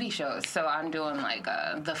 No, TV shows. So I'm doing like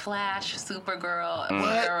The Flash, Supergirl,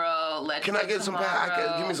 Arrow, Can I get some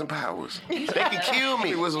powers? Give me some powers. They can kill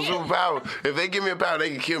me with some superpowers. If they give me a power, they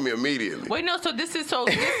can kill me immediately. Wait, no. So this is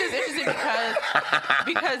interesting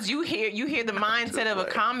because you hear the mindset of a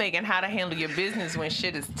comic and how to handle your business when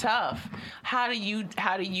shit is tough. How do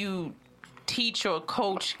you teach or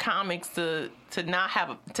coach comics to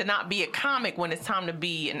not be a comic when it's time to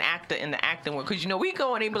be an actor in the acting world? Because we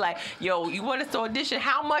go and they be like, yo, you want us to audition?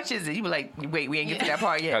 How much is it? You be like, wait, we ain't get to that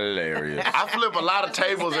part yet. Hilarious. I flip a lot of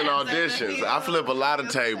tables in auditions. I flip a lot of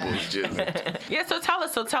tables. Yeah, so tell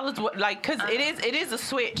us what, like, because it is a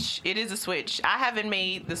switch. It is a switch. I haven't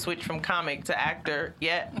made the switch from comic to actor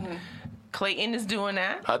yet. Mm-hmm. Clayton is doing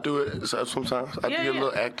that. I do it sometimes. I do a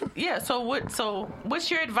little acting. Yeah. So what's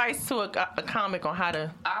your advice to a comic on how to?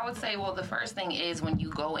 I would say, well, the first thing is when you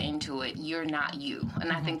go into it, you're not you,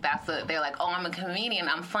 and I think they're like, oh, I'm a comedian,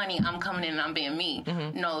 I'm funny, I'm coming in and I'm being me.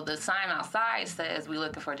 Mm-hmm. No, the sign outside says we're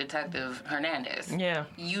looking for Detective Hernandez. Yeah.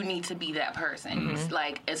 You need to be that person.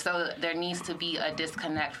 Mm-hmm. And so there needs to be a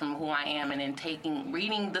disconnect from who I am, and then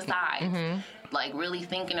reading the sides. Mm-hmm. Like really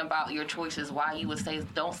thinking about your choices, why you would say,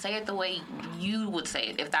 don't say it the way you would say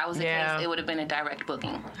it. If that was the case, it would have been a direct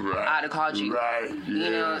booking. Right. I'd have called you. Right.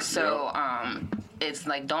 it's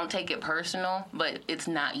like, don't take it personal, but it's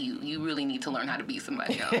not you. You really need to learn how to be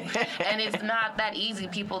somebody else. And it's not that easy.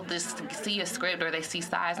 People just see a script or they see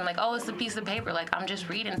size and like, oh, it's a piece of paper. Like, I'm just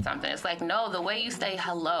reading something. It's like, no, the way you say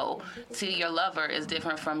hello to your lover is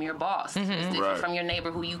different from your boss. It's different from your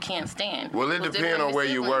neighbor who you can't stand. Well, it depends on where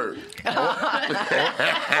you work.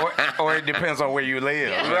 or it depends on where you live.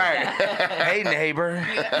 Yeah. Right. Hey, neighbor.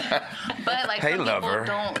 Yeah. But like, hey, some lover.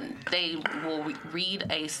 people they will read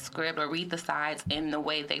a script or read the sides in the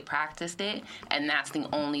way they practiced it, and that's the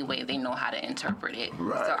only way they know how to interpret it.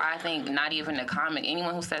 Right. So I think not even a comic,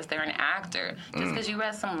 anyone who says they're an actor, just because you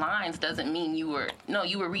read some lines doesn't mean you were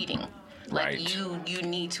reading. Like, right. you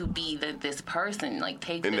need to be this person. Like,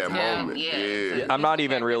 take in the that time. moment. Yeah. I'm not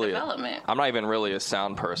even really. Development. I'm not even really a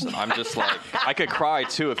sound person. I'm just like, I could cry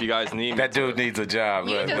too if you guys need me. That dude needs a job.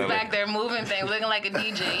 You're Look, just look. back there moving things, looking like a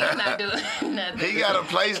DJ. You're not doing nothing. He got a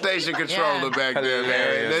PlayStation controller back there,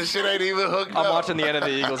 man. That shit ain't even hooked up. I'm watching the end of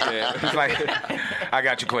the Eagles game. He's like, I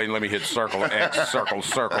got you, Clayton. Let me hit circle X, circle,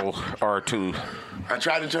 R2. I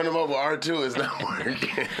tried to turn him over R2. It's not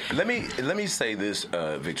working. Let me say this,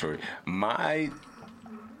 Victoria.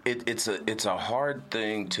 It's a hard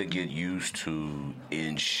thing to get used to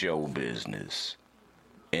in show business.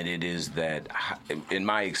 And it is that, in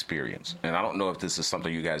my experience, and I don't know if this is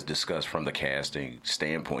something you guys discuss from the casting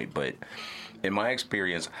standpoint, but in my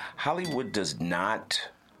experience, Hollywood does not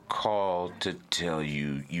call to tell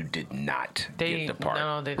you did not get the part.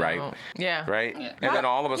 No, they right? don't. Yeah. Right? Yeah. And then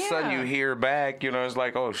all of a sudden Yeah. you hear back, it's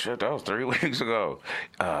like, oh shit, that was 3 weeks ago.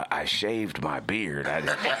 I shaved my beard. I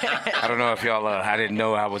don't know if y'all, I didn't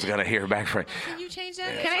know I was going to hear back from. Can you change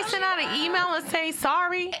that? Can I send out an email and say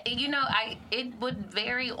sorry? It would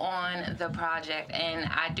vary on the project, and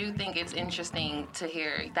I do think it's interesting to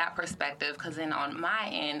hear that perspective, because then on my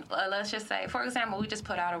end, let's just say, for example, we just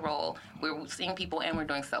put out a role. We're seeing people and we're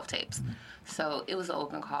doing self-tapes. So it was an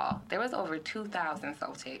open call. There was over 2,000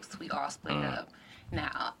 self-tapes. We all split up.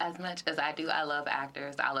 Now, as much as I love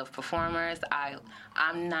actors, I love performers,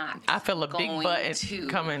 I'm not I feel a big going button to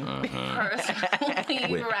coming.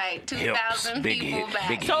 personally write 2,000 big people hip, back.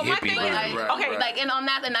 big So my hippie thing button. is, Right, okay, right. Like, and on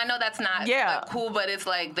that, and I know that's not Yeah. cool, but it's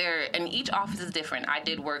like and each office is different. I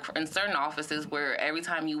did work in certain offices where every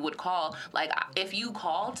time you would call, like, if you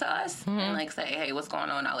call to us and like say, hey, what's going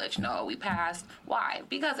on? I'll let you know. We passed. Why?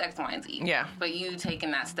 Because X, Y, and Z. Yeah. But you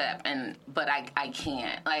taking that step, but I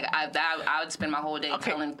can't. Like, I would spend my whole day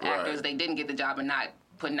telling actors they didn't get the job and not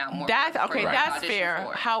putting out more. That's work okay. for That's audition fair.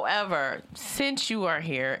 for. However, since you are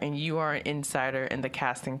here and you are an insider in the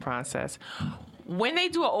casting process, when they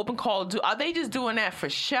do an open call, are they just doing that for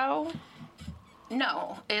show?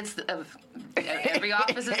 No, it's every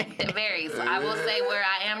office it varies. I will say where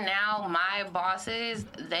I am now, my bosses,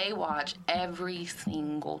 they watch every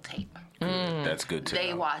single tape. That's good to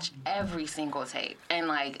They know. watch every single tape, and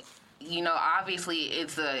like, obviously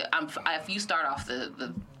it's if you start off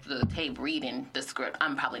the tape reading the script,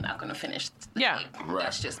 I'm probably not going to finish the tape. Right.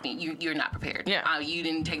 That's just me. You're not prepared. Yeah. You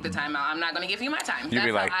didn't take the time out. I'm not going to give you my time. You That's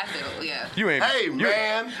be like, how I feel. Yeah. You ain't. Hey,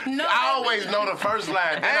 man. No, I always know the first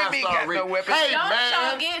line. Then I I ain't start got reading. no weapon. Hey, Don't man.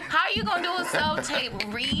 chunk it. How you gonna do a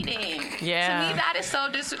self-tape reading? Yeah. To me, that is so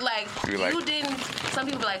You're like- you didn't. Some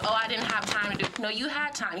people be like, oh, I didn't have time to do. No, you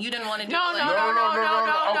had time. You didn't want to do. No.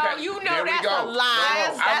 Okay, You know there we that's go. a lie.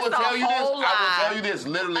 No, I will That's a tell you this. whole I will lie. tell you this.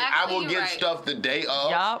 Literally, I will Actually, get right. stuff the day of.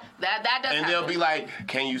 Yup. That does And happen. they'll be like,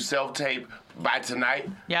 can you self-tape by tonight?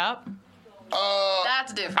 Yup.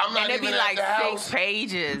 That's different. I'm not And it'd even be at like the 6 house.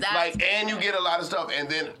 pages. That- And you get a lot of stuff. And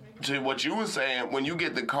then to what you were saying, when you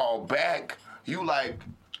get the call back, you like,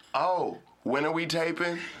 oh, when are we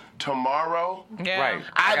taping? Tomorrow? Yeah. Right.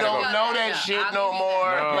 I gotta don't go. know that No, shit I'll no give you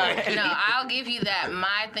more. that. Like, No, I'll give you that.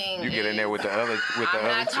 My thing. You get in there with the other. I'm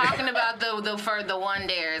not talking about the one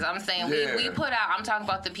dares. I'm saying Yeah. we put out. I'm talking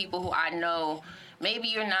about the people who I know. Maybe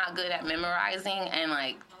you're not good at memorizing, and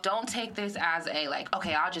like, don't take this as a like,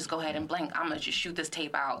 okay, I'll just go ahead and blank. I'm gonna just shoot this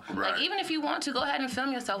tape out. Right. Like, even if you want to, go ahead and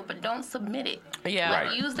film yourself, but don't submit it. Yeah.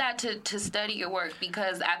 Right. Use that to study your work,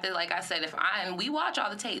 because after, like I said, and we watch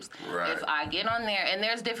all the tapes. Right. If I get on there, and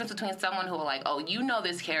there's a difference between someone who are like, oh, you know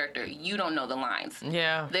this character, you don't know the lines.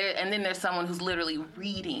 Yeah. And then there's someone who's literally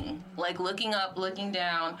reading, like looking up, looking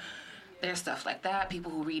down. There's stuff like that.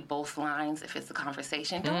 People who read both lines if it's a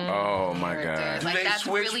conversation. Don't Oh, my characters. God. Like, Do they that's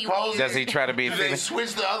switch really poses? weird. Does he try to be? do they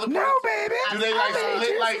switch the other No, person? baby. Do they like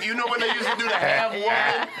split, like, you know when they used to do the half woman,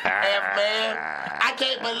 half man? I I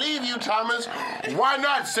can't believe you, Thomas. Why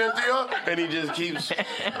not, Cynthia? And he just keeps.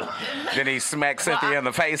 Then he smacks Cynthia in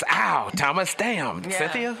the face. Ow, Thomas, damn,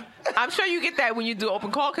 Cynthia. I'm sure you get that when you do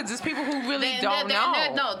open call because there's people who really don't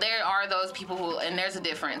know. No, there are those people who, and there's a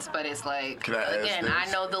difference, but it's like, again, I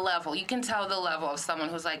know the level. You can tell the level of someone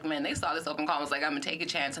who's like, man, they saw this open call and was like, I'm going to take a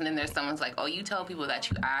chance. And then there's someone who's like, oh, you tell people that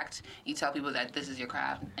you act, you tell people that this is your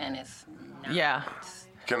craft, and it's not. Yeah.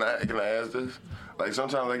 Can I ask this? Like,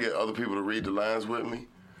 sometimes I get other people to read the lines with me.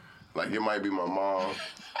 Like, it might be my mom.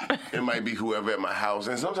 It might be whoever at my house.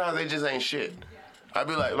 And sometimes they just ain't shit. I'd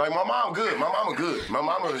be like my mom good. My mama good. My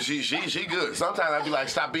mama, she good. Sometimes I'd be like,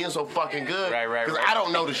 stop being so fucking good. Right. Because I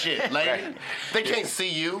don't know the shit, lady. Right. They can't see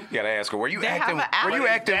you. You gotta ask her, were you acting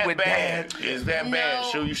with Dad? Is that bad?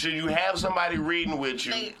 Should you have somebody reading with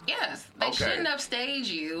you? They shouldn't upstage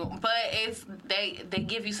you, but they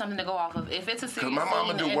give you something to go off of. If it's a serious my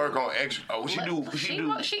mama do work on extra. Oh, she do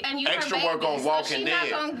extra work on Walking Dead.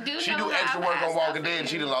 She do extra work on Walking Dead, and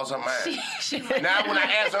she done lost her mind. Now when I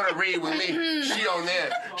ask her to read with me, she on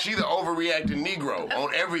there. She the overreacting Negro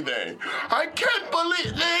on everything. I can't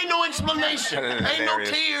believe there ain't no explanation. Ain't no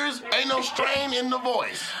tears. Ain't no strain in the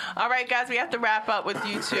voice. All right, guys, we have to wrap up with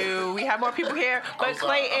you two. We have more people here, but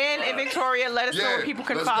Clayton and Victoria, let us know where people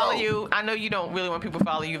can follow you. I know you don't really want people to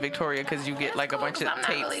follow you, Victoria, because you get like a bunch of tapes.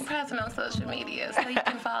 I'm not really present on social media, so you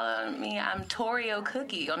can follow me. I'm Torio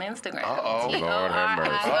Cookie on Instagram. Lord have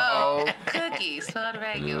mercy. Cookie, spelled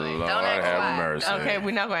regular. Lord Don't ask have why. mercy. Okay,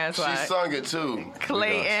 we're not going to ask why. She sung it too.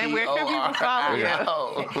 Clayton, where can people follow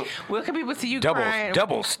you? Where can people see you crying?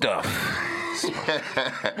 Double stuff.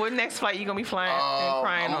 What next flight you gonna be flying and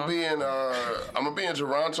crying on? I'm gonna be in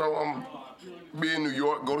Toronto. I'm be in New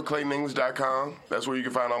York. Go to ClaytonEnglish.com. That's where you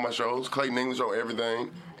can find all my shows. Clayton English on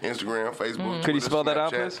everything. Instagram, Facebook. Could you spell that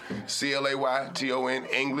out, please?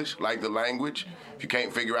 ClayTon English, like the language. If you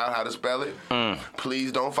can't figure out how to spell it,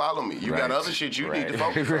 please don't follow me. You got other shit you need to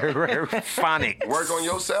focus on. Phonics. Work on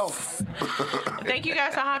yourself. Thank you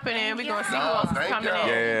guys for hopping in. We're going to see who else is coming in.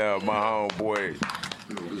 Yeah, my homeboy.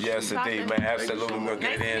 Yes, indeed, man. Absolutely. We'll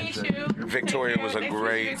get in. Victoria, it was a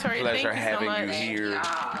great pleasure having you here.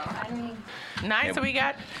 Nice. So we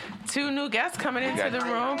got two new guests coming into the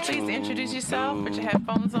room. Please introduce yourself. Put your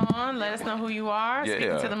headphones on. Let us know who you are.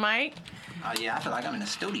 Speaking to the mic. Yeah, I feel like I'm in the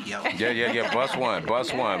studio. Yeah. Bust one.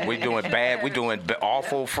 We doing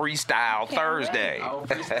awful freestyle Thursday. Freestyle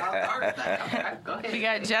Thursday. Go ahead. We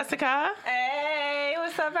got Jessica. Hey,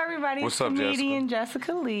 what's up, everybody? What's up, Comedian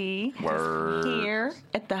Jessica Lee. Word. Here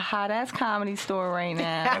at the Hot Ass Comedy Store right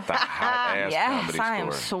now. At the Hot Ass Comedy Store. I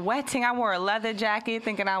am sweating. I wore a leather jacket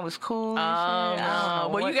thinking I was cool.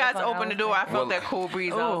 Well, you guys opened the door. I felt that cool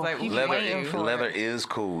breeze. I was like, leather is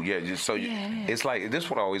cool. Yeah. It's like this.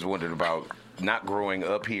 What I always wondered about. Not growing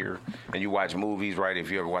up here, and you watch movies, right?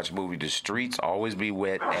 If you ever watch a movie, the streets always be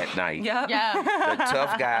wet at night. Yep. Yeah. The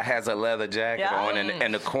tough guy has a leather jacket on,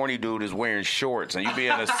 and the corny dude is wearing shorts. And you be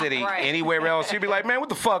in a city anywhere else, you'd be like, man, what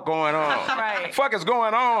the fuck going on? Right. The fuck is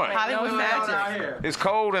going on? Hollywood magic. It's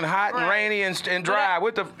cold and hot and rainy and dry.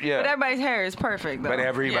 But everybody's hair is perfect, though. But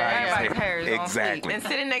everybody's hair is exactly. And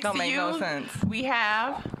sitting next to you, we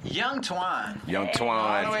have Young Twan.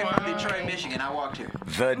 All the way from Detroit, Michigan. I walked here.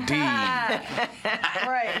 The D.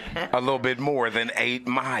 Right. A little bit more than 8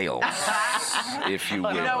 miles, if you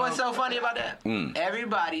will. You know what's so funny about that?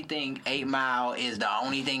 Everybody think 8 Mile is the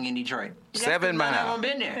only thing in Detroit. 7 Mile. I haven't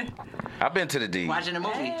been there. I've been to the D. Watching the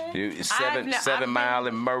movie. 7 Mile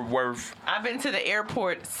in Merworth. I've been to the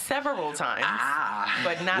airport several times,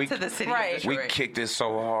 but not to the city of Detroit. We kicked it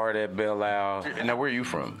so hard at Belle Isle. Now, where are you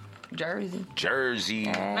from? Jersey.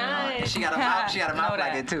 Nice. She got a mouth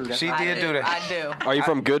like it too. She did do that. I do. Are you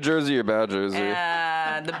from good Jersey or bad Jersey?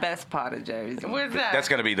 The best part of Jersey. Where's that? That's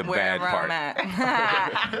gonna be the bad part.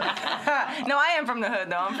 No, I am from the hood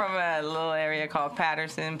though. I'm from a little area called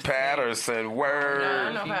Patterson. Word.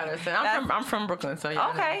 I know Patterson. I'm from Brooklyn, so yeah.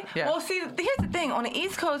 Okay. Yeah. Well, see, here's the thing. On the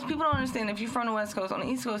East Coast, people don't understand. If you're from the West Coast, on the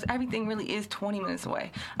East Coast, everything really is 20 minutes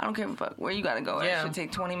away. I don't care where you gotta go. It should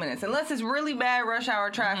take 20 minutes, unless it's really bad rush hour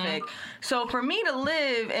traffic. So for me to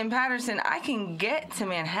live in Patterson, I can get to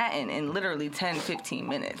Manhattan in literally 10, 15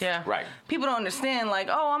 minutes. Yeah. Right. People don't understand, like,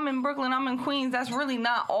 oh, I'm in Brooklyn, I'm in Queens. That's really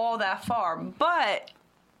not all that far. But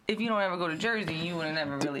if you don't ever go to Jersey, you would have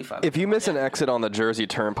never really fucked. If you miss an exit on the Jersey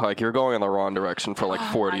Turnpike, you're going in the wrong direction for like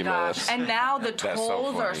 40 minutes. And now the That's so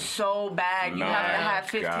tolls are funny. so bad. You have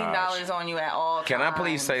to have $15 on you at all times. Can I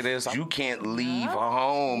please say this? You can't leave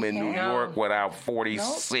home in New York without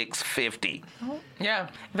 $46.50. Yeah.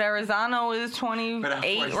 Verrazano is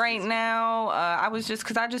 28 right now. I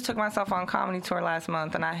just took myself on comedy tour last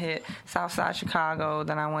month, and I hit Southside Chicago.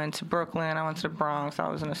 Then I went to Brooklyn. I went to the Bronx. I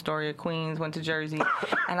was in Astoria, Queens. Went to Jersey,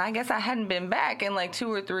 and I guess I hadn't been back in like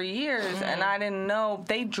 2 or 3 years, and I didn't know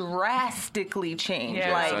they drastically changed.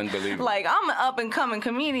 Yeah. That's unbelievable. Like I'm an up and coming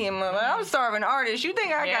comedian. I'm a starving artist. You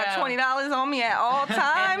think I got $20 on me at all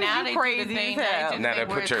times? now You they do the crazy thing, as they hell. just Now they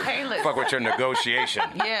put your fuck with your negotiation.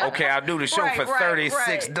 Yeah. Okay, I'll do the show Right, for right,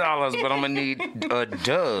 $36, but I'm gonna need a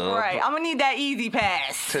dub. Right, I'm gonna need that easy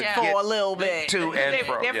pass for a little bit. To and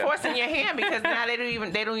fro. They're forcing your hand because now they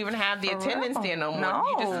don't even have the attendance there no more.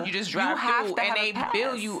 No. You just drive have through to and have they a pass.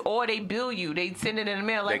 bill you, or they bill you. They send it in the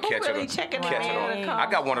mail. Like, They who catch really it. checking the Catch mail it to on. come? I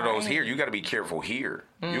got one of those here. You got to be careful here.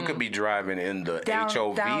 You could be driving in the Down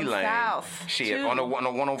HOV lane. south, Shit, too. on the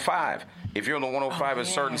 105. If you're on the 105 at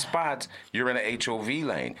certain spots, you're in the HOV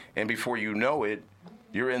lane, and before you know it,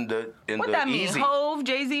 you're in the What that mean? easy. Hove,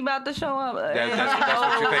 Jay-Z about to show up? That's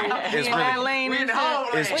what you think. It's In that really. lane We in and the shit. home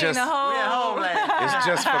We It's in just. the hove. It's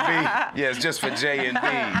just for me. Yeah, it's just for J and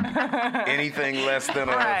D. Anything less than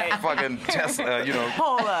a Right. fucking Tesla,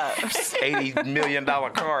 Hold up. $80 million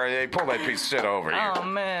car, they pull that piece of shit over here. Oh,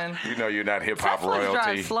 man. You know you're not hip hop Teslas royalty.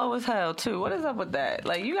 drive slow as hell, too. What is up with that?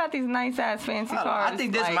 Like, you got these nice-ass fancy cars. I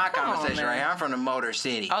think this is like, my come on, conversation man. right here. I'm from the Motor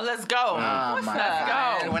City. Oh, let's go. Oh, my Let's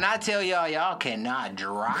God. go. When I tell y'all cannot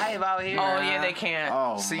drive out here. Oh yeah, they can't.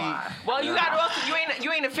 Oh, See, my. Well, you got also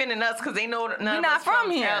you ain't offending us because they know none We of not us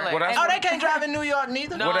from here. LA. Well, that's Oh, they can't drive in New York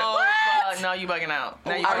neither? No, What? no, you bugging out.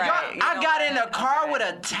 No, you I bugging got, out. I got in a car with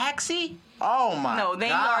a taxi. Oh my! No, they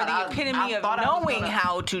God. are the epitome of knowing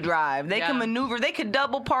how to drive. They can maneuver. They could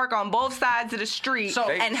double park on both sides of the street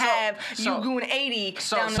and have you doing 80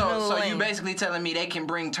 down the middle of the So lane. you basically telling me they can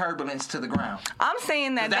bring turbulence to the ground? I'm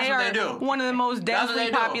saying that That's they what are they do. one of the most That's what densely they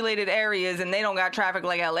do. populated areas, and they don't got traffic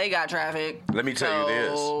like LA got traffic. Let me tell you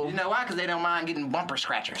this. You know why? Because they don't mind getting bumper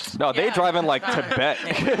scratchers. No, they drive in like Tibet.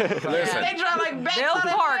 Listen, They drive like back They'll to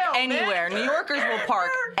the park hill, man. anywhere. New Yorkers will park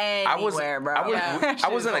anywhere, bro. I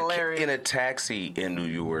was Shit in is hilarious. a taxi in New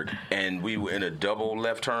York, and we were in a double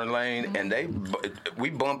left turn lane, and we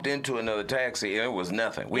bumped into another taxi, and it was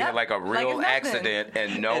nothing. We had like a like real it's nothing. accident,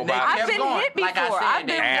 and nobody. I've been going. hit before. Like I said, I've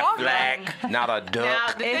been walking. Affleck, not a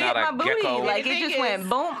duck, It hit not my a booty. gecko. Like, it just went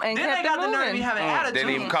boom and Then kept they got it the nerve to moving. be having attitude. Didn't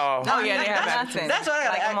even call. Oh, yeah, they have that's, nothing. that's what I got.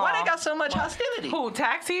 Like Like, them why all. they got so much hostility? Who,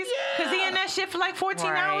 taxis? Because he in that shit for like 14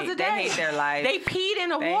 Right. hours a They day. hate their life. They peed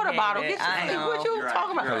in a They water hate bottle. it. Get I your, know. what you You're right.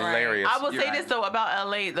 talking about? Hilarious. I will You're say right. this though about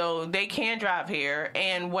LA though, they can drive here,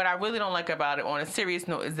 and what I really don't like about it, on a serious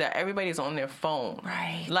note, is that everybody's on their phone,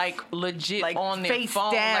 Right. Like legit Like on their face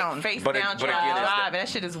phone, down. like face But down, again, trying to is drive, that- and that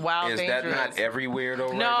shit is wild, Is dangerous. that not everywhere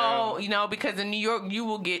though? No, right you know, because in New York, you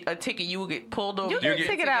will get a ticket. You will get pulled over. You get a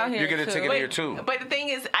ticket out here. You get a too. ticket here too. But the thing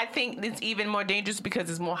is, I think it's even more dangerous because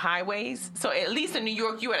there's more highways. So at least in New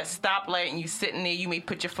York, you at a stoplight and you sitting there. You may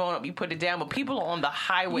put your phone up, you put it down, but people are on the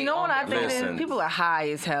highway. You know what I on think? their It is? Listen. People are high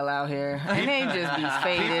as hell out here, and they just be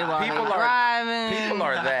faded while People they're are- driving. People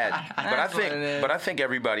are that, That's what it is. but I think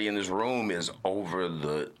everybody in this room is over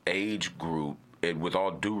the age group. And with all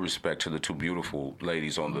due respect to the two beautiful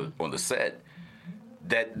ladies on the set,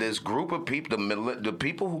 that this group of people, the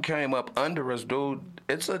people who came up under us, dude,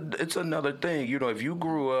 it's another thing. You know, if you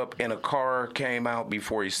grew up and a car came out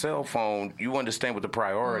before your cell phone, you understand what the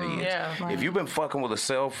priority is. Yeah. If you've been fucking with a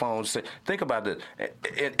cell phone, think about this.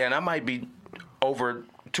 And I might be over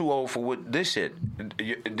too old for what this shit.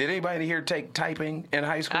 Did anybody here take typing in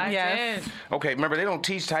high school? I Yes. did. Okay, remember they don't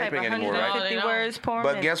teach typing anymore, right? 150 No, they words per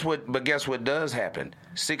But minute. guess what does happen?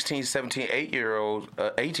 16, 17,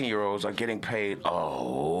 18-year-olds are getting paid a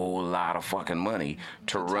whole lot of fucking money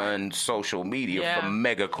to run social media Yeah. for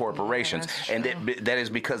mega corporations. And that is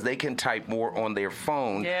because they can type more on their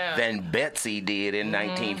phone Yeah. than Betsy did in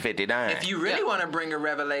 1959. If you really want to bring a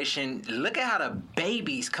revelation, look at how the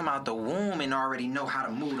babies come out the womb and already know how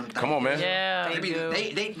to move them. Come on, man. Yeah,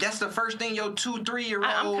 They that's the first thing your 2-3-year-old.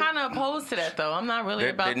 I'm kind of opposed to that though. I'm not really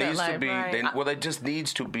about there that needs life. to be, right. well, it just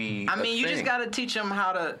needs to be. I mean, a you just thing. got to teach them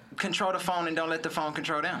how to control the phone and don't let the phone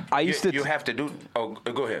control them. I used to You have to do. Oh,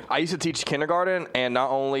 go ahead. I used to teach kindergarten, and not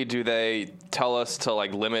only do they tell us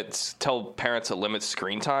to tell parents to limit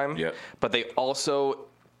screen time, Yep. but they also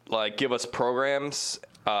like give us programs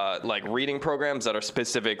like reading programs that are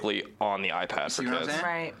specifically on the iPad for kids.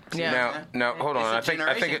 Right. Yeah. Now, hold on. I think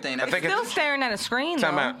it's still staring at a screen.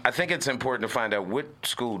 Time though. out. I think it's important to find out what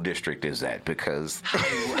school district is that because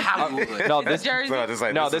no, this Jersey.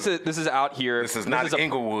 This is out here. This is not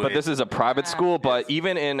Inglewood. But this is a private school. But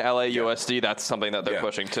even in LAUSD, that's something that they're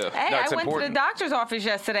pushing too. Hey, I went to the doctor's office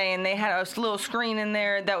yesterday, and they had a little screen in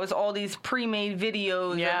there that was all these pre-made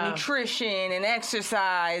videos of nutrition and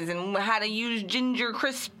exercise and how to use ginger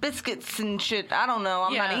crisp biscuits and shit. I don't know.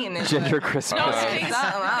 I'm not eating this. Ginger crisp biscuits.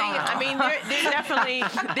 I mean, there's definitely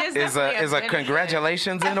is a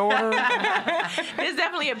congratulations in order. There's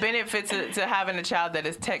definitely a benefit to having a child that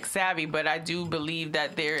is tech savvy, but I do believe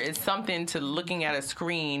that there is something to looking at a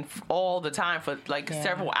screen all the time for like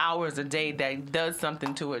several hours a day that does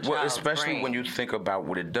something to a child's Well, especially brain. when you think about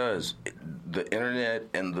what it does. The internet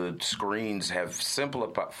and the screens have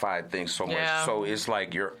simplified things so much. Yeah. So it's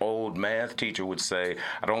like your old math teacher would say,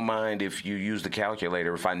 I don't mind if you use the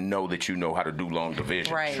calculator if I know that you know how to do long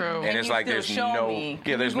division. Right. True. And it's you like still there's show no me.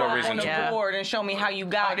 there's You no go reason on the to board and show me how you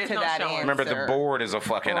got to that answer. Remember the board is a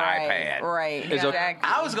fucking iPad. Right. Exactly.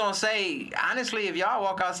 I was gonna say, honestly, if y'all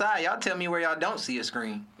walk outside, y'all tell me where y'all don't see a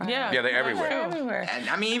screen. Yeah, they're everywhere. They're everywhere. And,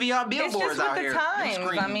 I mean, even y'all billboards it's just with out the here. times.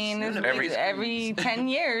 I mean, every 10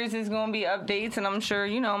 years is going to be updates, and I'm sure,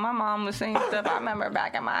 my mom was saying stuff. I remember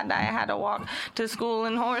back in my day, I had to walk to school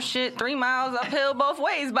in horse shit 3 miles uphill both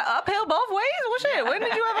ways. But uphill both ways? Well, shit, when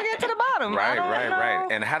did you ever get to the bottom? Right.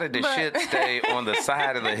 And how did the shit stay on the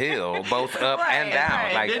side of the hill, both up and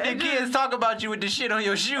down? Right. Like The kids talk about you with the shit on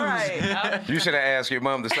your shoes. Right. You should have asked your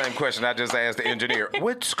mom the same question I just asked the engineer.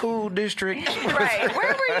 What school district? Right.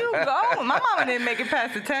 Where were you going? My mama didn't make it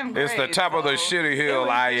past the 10th grade. It's the top of the shitty hill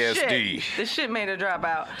ISD. The shit made her drop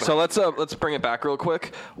out. So let's bring it back real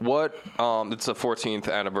quick. What it's the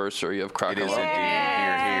 14th anniversary of Crack 'Em Up. Shouts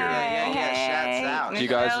out. Do you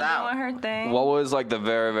guys doing her thing. What was like the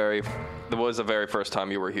very first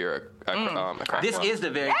time you were here at Crack 'Em Up? This is the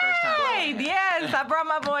very first time. Hey, yes, I brought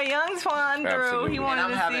my boy Young Twan through. Absolutely. He wanted And I'm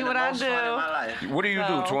to having see the what I most fun in my do. life. What do you do,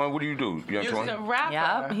 Twan? What do you do, young He's a Twan? rapper.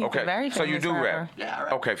 Yep, he's Okay, a very famous so you do rapper. rap. Yeah, I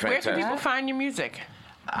rap. Okay, Where can fantastic. people find your music?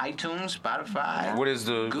 iTunes, Spotify. What is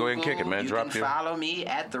the? Go ahead and kick it, man. You Drop can follow me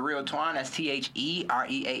at The Real Twan. That's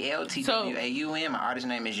TheReal TWAUN. My artist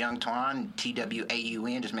name is Young Twan.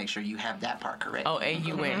 TWAUN. Just make sure you have that part correct. Oh,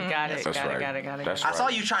 AUN. Got it. That's right. Got it. That's I saw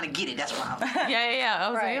right. you trying to get it. That's why. Yeah. I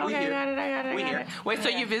was Right. like, We okay, here. I got it. We here. Wait, so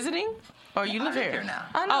you're visiting? Or you live I live here? here now.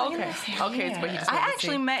 Oh, no, he okay. lives here, Okay, yeah. but he just I wanted to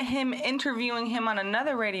actually see. met him interviewing him on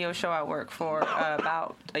another radio show I work for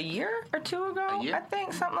about a year or two ago. A year? I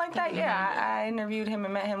think something like that. Yeah, I interviewed him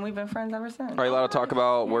and met him. We've been friends ever since. Are you allowed to talk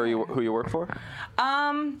about who you work for?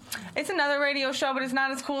 It's another radio show, but it's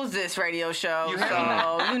not as cool as this radio show. So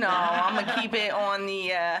I'm gonna keep it on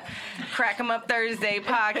the Crack 'Em Up Thursday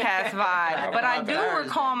podcast vibe. But I do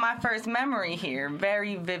recall my first memory here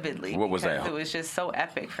very vividly. What was because that? It was just so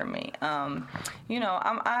epic for me.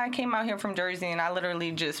 I came out here from Jersey, and I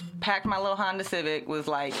literally just packed my little Honda Civic. Was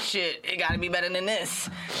like, shit, it got to be better than this,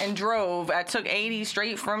 and drove. I took 80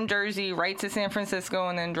 straight from Jersey right to San Francisco,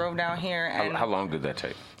 and then drove down here. And How long did that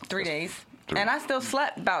take? 3 days. And I still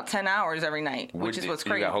slept about 10 hours every night, which is what's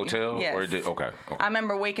crazy. You got hotel? Yes. Or okay. I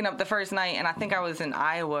remember waking up the first night, and I think I was in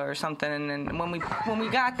Iowa or something. And then when we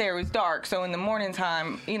got there, it was dark. So in the morning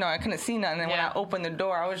time, I couldn't see nothing. And when I opened the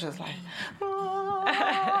door, I was just like,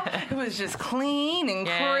 it was just clean and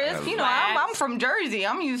crisp. I'm from Jersey.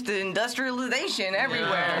 I'm used to industrialization everywhere.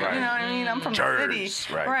 Yeah, right. You know what I mean? I'm from the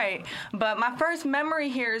city. Right. But my first memory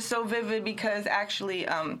here is so vivid because actually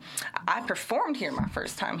I performed here my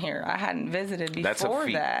first time here. I hadn't visited before That's a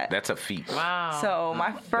feat. that. That's a feat. Wow. So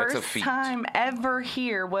my first feat. time ever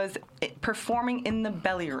here was performing in the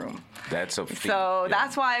Belly Room. That's a feat. So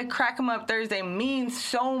that's why Crack 'Em Up Thursday means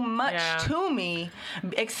so much to me,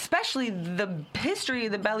 especially the history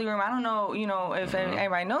of the Belly Room. I don't know, if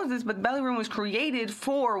everybody knows this, but the Belly Room was created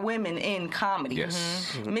for women in comedy.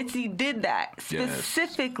 Yes. Mitzi did that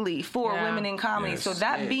specifically for women in comedy. Yes. So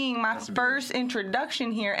that being my first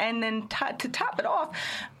introduction here, and then to top it off,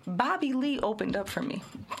 Bobby Lee opened up for me.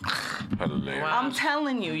 Hilarious. I'm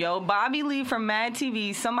telling you, Bobby Lee from Mad TV,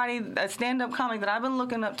 a stand-up comic that I've been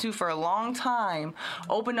looking up to for a long time,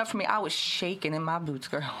 opened up for me. I was shaking in my boots,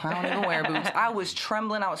 girl. I don't even wear boots. I was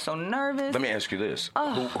trembling. I was so nervous. Let me ask you this: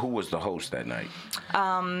 who was the host that night?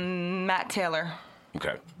 Matt Taylor.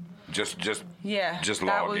 Okay. Just that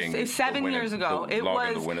logging. was 7 years ago.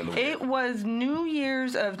 It was New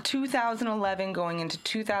Year's of 2011 going into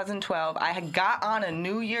 2012. I had got on a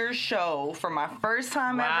New Year's show for my first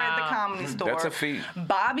time ever at the Comedy Store. That's a feat.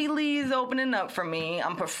 Bobby Lee's opening up for me.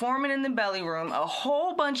 I'm performing in the Belly Room. A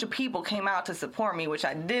whole bunch of people came out to support me, which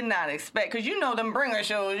I did not expect. Because you know them bringer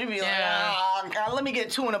shows, you'd be like, oh, God, let me get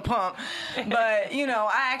 2 in a pump. But, you know,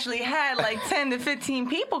 I actually had like 10 to 15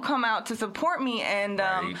 people come out to support me. And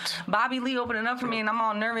Bobby Lee opening up for me, and I'm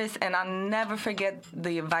all nervous. And I'll never forget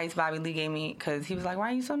the advice Bobby Lee gave me, because he was like,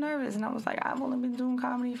 why are you so nervous? And I was like, I've only been doing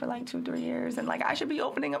comedy for like 2-3 years. And like, I should be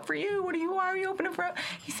opening up for you. Why are you opening for?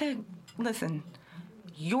 He said, listen,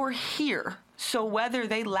 you're here. So whether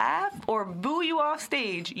they laugh or boo you off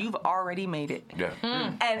stage, you've already made it. Yeah.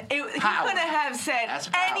 And he couldn't have said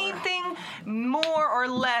anything more or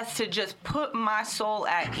less to just put my soul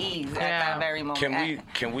at ease at that very moment.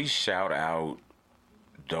 Can we shout out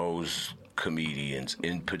those comedians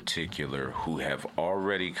in particular who have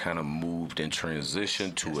already kind of moved and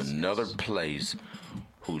transitioned to another place,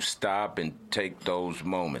 who stop and take those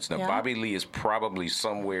moments? Now, Bobby Lee is probably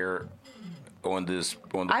somewhere on the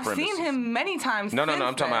I've premises. seen him many times. No,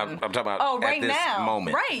 I'm talking about right at this now.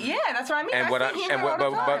 moment. Right, yeah, that's what I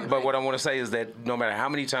mean. But what I want to say is that no matter how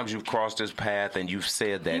many times you've crossed his path and you've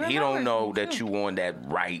said that, he don't know that you on that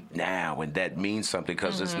right now, and that means something,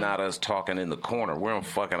 because it's not us talking in the corner. We're on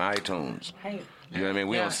fucking iTunes. Right. You know what I mean?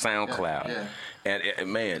 We're on SoundCloud. Yeah.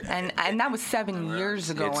 And man, and that was 7 years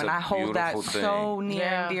ago, and I hold that so near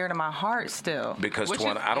and dear to my heart still. Because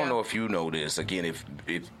Twan, I don't know if you know this. Again, if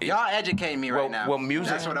y'all educate me right now. Well,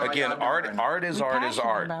 music again. Art is art is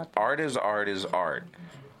art. Art is art is art.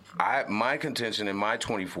 My contention in my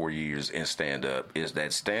 24 years in stand-up is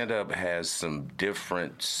that stand-up has some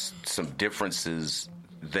differences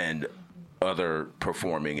than other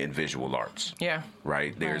performing and visual arts. Yeah.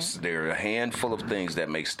 Right? There are a handful of things that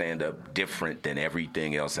make stand-up different than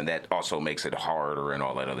everything else, and that also makes it harder and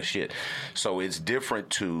all that other shit. So it's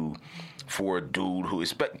different for a dude who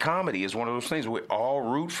is... But comedy is one of those things where we all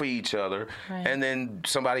root for each other, and then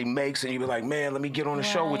somebody makes, and you be like, man, let me get on the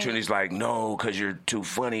show with you. And he's like, no, because you're too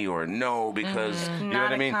funny, or no, because... You know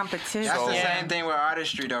what I mean? Competition. That's the same thing with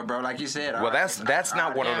artistry, though, bro. Like you said. Well, that's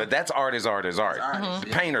not one of the... That's art is art is art.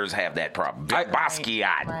 Painters have that problem.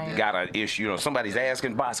 Basquiat got an issue. You know, somebody's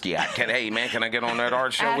asking Basquiat, hey, man, can I get on that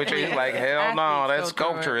art show with you? He's like, hell no, that's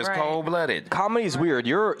sculpture. It's cold-blooded. Comedy's weird.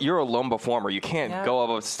 You're a lone performer. You can't go up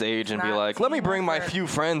on stage and be like, let me bring my few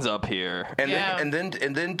friends up here. And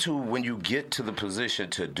then too, when you get to the position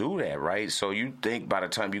to do that, right? So you think by the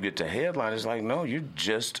time you get to headline, it's like, no, you're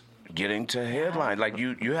just getting to headline. Like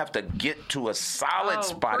you have to get to a solid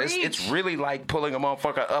spot. It's really like pulling a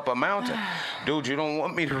motherfucker up a mountain. Dude, you don't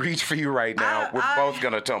want me to reach for you right now. We're both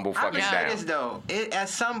gonna tumble fucking down. I this though. At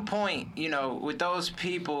some point, you know, with those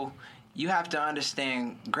people, you have to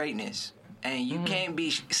understand greatness. And you can't be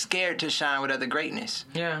scared to shine with other greatness.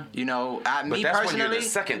 Yeah. You know, me that's personally. When you're the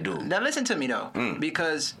second dude. Now listen to me though,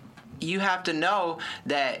 because you have to know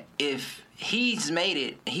that if he's made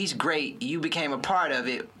it, he's great. You became a part of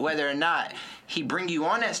it, whether or not he bring you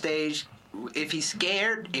on that stage. If he's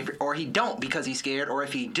scared, or he don't because he's scared, or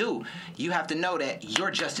if he do, you have to know that you're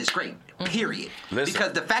just as great. Period. Listen.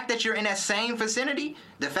 Because the fact that you're in that same vicinity,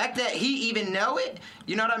 the fact that he even know it,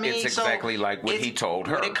 you know what I mean? It's exactly like what he told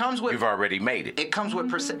her. It comes with, you've already made it. It comes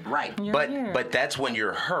with right. But that's when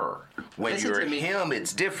you're her. When you're him,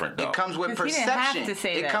 it's different though. It comes with perception.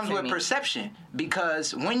 It comes with perception.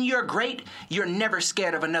 Because when you're great, you're never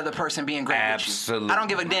scared of another person being great with you. I don't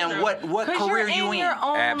give a damn what career you in.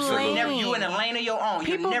 Absolutely. You in a lane of your own.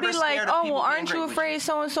 People you're never be like, scared of people aren't you afraid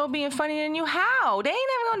so-and-so being funnier than you? How? They ain't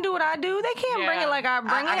never gonna do what I do. They can't bring it like I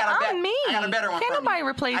bring it. I'm me. I got a better one. Can't nobody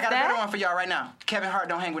replace that. I got a better one for y'all right now. Kevin Hart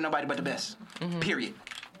don't hang with nobody but the best. Period.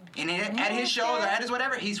 And at his shows or at his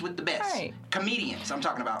whatever, he's with the best. Right. Comedians, I'm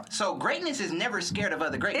talking about. So greatness is never scared of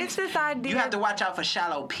other greatness. It's this idea. You have to watch out for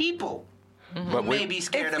shallow people. But may be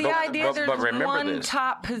scared of the idea there's one this.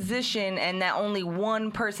 top position and that only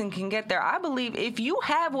one person can get there. I believe if you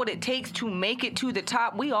have what it takes to make it to the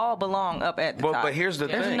top, we all belong up at the top. But here's the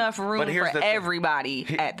thing. There's enough room for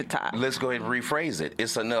everybody at the top. Let's go ahead and rephrase it.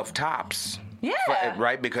 It's enough tops. Yeah.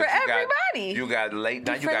 Right? Because you got late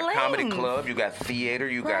night, you got comedy club, you got theater,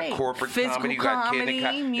 you got corporate comedy, you got kid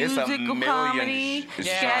comedy, it's a million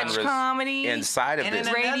sketch comedy inside of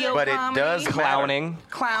this. Radio but comedy. It does Clowning.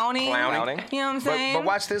 You know what I'm saying? But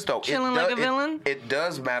watch this though. Chilling like a villain. It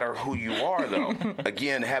does matter who you are though.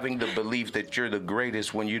 Again, having the belief that you're the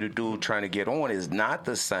greatest when you're the dude trying to get on is not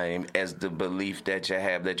the same as the belief that you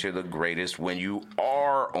have that you're the greatest when you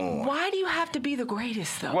are on. Why do you have to be the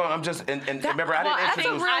greatest though? Well, I'm just and Remember,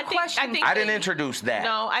 I didn't introduce that.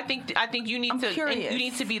 No, I think you need curious. you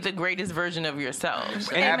need to be the greatest version of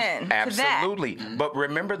yourself. Amen. Absolutely. But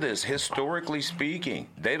remember this, historically speaking,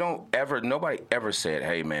 nobody ever said,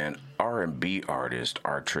 hey man, R&B artists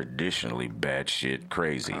are traditionally batshit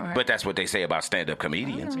crazy. Right. But that's what they say about stand-up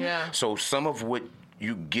comedians. Yeah. So some of what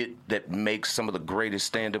you get that makes some of the greatest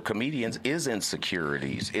stand-up comedians is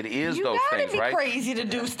insecurities. It is those things, right? You gotta be crazy to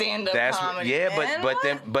do stand-up comedy. Yeah,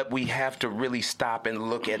 man. but we have to really stop and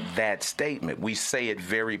look at that statement. We say it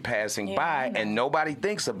very passing by, and nobody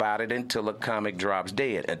thinks about it until a comic drops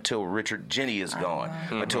dead, until Richard Jeni is gone,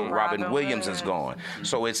 until Robin Williams is gone.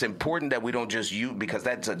 So it's important that we don't just use, because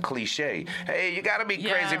that's a cliche. Hey, you gotta be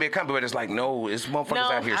crazy to be a comic, but it's like, no, it's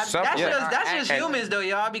motherfuckers out here suffering. That's just humans, though,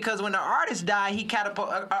 y'all. Because when the artist died,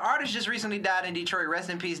 an artist just recently died in Detroit. Rest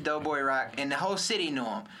in peace, Doughboy Rock, and the whole city knew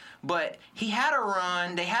him. But he had a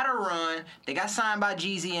run. They had a run. They got signed by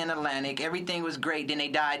Jeezy and Atlantic. Everything was great. Then they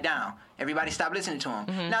died down. Everybody stopped listening to him.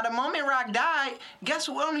 Mm-hmm. Now, the moment Rock died, guess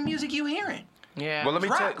what only music you hearing? Yeah. Well, let me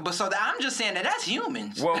tell you. But I'm just saying that's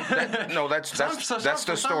humans. Well, that's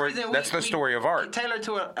the story. That's the story of art. Tailored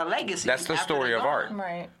to a legacy. That's the story of art.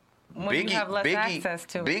 Right. When you have less access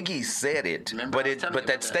to it. Biggie said it, but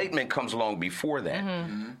that statement comes along before that.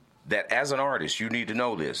 Mm-hmm. That as an artist, you need to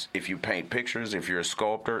know this. If you paint pictures, if you're a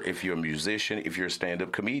sculptor, if you're a musician, if you're a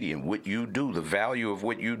stand-up comedian, what you do, the value of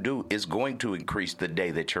what you do is going to increase the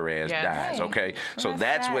day that your ass dies, okay? So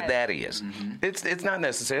that's what that is. Mm-hmm. It's not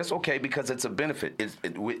necessary. It's okay because it's a benefit.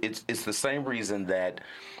 It's the same reason that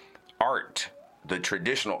art, the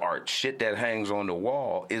traditional art, shit that hangs on the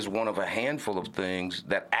wall, is one of a handful of things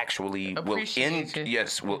that actually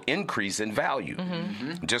will increase in value.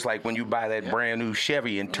 Mm-hmm. Just like when you buy that brand new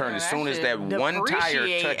Chevy and turn, as soon as that one tire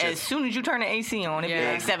touches, as soon as you turn the AC on, it be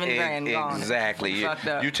like $7,000 gone. Exactly.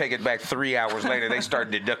 You take it back 3 hours later, they start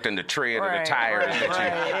deducting the tread of the tires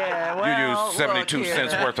that you use 72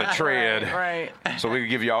 cents worth of tread. Right. So we can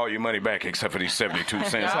give you all your money back except for these 72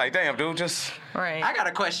 cents. Like, damn, dude, just. Right. I got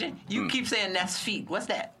a question. You keep saying that's feet. What's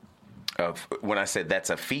that? When I said that's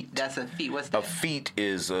a feat, that's a feat. What's that? A feat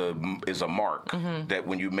is a mark that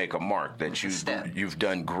when you make a mark that you've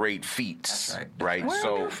done great feats. That's right. Where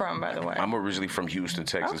are you from, by the way? I'm originally from Houston,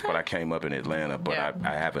 Texas, but I came up in Atlanta. But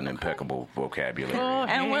I have an impeccable vocabulary.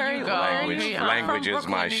 And where you go? Language is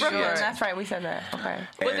my shit. That's right. We said that. Okay.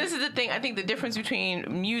 But this is the thing. I think the difference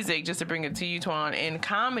between music, just to bring it to you, Twan, and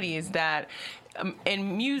comedy is that.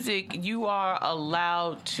 In music, you are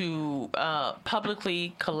allowed to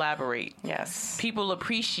publicly collaborate. Yes. People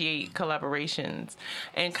appreciate collaborations.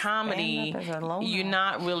 In comedy, you're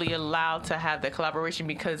not really allowed to have that collaboration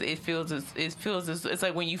because it feels it's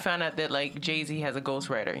like when you found out that like Jay-Z has a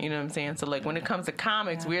ghostwriter. You know what I'm saying? So like when it comes to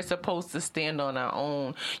comics, we're supposed to stand on our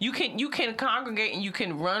own. You can congregate and you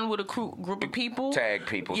can run with a group of people. Tag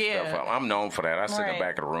people stuff up. I'm known for that. I sit in the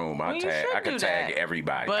back of the room. I can tag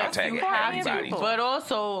everybody. I tag everybody. But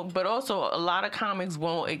also, a lot of comics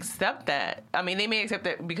won't accept that. I mean, they may accept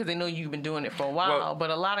that because they know you've been doing it for a while.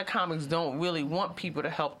 But a lot of comics don't really want people to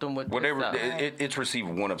help them with this stuff. It's received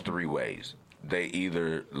one of three ways. They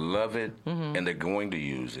either love it and they're going to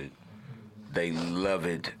use it. They love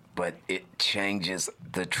it, but it changes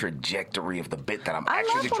the trajectory of the bit that I'm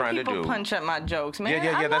actually trying to do. I love when people punch at my jokes, man.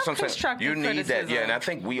 Yeah, that's what I'm saying. You need that, and I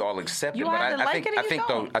think we all accept it. But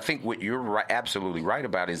I think what you're absolutely right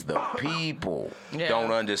about is the people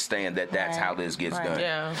don't understand that that's how this gets done.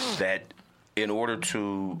 Yeah. That in order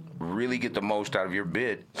to really get the most out of your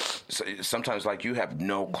bit, sometimes like you have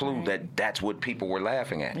no clue that that's what people were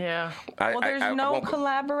laughing at. Yeah. There's no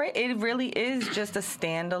collaborate. It really is just a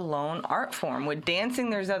standalone art form. With dancing,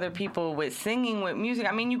 there's other people. With singing, with music,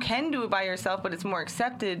 I mean, you can do it by yourself, but it's more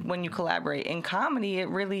accepted when you collaborate. In comedy, it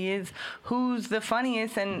really is who's the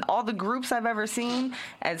funniest. And all the groups I've ever seen,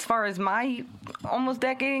 as far as my almost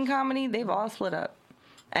decade in comedy, they've all split up.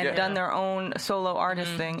 And done their own solo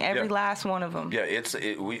artist thing. Every last one of them. Yeah,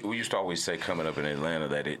 we used to always say coming up in Atlanta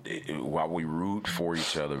that while we root for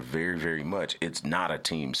each other very, very much, it's not a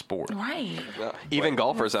team sport. Right. Even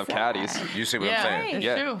golfers have caddies. You see what I'm saying? Right.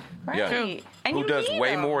 Yeah. True. Right. Yeah. And who does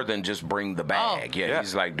way them. more than just bring the bag.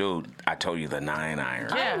 He's like, dude, I told you the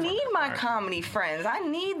 9-iron. I need my comedy friends. I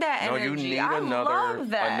need that energy. No, you need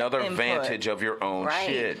another vantage of your own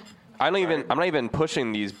shit. I'm not even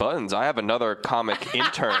pushing these buttons. I have another comic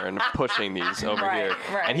intern pushing these over here,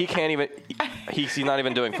 and he can't even. He's not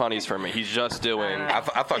even doing funnies for me. He's just doing. I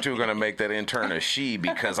thought you were gonna make that intern a she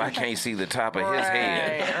because I can't see the top of his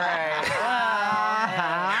head.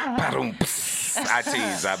 I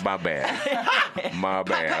tease. My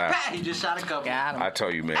bad. He just shot a couple. I tell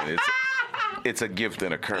you, man, it's a gift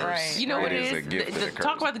and a curse. Right. You know what it is? A gift and a curse.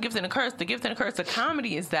 Talk about the gift and a curse. The gift and a curse of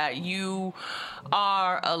comedy is that you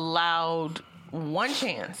are allowed one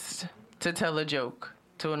chance to tell a joke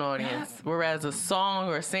to an audience, whereas a song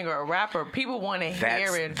or a singer or a rapper, people want to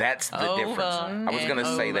hear it. That's the difference. I was going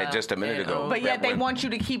to say that just a minute ago. But yet they want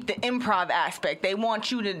you to keep the improv aspect. They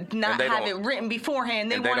want you to not have it written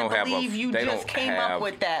beforehand. They want to believe you just came up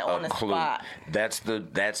with that on the spot. That's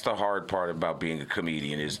the hard part about being a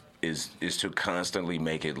comedian is to constantly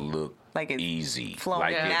make it look like it's easy,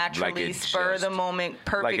 flowing naturally, spur of the moment,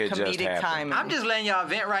 perfect comedic timing. I'm just letting y'all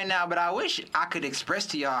vent right now, but I wish I could express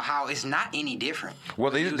to y'all how it's not any different.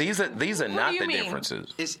 Well, these are not the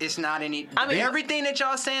differences. It's not any. I mean, everything that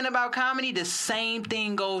y'all saying about comedy, the same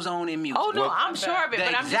thing goes on in music. Oh no, I'm sure of it,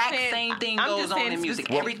 but I'm just saying, the exact same thing goes on in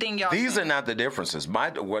music. Everything y'all. These are not the differences.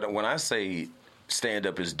 When I say stand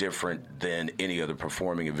up is different than any other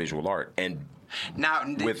performing and visual art, and now,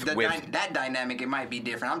 that dynamic, it might be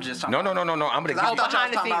different. I'm just talking No. I'm going to give you. I thought y'all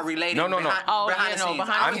was talking about relating. No. Behind the scenes.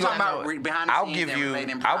 I'm talking about behind the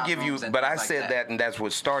scenes. I'll give you, but I said that, and that's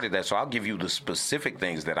what started that. So I'll give you the specific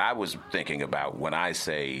things that I was thinking about when I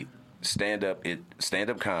say stand-up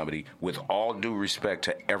comedy, with all due respect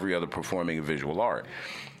to every other performing and visual art.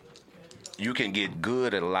 You can get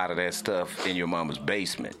good at a lot of that stuff in your mama's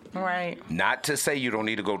basement. Right. Not to say you don't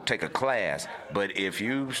need to go take a class, but if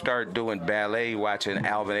you start doing ballet, watching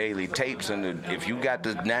Alvin Ailey tapes, and if you got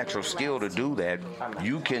the natural skill to do that,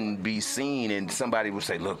 you can be seen, and somebody will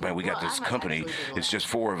say, "Look, man, we got this company. It's just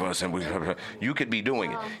 4 of us, and you could be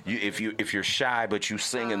doing it. If you're shy, but you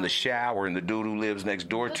sing in the shower, and the dude who lives next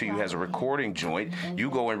door to you has a recording joint, you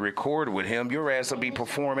go and record with him. Your ass will be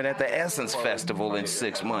performing at the Essence Festival in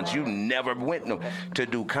 6 months. You never went to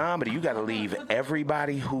do comedy. You got to leave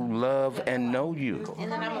everybody who love and know you.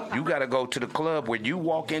 You got to go to the club. When you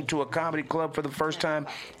walk into a comedy club for the first time,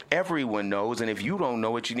 everyone knows, and if you don't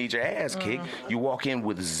know it, you need your ass kicked. You walk in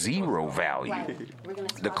with zero value.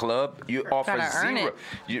 The club, you offer zero.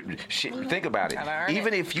 Think about it.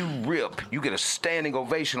 Even if you rip, you get a standing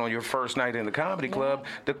ovation on your first night in the comedy club.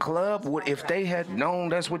 The club would, if they had known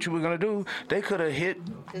that's what you were going to do, they could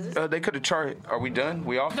have they could have charged. Are we done?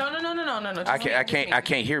 We off? No. I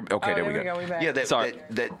can't hear. Okay, there we go. We back. Yeah,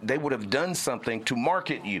 that they would have done something to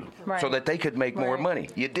market you so that they could make more money.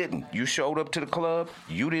 You didn't. You showed up to the club.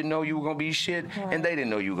 You didn't know you were gonna be shit, and they didn't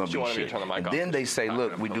know you were gonna be shit. And then they say,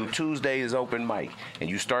 "Look, we do Tuesdays open mic," and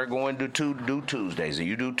you start going to do Tuesdays, and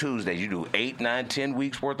you do Tuesdays. You do 8, 9, 10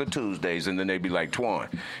 weeks worth of Tuesdays, and then they be like, "Twan,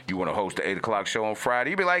 you want to host the 8 o'clock show on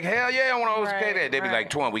Friday?" You be like, "Hell yeah, I want to host that." They be like,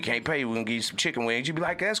 "Twan, we can't pay you. We're gonna give you some chicken wings." You be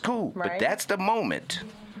like, "That's cool," but that's the moment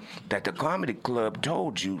that the comedy club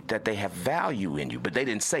told you that they have value in you, but they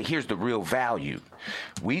didn't say, here's the real value.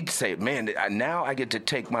 We'd say, man, now I get to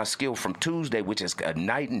take my skill from Tuesday, which is a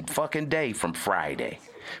night and fucking day, from Friday.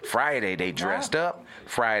 Friday, they dressed up.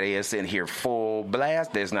 Friday, it's in here full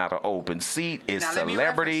blast. There's not an open seat. It's now,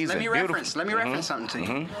 celebrities. Let me reference something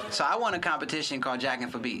to you. So I won a competition called Jackin'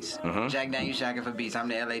 for Beats. Jack Daniels Jackin' for Beats. I'm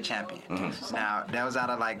the LA champion. Now, that was out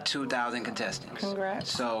of like 2,000 contestants.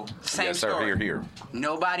 Congrats. So, same story. Here.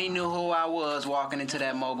 Nobody knew who I was walking into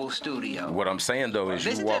that mobile studio. What I'm saying, though, is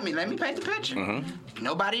listen to me. Let me paint the picture.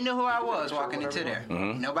 Nobody knew who I was walking into there.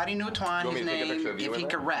 Nobody knew Twan, his name, if he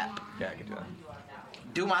could rap. Yeah, I can do that.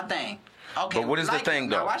 Do my thing. Okay. But what is the thing,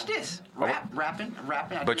 though? Now watch this. Rapping.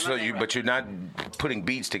 But you're not putting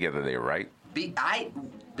beats together there, right? The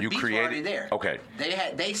beats were already there. Okay.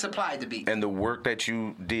 They supplied the beat. And the work that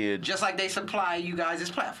you did, just like they supply you guys this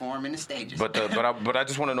platform and the stages. But I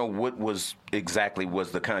just want to know what was the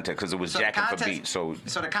context, because it was Jackin' for Beats. So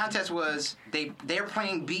the contest was they're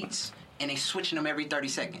playing beats and they switching them every 30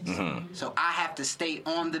 seconds. So I have to stay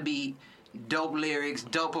on the beat. Dope lyrics,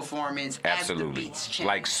 dope performance. Absolutely. As the beats change.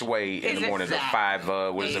 Like Sway in the morning, the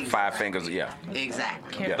 5, what is it, 5 fingers? Yeah.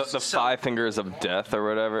 Exactly. Yes. The 5 fingers of death or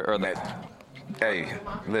whatever. Or Hey,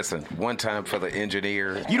 listen, one time for the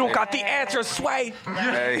engineer. You don't got the answer, Sway.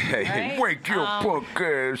 Hey, wake your punk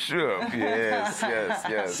ass up.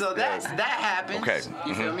 Yes. So that happens. Okay.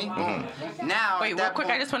 You feel me? Now, wait, real quick,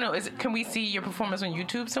 I just want to know, can we see your performance on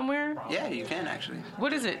YouTube somewhere? Yeah, you can actually.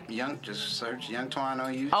 What is it? Just search Young Twan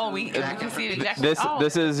on YouTube. Oh, we can see it exactly.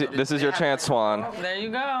 This is your chance, Twan. There you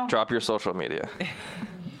go. Drop your social media.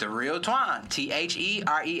 The Real Twan. TheRealTWAUN.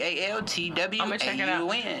 I'm gonna check it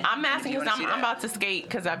out. I'm asking because I'm about to skate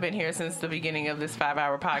because I've been here since the beginning of this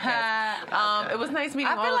 5-hour podcast. It was nice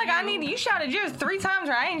meeting all I feel like of you. you shouted yours 3 times,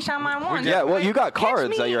 right? I ain't shot mine once. Yeah, well, you got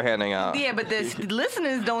cards that you're handing out. Yeah, but the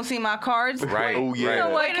listeners don't see my cards. Right. Oh, yeah. You know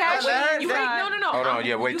what? Cash me inside. No. Hold on,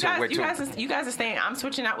 yeah, wait till. You guys are staying. I'm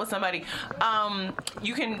switching out with somebody.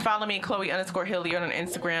 You can follow me, Chloe_Hilliard on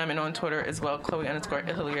Instagram and on Twitter as well.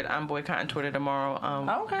 Chloe_Hilliard. I'm boycotting Twitter tomorrow.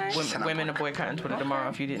 Okay. Women are boycotting Twitter tomorrow.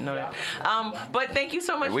 If you didn't know that. But thank you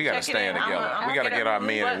so much. We gotta for checking stand in. together. We gotta get our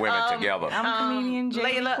men and women together. I'm comedian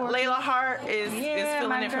Layla Hart is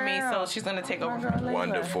filling in for me, so she's gonna take over.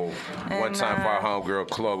 Wonderful. One time for our homegirl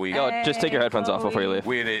Chloe. Yo, just take your headphones off before you leave.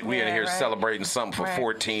 We in here celebrating something for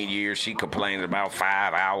 14 years. She complaining about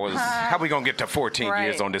 5 hours. How we gonna get to 14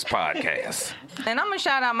 years on this podcast? And I'm gonna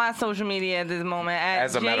shout out my social media at this moment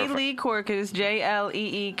As a matter of fact. Lee Corkes,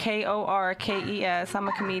 JLEEKORKES. I'm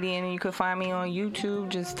a comedian, and you can find me on YouTube.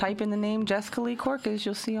 Just type in the name Jessica Lee Corkes.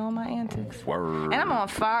 You'll see all my antics. Word. And I'm on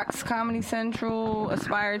Fox, Comedy Central,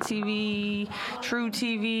 Aspire TV, True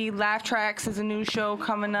TV. Laugh Tracks is a new show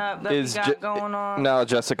coming up that we got going on. Now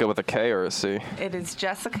Jessica with a K or a C? It is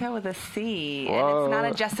Jessica with a C, Whoa. and it's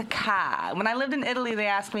not a Jessica. When I lived in Italy, they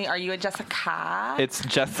asked me, "Are you a Jessica?" It's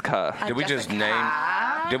Jessica. Did we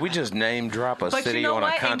just name drop a But city you know on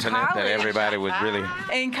what? a In continent that college- everybody was really?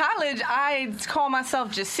 In college, I called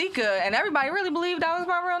myself Jessica, and everybody really believed that was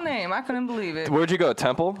my real name. I couldn't believe it. Where'd you go?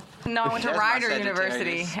 Temple? No, I went to That's my Rider Sagittarius.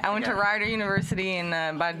 University. I went to Rider University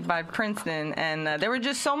by Princeton, and there were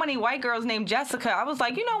just so many white girls named Jessica. I was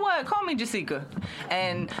like, you know what? Call me Jessica.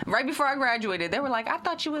 And right before I graduated, they were like, I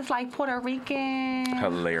thought you was like Puerto Rican.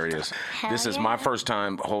 Hilarious. This is my first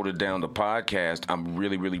time holding down the podcast. I'm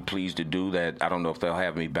really, really pleased to do that. I don't know if they'll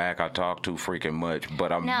have me back. I talk too freaking much,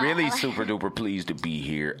 but I'm really super duper pleased to be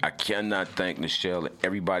here. I cannot thank Nichelle and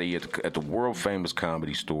everybody at the world famous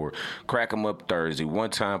Comedy Store. Crack 'em Up Thursday. One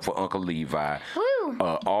time for Uncle Levi.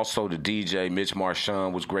 Also the DJ Mitch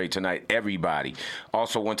Marchand was great tonight. Everybody.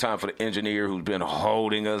 Also one time for the engineer who's been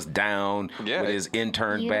holding us down with his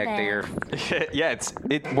intern back there. Yeah,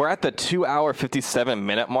 we're at the 2-hour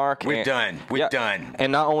 57-minute mark. We're done. We're done.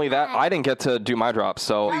 And not only that, I didn't get to do my drop.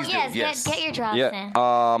 So Get your drops in.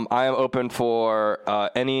 I am open for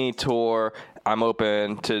any tour. I'm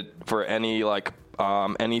open for any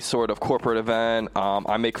any sort of corporate event.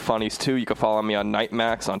 I make funnies too. You can follow me on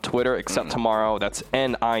Nightmax on Twitter, except tomorrow. That's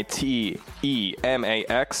NITEMAX,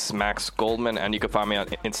 Max Goldman. And you can find me on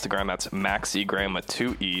Instagram. That's MaxEGram with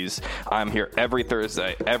 2 E's. I'm here every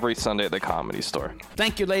Thursday, every Sunday at the Comedy Store.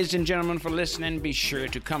 Thank you, ladies and gentlemen, for listening. Be sure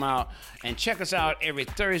to come out and check us out every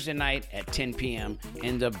Thursday night at 10 p.m.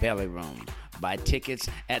 in the Belly Room. Buy tickets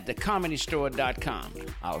at thecomedystore.com.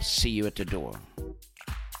 I'll see you at the door.